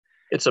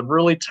 It's a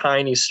really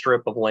tiny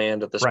strip of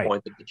land at this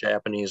point that the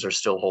Japanese are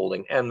still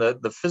holding. And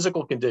the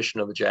physical condition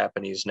of the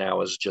Japanese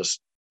now is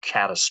just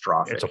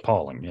catastrophic. It's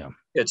appalling. Yeah.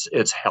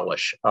 It's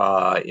hellish.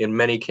 In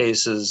many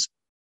cases,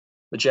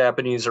 the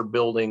Japanese are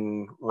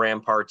building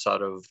ramparts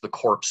out of the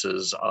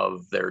corpses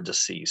of their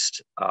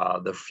deceased.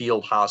 The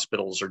field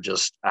hospitals are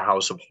just a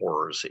house of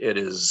horrors. It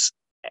is,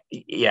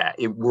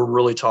 we're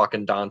really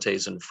talking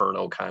Dante's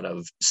Inferno kind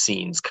of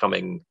scenes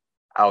coming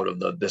out of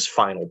this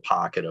final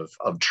pocket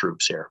of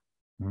troops here.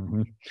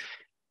 Mm-hmm.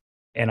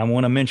 And I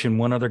want to mention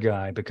one other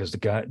guy, because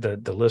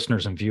the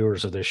listeners and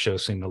viewers of this show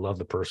seem to love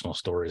the personal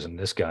stories, and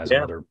this guy's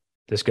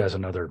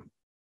another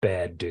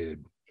bad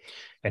dude.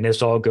 And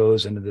this all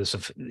goes into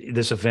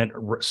this event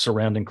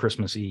surrounding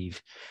Christmas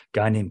Eve.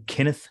 Guy named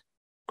Kenneth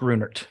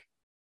Grunert,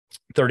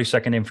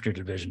 32nd Infantry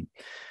Division.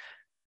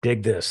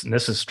 Dig this, and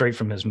this is straight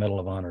from his Medal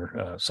of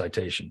Honor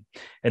citation.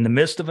 In the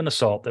midst of an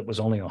assault that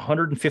was only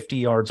 150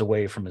 yards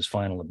away from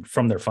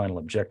their final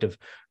objective,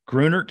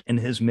 Grunert and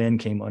his men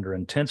came under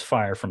intense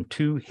fire from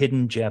 2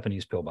 hidden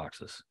Japanese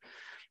pillboxes.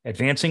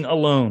 Advancing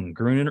alone,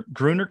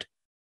 Grunert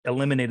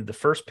eliminated the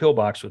first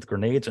pillbox with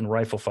grenades and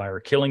rifle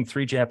fire, killing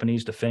 3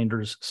 Japanese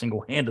defenders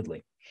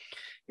single-handedly.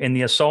 In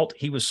the assault,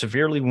 he was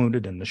severely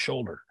wounded in the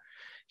shoulder.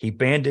 He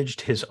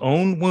bandaged his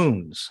own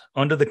wounds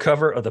under the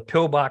cover of the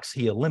pillbox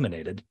he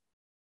eliminated.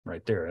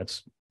 Right there,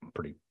 that's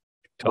pretty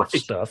tough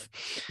stuff.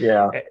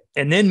 Yeah.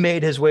 And then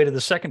made his way to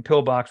the second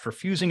pillbox,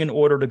 refusing an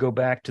order to go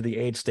back to the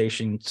aid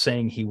station,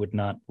 saying he would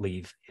not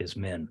leave his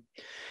men.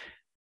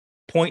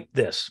 Point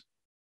this.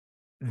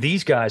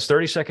 These guys,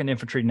 32nd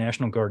Infantry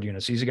National Guard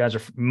units, these guys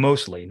are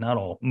mostly, not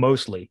all,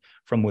 mostly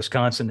from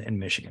Wisconsin and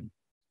Michigan.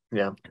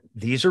 Yeah.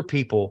 These are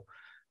people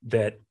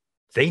that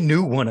they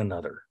knew one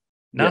another.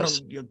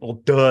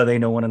 They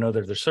know one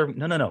another. They're serving.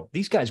 No.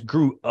 These guys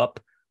grew up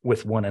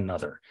with one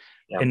another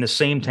in the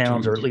same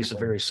towns, or at least the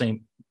very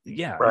same.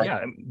 Yeah. Right.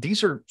 Yeah.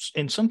 These are,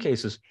 in some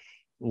cases,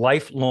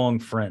 lifelong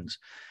friends.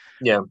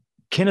 Yeah.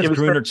 Kenneth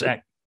Grunert's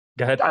act.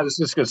 Go ahead. I was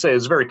just going to say,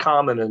 it's very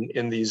common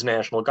in these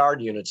National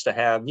Guard units to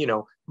have,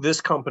 this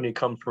company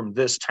comes from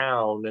this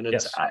town. And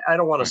it's, I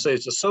don't want to say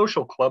it's a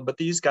social club, but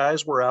these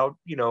guys were out,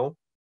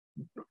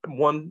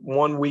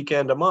 one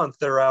weekend a month,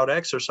 they're out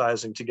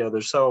exercising together.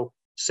 So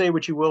say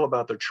what you will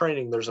about their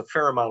training, there's a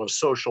fair amount of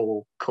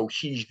social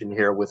cohesion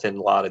here within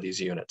a lot of these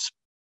units.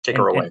 Take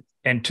her away.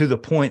 And to the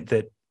point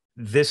that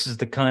this is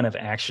the kind of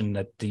action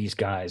that these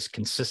guys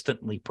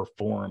consistently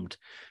performed,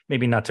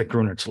 maybe not to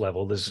Grunert's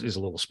level. This is a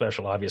little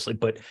special, obviously,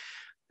 but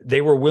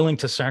they were willing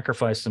to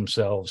sacrifice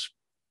themselves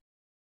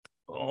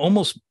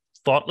almost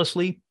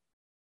thoughtlessly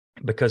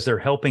because they're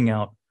helping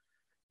out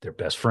their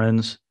best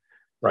friends,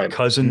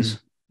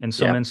 cousins, in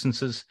some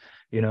instances,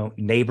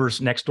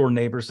 neighbors, next door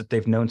neighbors that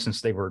they've known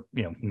since they were,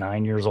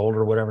 9 years old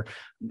or whatever.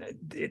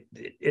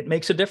 It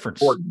makes a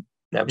difference.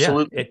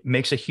 Absolutely. Yeah, it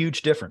makes a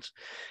huge difference.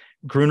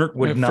 Grunert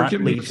would not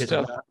leave his.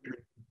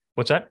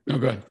 What's that? No,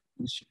 go ahead.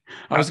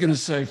 I was going to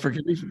say,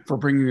 forgive me for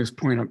bringing this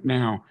point up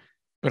now,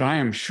 but I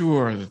am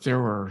sure that there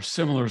were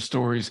similar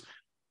stories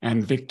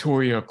and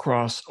Victoria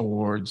Cross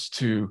awards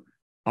to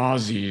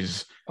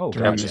Aussies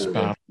during this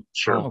battle.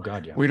 Sure. Oh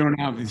God, yeah. We don't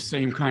have the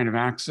same kind of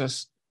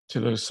access to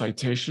those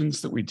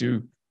citations that we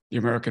do the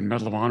American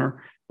Medal of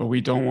Honor, but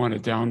we don't want to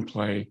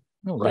downplay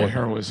the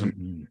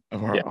heroism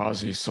of our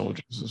Aussie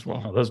soldiers as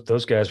well. Oh,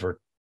 those guys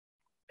were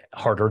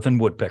harder than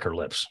woodpecker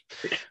lips.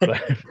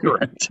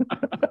 Correct.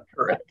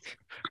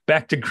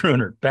 Back to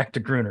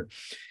Grunert.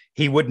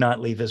 He would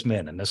not leave his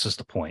men, and this is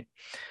the point.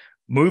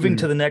 Moving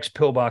to the next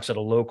pillbox at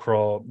a low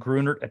crawl,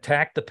 Grunert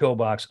attacked the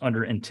pillbox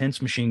under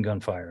intense machine gun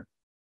fire.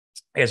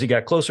 As he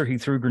got closer, he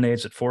threw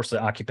grenades that forced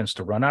the occupants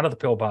to run out of the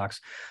pillbox,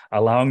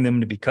 allowing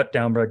them to be cut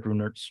down by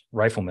Grunert's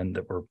riflemen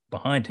that were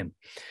behind him.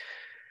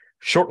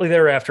 Shortly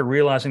thereafter,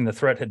 realizing the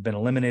threat had been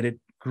eliminated,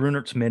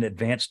 Grunert's men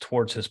advanced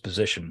towards his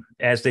position.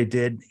 As they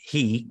did,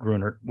 he,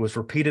 Grunert, was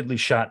repeatedly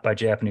shot by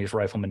Japanese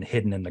riflemen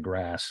hidden in the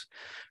grass.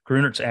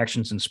 Grunert's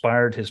actions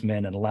inspired his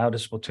men and allowed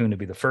his platoon to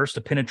be the first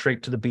to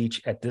penetrate to the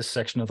beach at this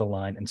section of the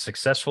line and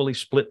successfully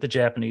split the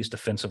Japanese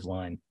defensive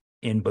line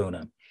in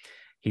Buna.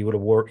 He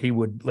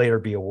would later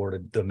be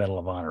awarded the Medal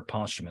of Honor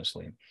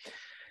posthumously.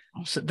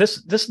 So this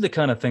is the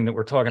kind of thing that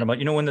we're talking about.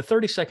 You know, when the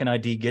 32nd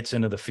ID gets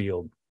into the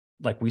field,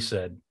 like we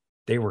said,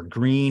 they were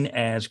green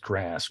as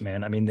grass,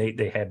 man. I mean,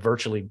 they had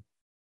virtually,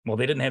 well,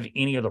 they didn't have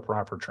any of the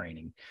proper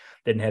training,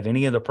 didn't have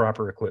any of the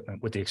proper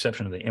equipment, with the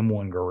exception of the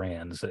M1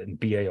 Garans and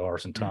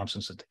BARs and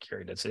Thompsons that they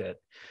carried. That's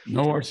it.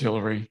 No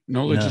artillery,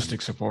 no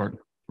logistic support.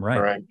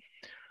 Right.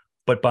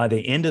 But by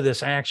the end of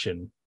this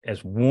action,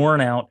 as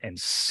worn out and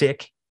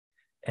sick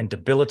and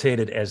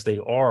debilitated as they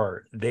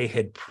are, they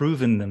had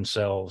proven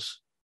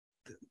themselves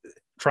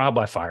trial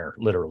by fire,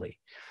 literally.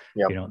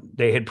 Yep. You know,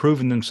 they had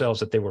proven themselves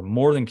that they were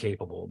more than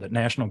capable, that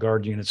National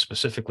Guard units,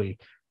 specifically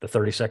the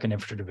 32nd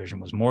Infantry Division,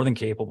 was more than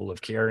capable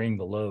of carrying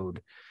the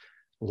load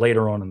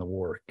later on in the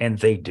war. And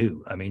they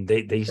do. I mean,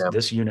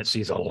 this unit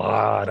sees a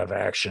lot of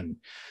action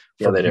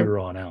from here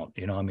on out.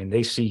 You know, I mean,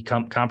 they see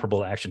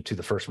comparable action to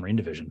the 1st Marine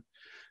Division,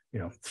 you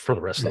know, for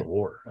the rest of the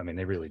war. I mean,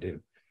 they really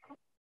do.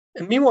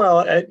 And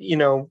meanwhile, you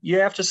know, you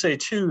have to say,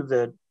 too,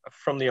 that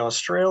from the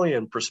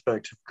Australian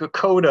perspective,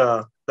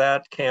 Kokoda,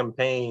 that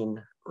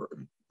campaign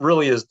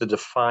really is the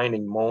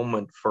defining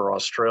moment for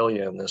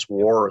Australia in this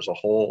war as a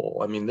whole.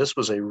 I mean, this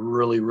was a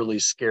really, really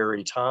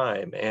scary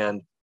time.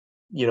 And,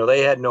 you know,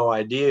 they had no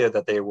idea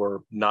that they were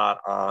not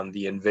on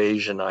the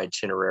invasion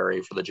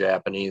itinerary for the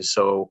Japanese.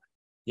 So,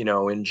 you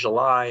know, in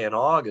July and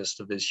August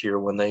of this year,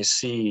 when they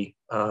see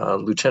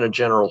Lieutenant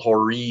General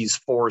Hori's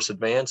force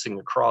advancing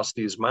across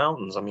these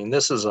mountains, I mean,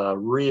 this is a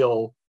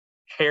real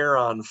hair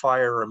on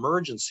fire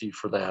emergency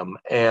for them.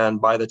 And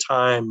by the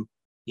time,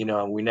 you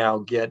know, we now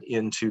get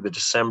into the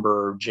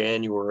December,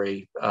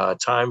 January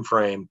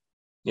timeframe,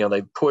 you know,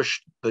 they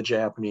pushed the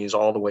Japanese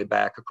all the way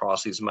back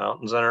across these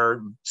mountains and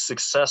are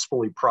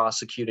successfully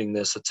prosecuting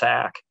this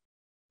attack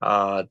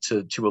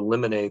to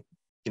eliminate,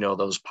 you know,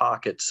 those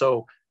pockets.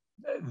 So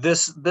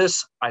this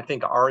I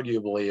think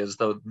arguably is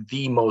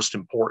the most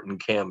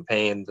important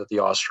campaign that the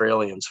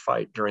Australians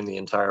fight during the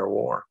entire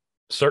war.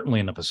 Certainly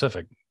in the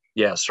Pacific.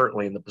 Yeah,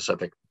 certainly in the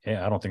Pacific.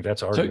 Yeah, I don't think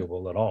that's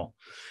arguable at all.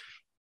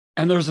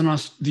 And there's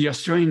the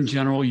Australian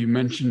general you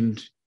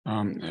mentioned.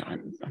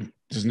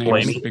 His name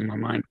is slipping my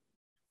mind.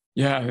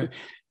 Yeah,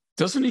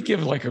 doesn't he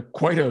give like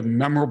quite a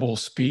memorable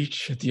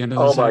speech at the end of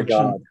this action?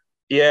 God.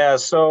 Yeah,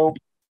 so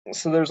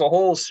there's a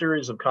whole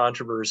series of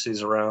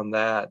controversies around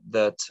that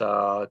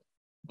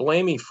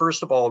Blamey,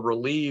 first of all,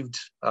 relieved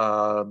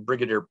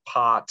Brigadier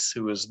Potts,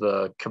 who is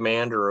the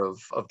commander of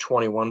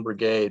 21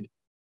 Brigade,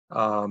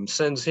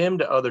 sends him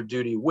to other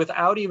duty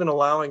without even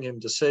allowing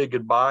him to say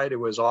goodbye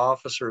to his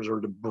officers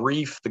or to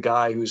brief the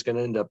guy who's going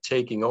to end up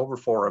taking over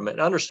for him. And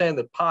understand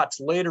that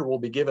Potts later will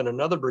be given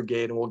another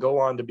brigade and will go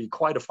on to be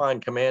quite a fine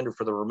commander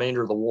for the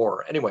remainder of the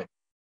war. Anyway,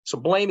 so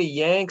Blamey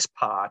yanks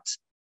Potts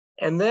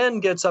and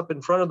then gets up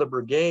in front of the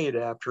brigade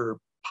after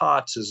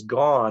Potts is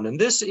gone. And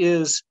this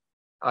is,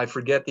 I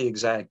forget the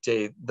exact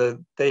date,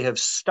 they have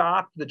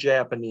stopped the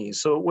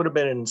Japanese. So it would have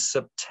been in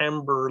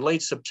September,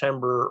 late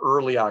September,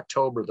 early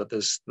October that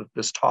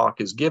this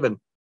talk is given.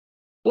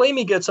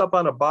 Blamey gets up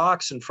on a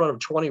box in front of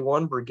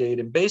 21 Brigade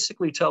and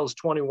basically tells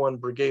 21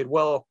 Brigade,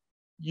 well,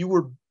 you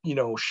were, you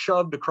know,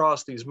 shoved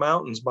across these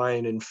mountains by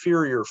an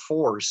inferior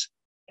force,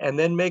 and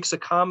then makes a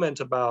comment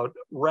about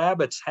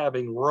rabbits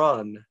having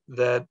run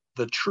that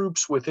the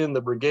troops within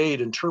the brigade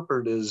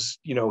interpret as,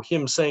 you know,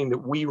 him saying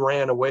that we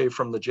ran away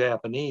from the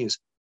Japanese.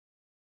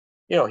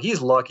 You know,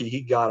 he's lucky he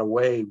got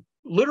away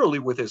literally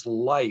with his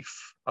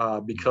life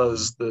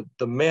because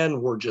the men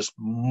were just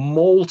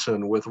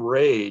molten with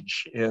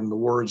rage, in the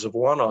words of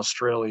one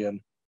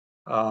Australian.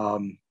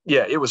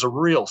 Yeah, it was a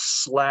real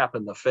slap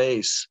in the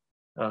face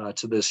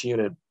to this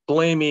unit.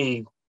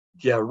 Blamey,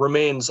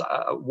 remains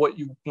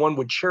one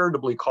would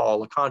charitably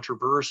call a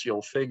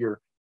controversial figure,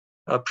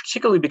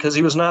 particularly because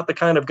he was not the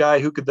kind of guy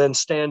who could then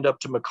stand up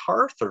to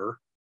MacArthur,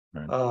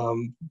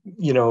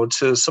 you know,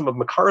 to some of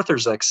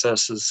MacArthur's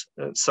excesses.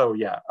 So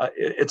yeah,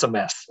 it's a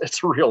mess.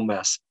 It's a real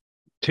mess.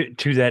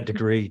 To that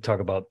degree, talk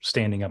about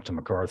standing up to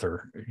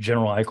MacArthur.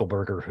 General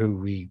Eichelberger, who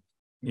we,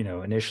 you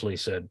know, initially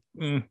said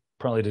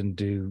probably didn't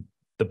do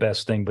the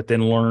best thing, but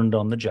then learned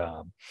on the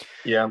job.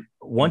 Yeah.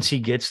 Once he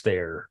gets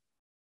there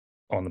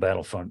on the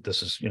battlefront,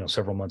 this is, you know,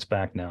 several months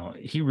back now,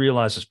 he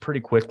realizes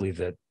pretty quickly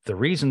that the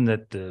reason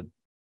that the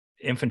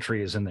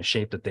infantry is in the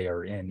shape that they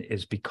are in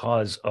is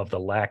because of the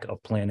lack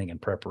of planning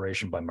and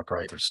preparation by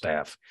MacArthur's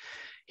staff.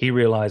 He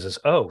realizes,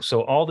 oh,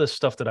 so all this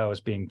stuff that I was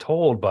being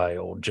told by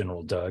old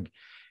General Doug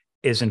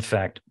is in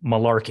fact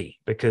malarkey,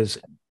 because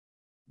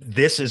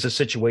this is a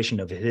situation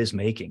of his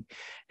making.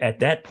 At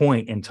that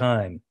point in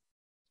time,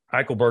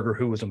 Eichelberger,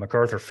 who was a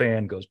MacArthur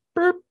fan, goes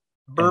burp,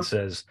 and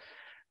says,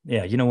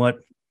 yeah, you know what?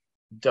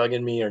 Doug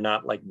and me are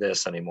not like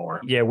this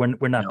anymore. Yeah,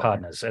 we're not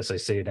partners, as they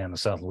say down in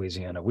South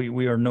Louisiana.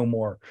 We are no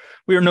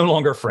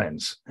longer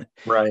friends.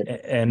 Right.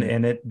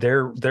 And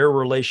their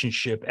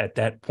relationship at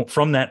that point,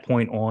 from that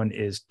point on,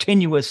 is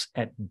tenuous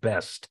at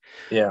best.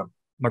 Yeah.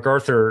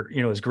 MacArthur,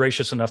 is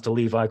gracious enough to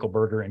leave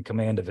Eichelberger in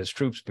command of his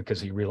troops because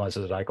he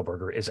realizes that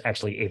Eichelberger is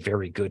actually a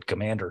very good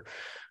commander.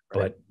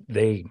 Right. But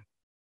they.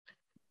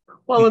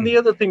 Well, and the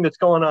other thing that's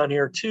going on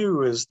here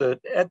too is that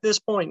at this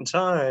point in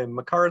time,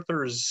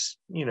 MacArthur's,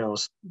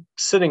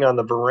 sitting on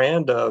the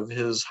veranda of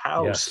his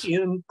house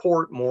in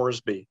Port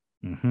Moresby,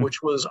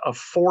 which was a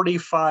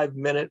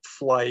 45-minute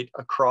flight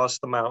across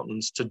the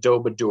mountains to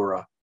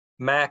Dobadura.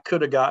 Mac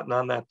could have gotten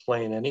on that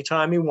plane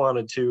anytime he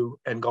wanted to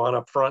and gone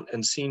up front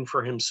and seen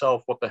for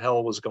himself what the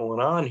hell was going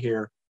on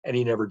here, and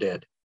he never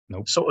did.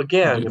 Nope. So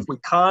again, if we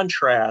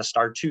contrast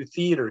our two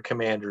theater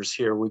commanders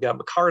here, we got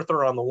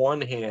MacArthur on the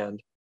one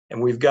hand,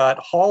 and we've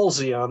got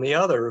Halsey on the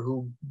other,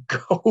 who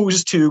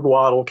goes to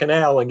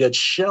Guadalcanal and gets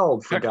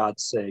shelled, for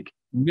God's sake.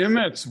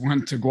 Nimitz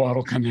went to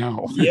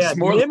Guadalcanal. Yeah,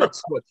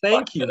 Nimitz.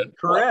 Thank you.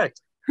 Correct.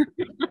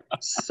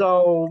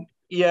 So,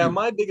 yeah,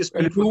 my biggest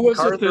beef with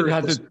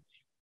MacArthur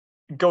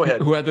go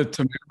ahead. Who had the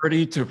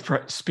temerity to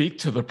speak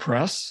to the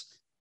press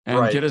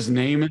and get his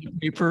name in the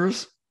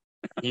papers?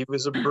 He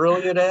was a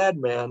brilliant ad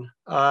man.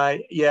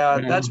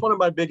 That's one of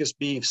my biggest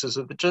beefs is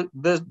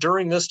that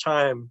during this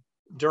time,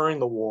 during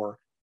the war,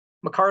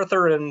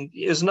 MacArthur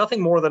is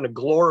nothing more than a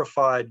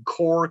glorified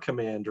corps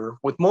commander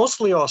with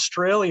mostly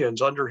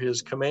Australians under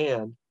his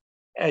command,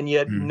 and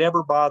yet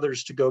never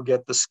bothers to go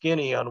get the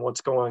skinny on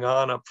what's going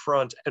on up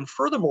front. And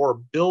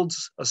furthermore,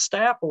 builds a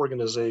staff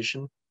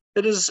organization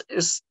that is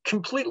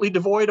completely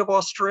devoid of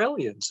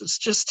Australians. It's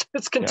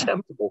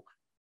contemptible.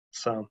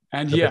 So,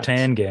 and the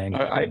Bataan Gang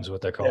is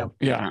what they're called.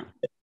 Yeah.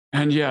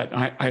 And yet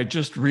I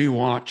just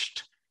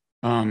rewatched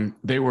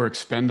They Were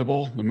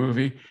Expendable, the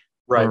movie.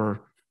 Right. Where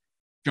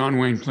John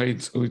Wayne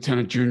played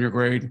Lieutenant Junior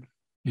Grade.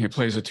 He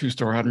plays a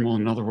two-star admiral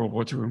in another World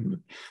War II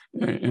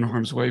in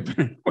harm's way.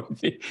 But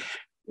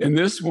in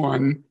this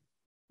one,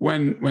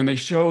 when they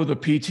show the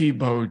PT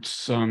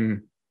boats,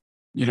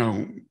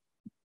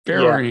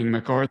 ferrying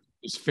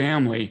MacArthur's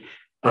family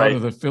out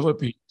of the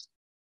Philippines,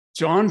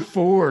 John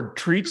Ford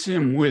treats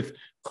him with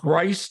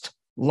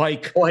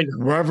Christ-like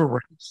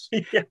reverence,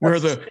 where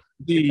the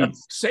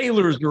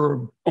sailors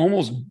are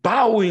almost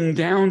bowing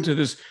down to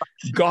this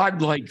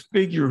godlike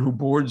figure who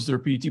boards their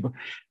PT boat,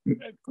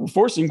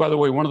 forcing, by the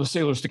way, one of the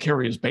sailors to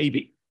carry his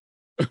baby.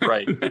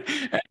 Right.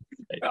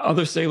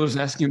 Other sailors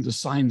asking him to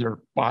sign their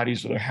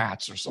bodies or their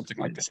hats or something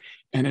like that.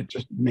 And it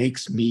just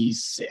makes me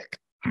sick.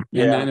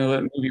 Yeah. And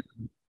that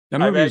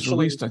movie was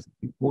released, I think,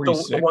 in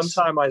 46. The one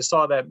time I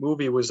saw that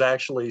movie was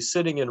actually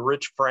sitting in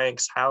Rich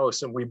Frank's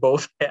house, and we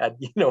both had,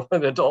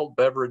 an adult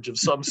beverage of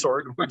some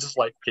sort. And we're just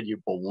like, can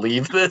you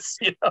believe this?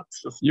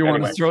 You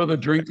want to throw the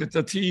drink at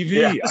the TV.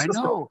 Yeah. I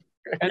know.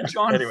 And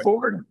John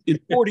Ford in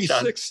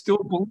 46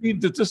 still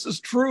believed that this is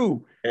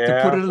true to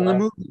put it in the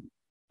movie.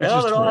 There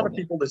are a lot of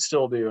people that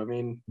still do. I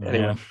mean,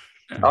 anyway.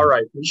 All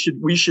right, we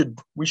should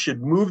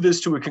move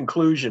this to a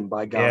conclusion,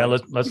 by God. Yeah,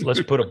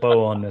 let's put a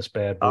bow on this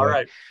bad boy. All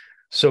right.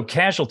 So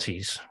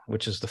casualties,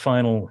 which is the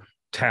final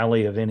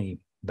tally of any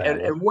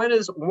battle. And when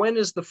is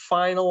the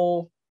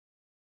final?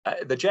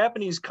 The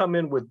Japanese come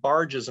in with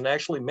barges and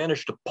actually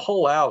manage to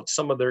pull out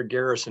some of their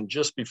garrison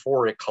just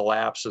before it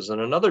collapses, and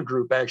another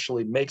group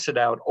actually makes it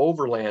out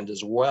overland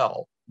as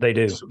well. They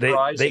do.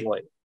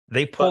 Surprisingly,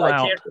 they pull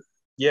out.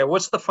 Yeah,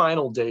 what's the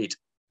final date?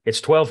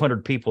 It's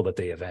 1,200 people that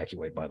they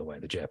evacuate, by the way,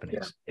 the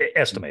Japanese.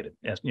 Estimated,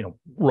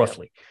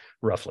 roughly.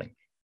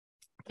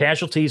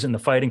 Casualties in the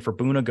fighting for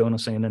Buna-Gona,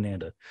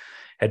 Sanananda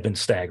had been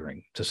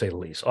staggering, to say the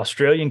least.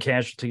 Australian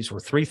casualties were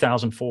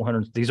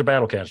 3,400. These are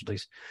battle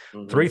casualties,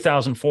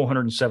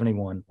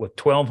 3,471, with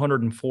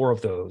 1,204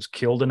 of those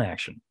killed in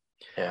action,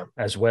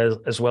 as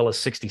well as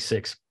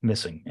 66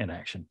 missing in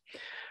action.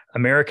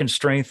 American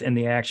strength in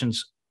the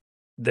actions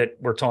that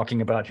we're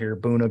talking about here,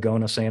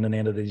 Buna-Gona,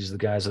 Sanananda, these are the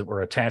guys that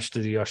were attached to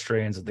the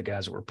Australians, the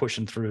guys that were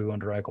pushing through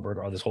under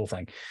Eichelberger, this whole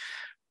thing,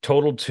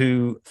 totaled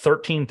to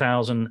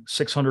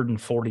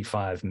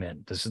 13,645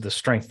 men. This is the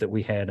strength that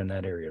we had in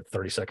that area,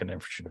 32nd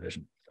Infantry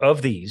Division.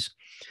 Of these,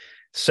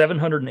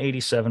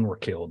 787 were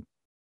killed,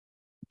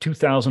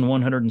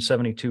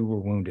 2,172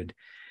 were wounded,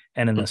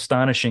 and an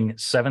astonishing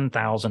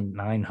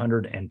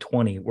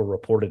 7,920 were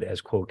reported as,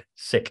 quote,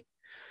 sick,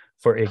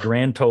 for a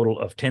grand total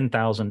of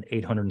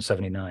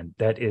 10,879.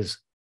 That is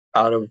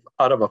out of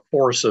a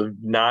force of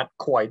not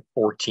quite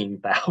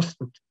 14,000.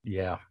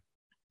 Yeah.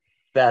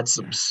 That's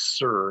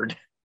absurd.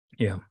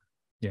 Yeah.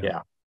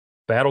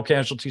 Battle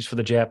casualties for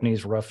the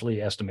Japanese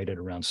roughly estimated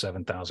around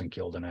 7,000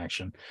 killed in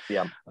action.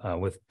 Yeah.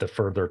 With the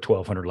further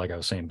 1,200, like I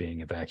was saying,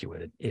 being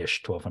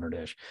evacuated-ish,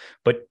 1,200-ish.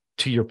 But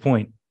to your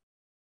point,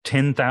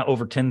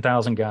 over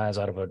 10,000 guys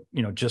out of a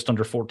just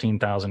under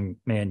 14,000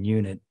 man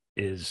unit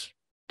is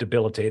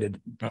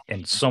debilitated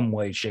in some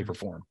way, shape, or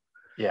form.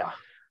 Yeah.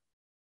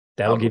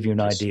 That'll give you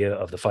an idea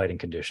of the fighting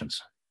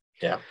conditions.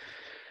 Yeah.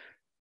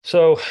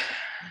 So,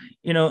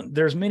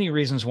 there's many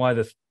reasons why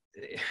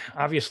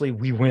obviously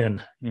we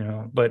win,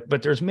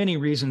 but there's many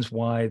reasons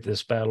why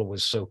this battle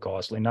was so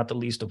costly, not the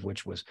least of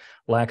which was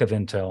lack of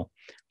intel,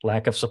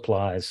 lack of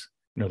supplies,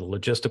 the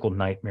logistical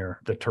nightmare,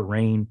 the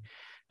terrain.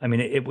 I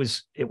mean, it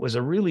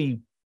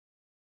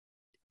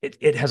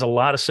has a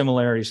lot of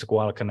similarities to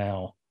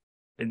Guadalcanal,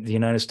 the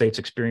United States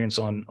experience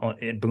in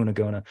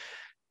Buna-Gona,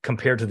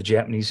 compared to the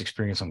Japanese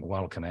experience on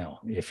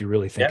Guadalcanal, if you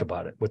really think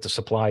about it, with the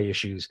supply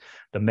issues,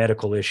 the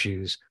medical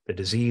issues, the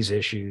disease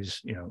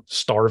issues,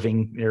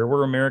 starving. There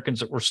were Americans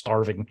that were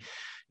starving.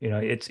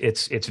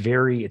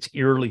 It's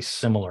eerily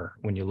similar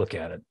when you look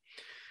at it.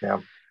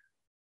 Yeah.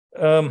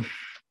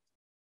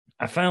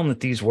 I found that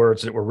these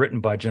words that were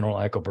written by General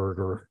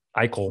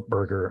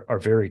Eichelberger are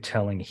very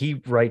telling. He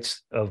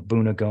writes of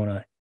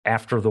Buna-Gona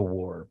after the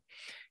war.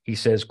 He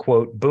says,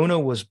 quote,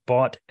 Buna was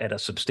bought at a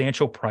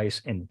substantial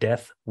price in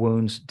death,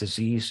 wounds,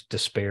 disease,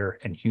 despair,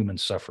 and human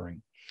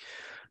suffering.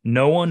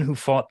 No one who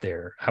fought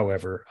there,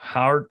 however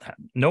hard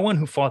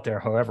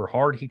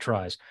he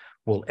tries,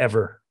 will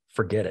ever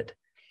forget it.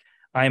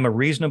 I am a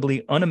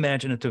reasonably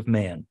unimaginative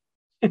man,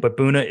 but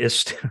Buna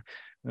is,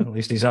 well, at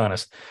least he's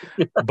honest,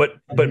 but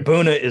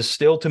Buna is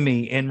still to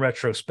me, in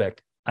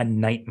retrospect, a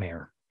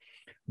nightmare.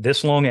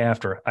 This long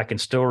after, I can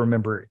still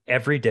remember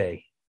every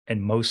day and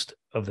most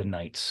of the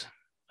nights.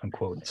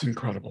 Unquote. It's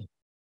incredible.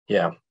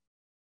 Yeah.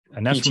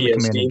 And that's from the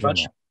commanding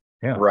general.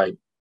 Yeah. Right.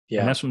 Yeah.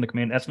 And that's from the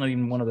command. That's not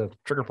even one of the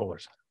trigger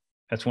pullers.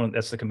 That's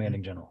the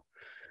commanding general.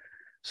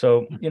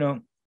 So,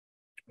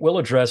 we'll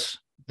address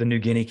the New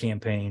Guinea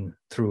campaign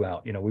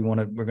throughout.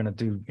 We're going to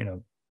do,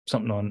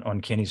 something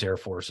on Kenny's Air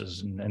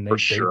Forces, and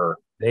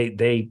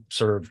they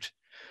served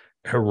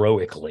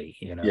heroically,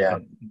 Yeah.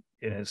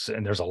 and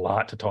there's a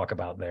lot to talk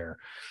about there.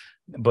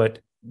 But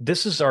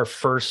this is our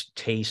first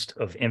taste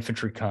of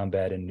infantry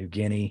combat in New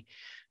Guinea.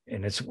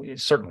 And it's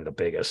certainly the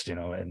biggest,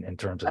 in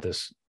terms of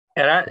this.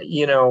 And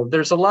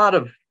there's a lot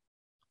of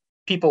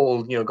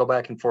people, go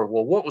back and forth.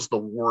 Well, what was the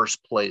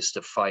worst place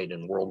to fight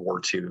in World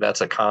War II? That's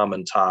a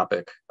common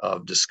topic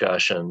of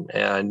discussion.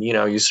 And,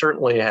 you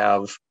certainly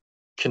have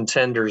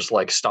contenders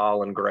like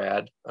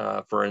Stalingrad,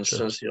 for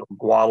instance, Sure.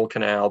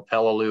 Guadalcanal,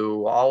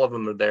 Peleliu, all of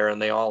them are there, and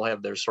they all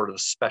have their sort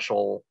of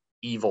special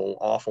evil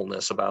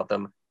awfulness about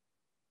them.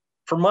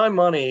 For my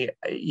money,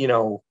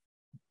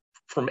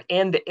 from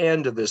end to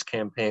end of this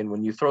campaign,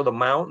 when you throw the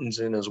mountains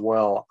in as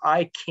well,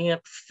 I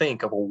can't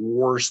think of a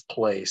worse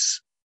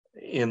place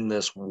in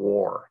this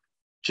war.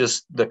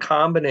 Just the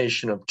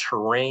combination of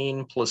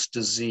terrain plus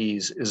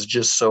disease is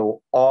just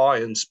so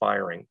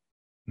awe-inspiring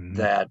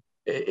that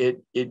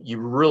you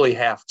really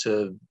have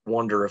to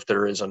wonder if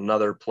there is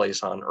another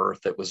place on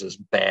Earth that was as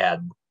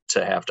bad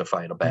to have to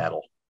fight a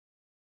battle.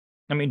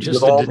 I mean,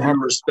 just with all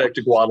due respect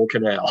to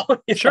Guadalcanal.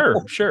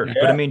 Sure. Yeah.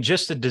 But I mean,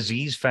 just the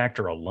disease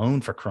factor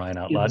alone, for crying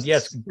out loud.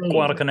 Yes,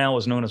 Guadalcanal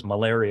is known as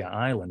Malaria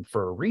Island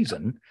for a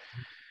reason.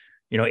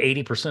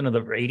 85% of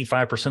the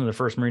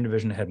 1st Marine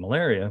Division had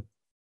malaria.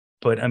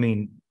 But I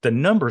mean, the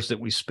numbers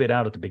that we spit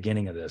out at the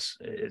beginning of this,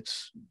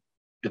 it's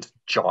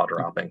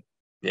jaw-dropping.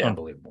 Yeah.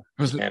 Unbelievable.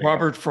 Was it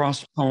Robert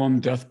Frost's poem,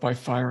 Death by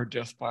Fire,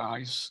 Death by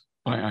Ice?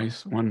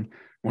 One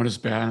is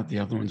bad, the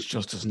other one's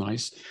just as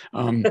nice.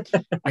 I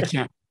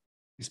can't.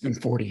 It's been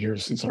 40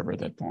 years since I read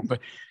that poem, but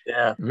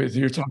yeah,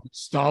 you're talking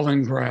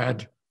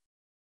Stalingrad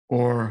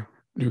or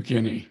New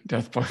Guinea,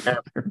 death by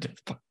fire,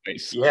 death by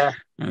ice. Yeah.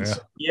 As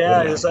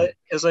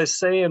I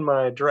say in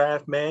my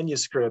draft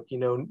manuscript,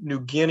 New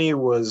Guinea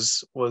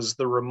was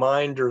the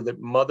reminder that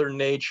Mother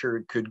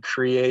Nature could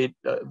create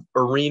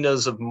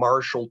arenas of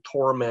martial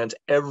torment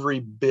every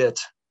bit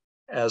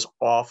as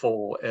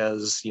awful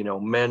as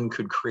men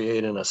could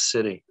create in a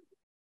city.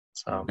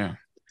 So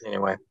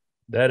anyway.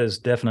 That is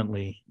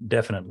definitely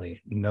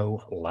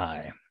no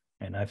lie.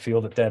 And I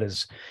feel that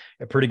is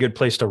a pretty good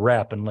place to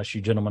wrap, unless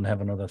you gentlemen have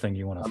another thing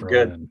you want to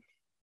throw in.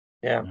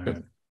 Yeah.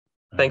 Right.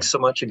 Thanks so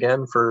much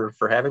again for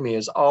having me.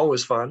 It's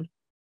always fun.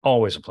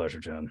 Always a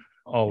pleasure, John.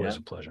 Always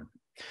a pleasure.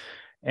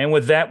 And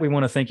with that, we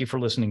want to thank you for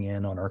listening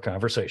in on our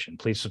conversation.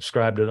 Please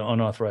subscribe to the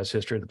Unauthorized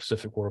History of the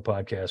Pacific War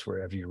podcast,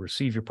 wherever you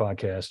receive your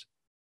podcast.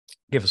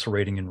 Give us a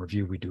rating and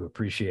review. We do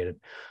appreciate it.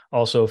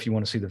 Also, if you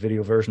want to see the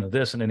video version of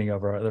this and any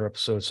of our other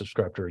episodes,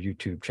 subscribe to our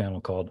YouTube channel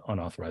called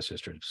Unauthorized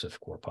History of the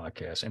Pacific War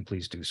Podcast, and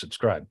please do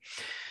subscribe.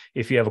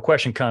 If you have a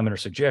question, comment, or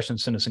suggestion,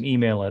 send us an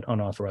email at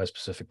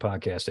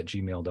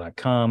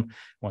unauthorizedpacificpodcast@gmail.com.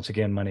 Once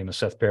again, my name is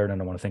Seth Parrott,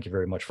 and I want to thank you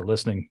very much for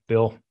listening.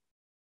 Bill?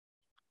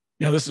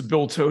 Yeah, this is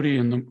Bill Tody.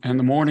 In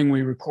the morning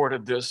we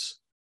recorded this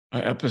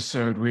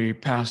episode, we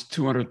passed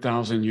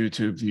 200,000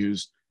 YouTube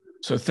views.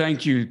 So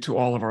thank you to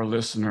all of our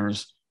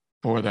listeners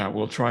for that.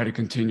 We'll try to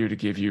continue to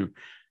give you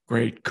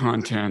great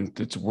content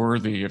that's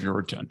worthy of your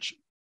attention.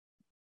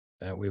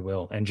 That we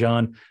will. And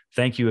John,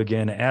 thank you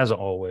again, as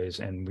always,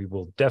 and we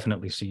will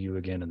definitely see you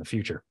again in the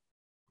future.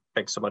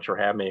 Thanks so much for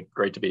having me.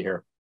 Great to be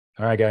here.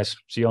 All right, guys.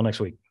 See you all next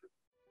week.